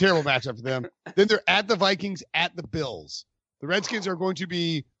 It's a terrible matchup for them. Then they're at the Vikings, at the Bills. The Redskins are going to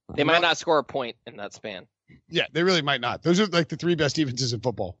be. They might not score a point in that span. Yeah, they really might not. Those are like the 3 best defenses in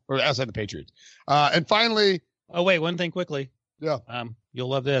football, or outside the Patriots. And finally. Oh, wait, one thing quickly. Yeah. You'll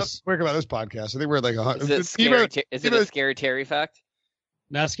love this. Quick about this podcast. I think we're at like 100. Is it a scary Terry fact?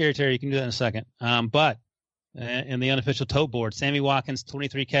 Not scary Terry. You can do that in a second. But in the unofficial tote board, Sammy Watkins,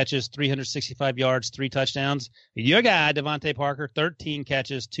 23 catches, 365 yards, 3 touchdowns. Your guy, Devontae Parker, 13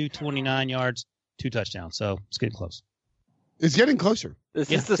 catches, 229 yards, 2 touchdowns. So it's getting close. It's getting closer.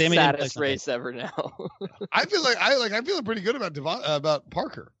 This is the saddest race ever now. I feel like I'm feeling pretty good about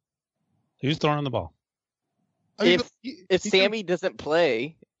Parker. Who's throwing the ball? I mean, if Sammy doesn't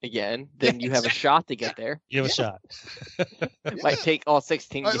play again, then you have a shot to get there. You have a shot. It might take all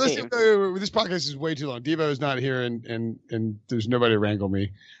 16 games. Listen, this podcast is way too long. Devo is not here, and there's nobody to wrangle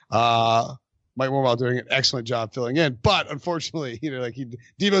me. Mike Morwell doing an excellent job filling in, but unfortunately,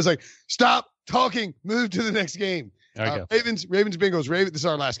 Devo's like, stop talking, move to the next game. Ravens, Bengals. This is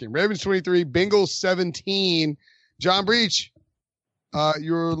our last game. Ravens 23, Bengals 17. John Breech,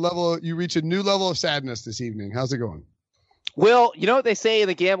 you reach a new level of sadness this evening. How's it going? Well, you know what they say in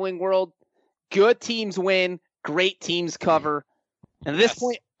the gambling world? Good teams win, great teams cover. And at this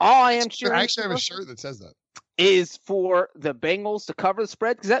point, all I am cheering I actually have a shirt that says that. Is for the Bengals to cover the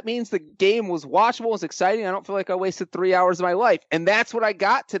spread, because that means the game was watchable, was exciting. I don't feel like I wasted 3 hours of my life. And that's what I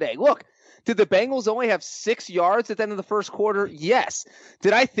got today. Look, did the Bengals only have 6 yards at the end of the first quarter? Yes.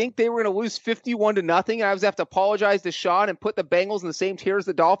 Did I think they were going to lose 51-0 and I was going to have to apologize to Sean and put the Bengals in the same tier as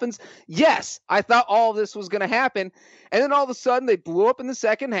the Dolphins? Yes. I thought all of this was going to happen. And then all of a sudden they blew up in the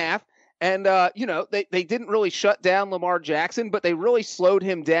second half. And, they didn't really shut down Lamar Jackson, but they really slowed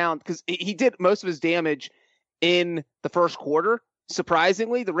him down because he did most of his damage in the first quarter.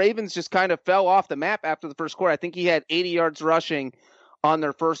 Surprisingly, the Ravens just kind of fell off the map after the first quarter. I think he had 80 yards rushing on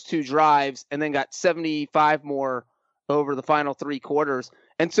their first 2 drives and then got 75 more over the final 3 quarters.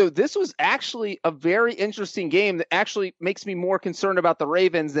 And so this was actually a very interesting game that actually makes me more concerned about the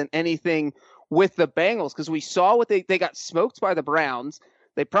Ravens than anything with the Bengals, because we saw what they got smoked by the Browns.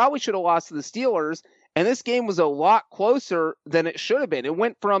 They probably should have lost to the Steelers. And this game was a lot closer than it should have been. It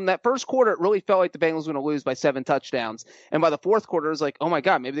went from that first quarter, it really felt like the Bengals were going to lose by 7 touchdowns. And by the fourth quarter, it was like, oh my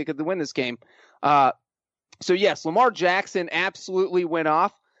God, maybe they could win this game. So yes, Lamar Jackson absolutely went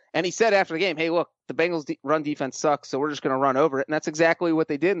off. And he said after the game, hey, look, the Bengals run defense sucks, so we're just going to run over it. And that's exactly what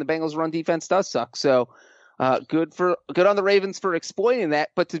they did. And the Bengals run defense does suck. So good on the Ravens for exploiting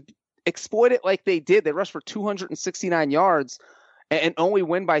that. But to exploit it like they did, they rushed for 269 yards and only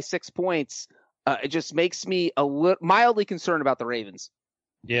win by 6 points. It just makes me mildly concerned about the Ravens.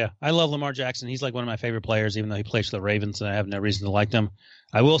 Yeah, I love Lamar Jackson. He's like one of my favorite players, even though he plays for the Ravens, and I have no reason to like them.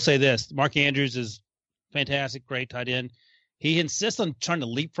 I will say this. Mark Andrews is fantastic, great tight end. He insists on trying to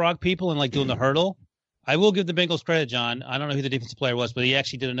leapfrog people and like doing the hurdle. I will give the Bengals credit, John. I don't know who the defensive player was, but he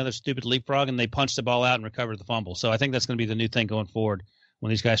actually did another stupid leapfrog, and they punched the ball out and recovered the fumble. So I think that's going to be the new thing going forward when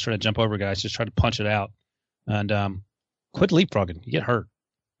these guys try to jump over guys, just try to punch it out. And quit leapfrogging. You get hurt.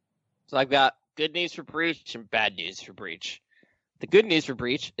 So I've got good news for Breech and bad news for Breech. The good news for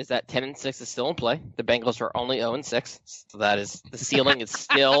Breech is that 10-6 is still in play. The Bengals are only 0-6, so that is the ceiling is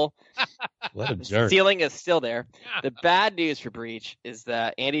still What a jerk. ceiling is still there. The bad news for Breech is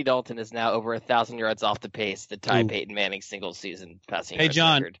that Andy Dalton is now over 1,000 yards off the pace to tie Peyton Manning's single season passing Hey, yards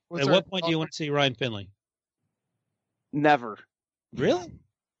John, record. at what point do you want to see Ryan Finley? Never. Really?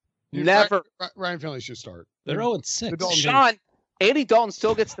 Never. Ryan Finley should start. They're 0-6. Sean, Andy Dalton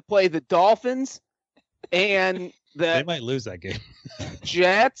still gets to play the Dolphins and They the might lose that game.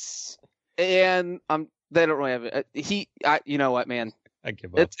 Jets, and they don't really have it. You know what, man? I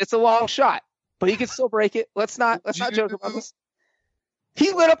give up. It's a long shot, but he can still break it. Let's not joke about this.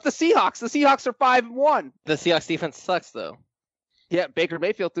 He lit up the Seahawks. The Seahawks are 5-1. The Seahawks defense sucks, though. Yeah, Baker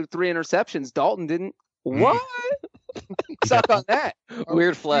Mayfield threw 3 interceptions. Dalton didn't. What? Suck on that.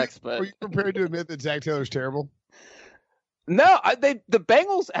 Weird flex, Are but you prepared to admit that Zach Taylor's terrible? No, the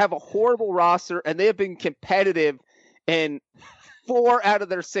Bengals have a horrible roster, and they have been competitive in 4 out of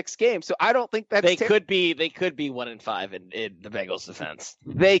their 6 games. So I don't think that's they could be 1-5 in the Bengals defense.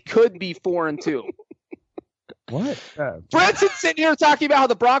 They could be 4-2. What? Brinson sitting here talking about how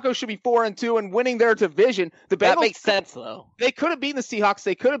the Broncos should be 4-2 and winning their division. The That Bengals, makes sense, though. they could have beaten the Seahawks.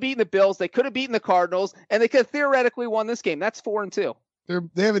 They could have beaten the Bills. They could have beaten the Cardinals, and they could have theoretically won this game. That's 4-2.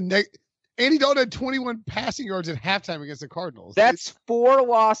 They have Andy Dalton had 21 passing yards at halftime against the Cardinals. That's 4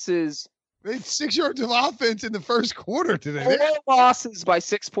 losses. They had 6 yards of offense in the first quarter today. 4 losses by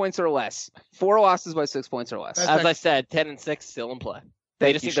 6 points or less. 4 losses by 6 points or less. That's As I said, 10-6 still in play.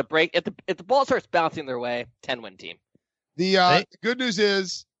 They just you, need to break. If the ball starts bouncing their way, 10-win team. The good news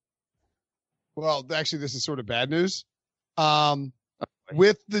is, well, actually, this is sort of bad news.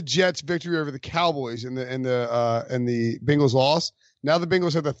 With the Jets' victory over the Cowboys and the Bengals' loss, now the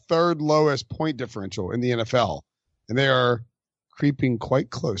Bengals have the 3rd lowest point differential in the NFL, and they are creeping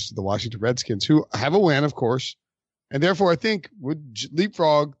quite close to the Washington Redskins, who have a win, of course, and therefore I think would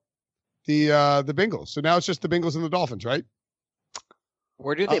leapfrog the Bengals. So now it's just the Bengals and the Dolphins, right?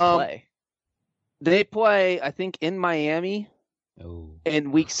 Where do they play? They play, I think, in Miami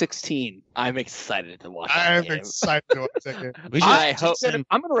in Week 16. I'm excited to watch. I'm that game. excited to watch that game. I hope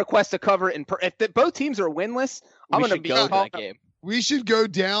I'm going to request a cover if both teams are winless. I'm we going to should be go to that game. We should go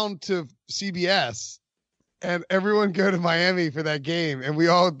down to CBS and everyone go to Miami for that game, and we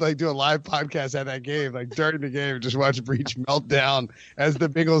all do a live podcast at that game, during the game, and just watch Breech melt down as the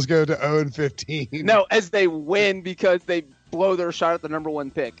Bengals go to 0-15. No, as they win because they blow their shot at the number 1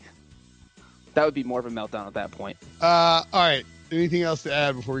 pick. That would be more of a meltdown at that point. All right. Anything else to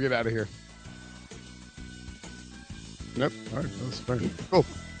add before we get out of here? Nope. All right. That's fine. Cool.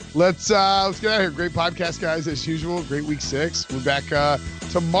 Let's get out of here. Great podcast, guys, as usual. Great week 6. We're back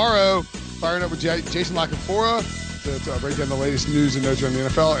tomorrow, firing up with Jason Lockenfora to break down the latest news and notes around the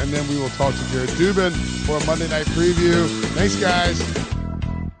NFL, and then we will talk to Jared Dubin for a Monday night preview. Thanks, guys.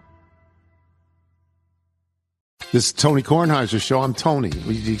 This is Tony Kornheiser's show. I'm Tony.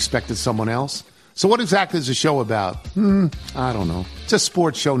 You expected someone else? So what exactly is the show about? I don't know. It's a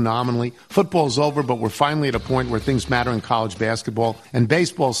sports show nominally. Football's over, but we're finally at a point where things matter in college basketball, and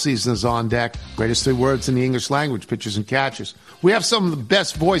baseball season is on deck. Greatest 3 words in the English language, pitchers and catchers. We have some of the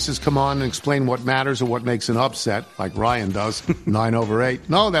best voices come on and explain what matters or what makes an upset, like Ryan does, 9/8.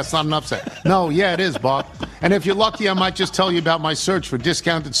 No, that's not an upset. No, yeah, it is, Bob. And if you're lucky, I might just tell you about my search for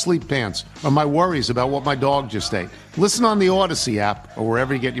discounted sleep pants or my worries about what my dog just ate. Listen on the Odyssey app or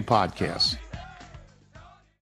wherever you get your podcasts.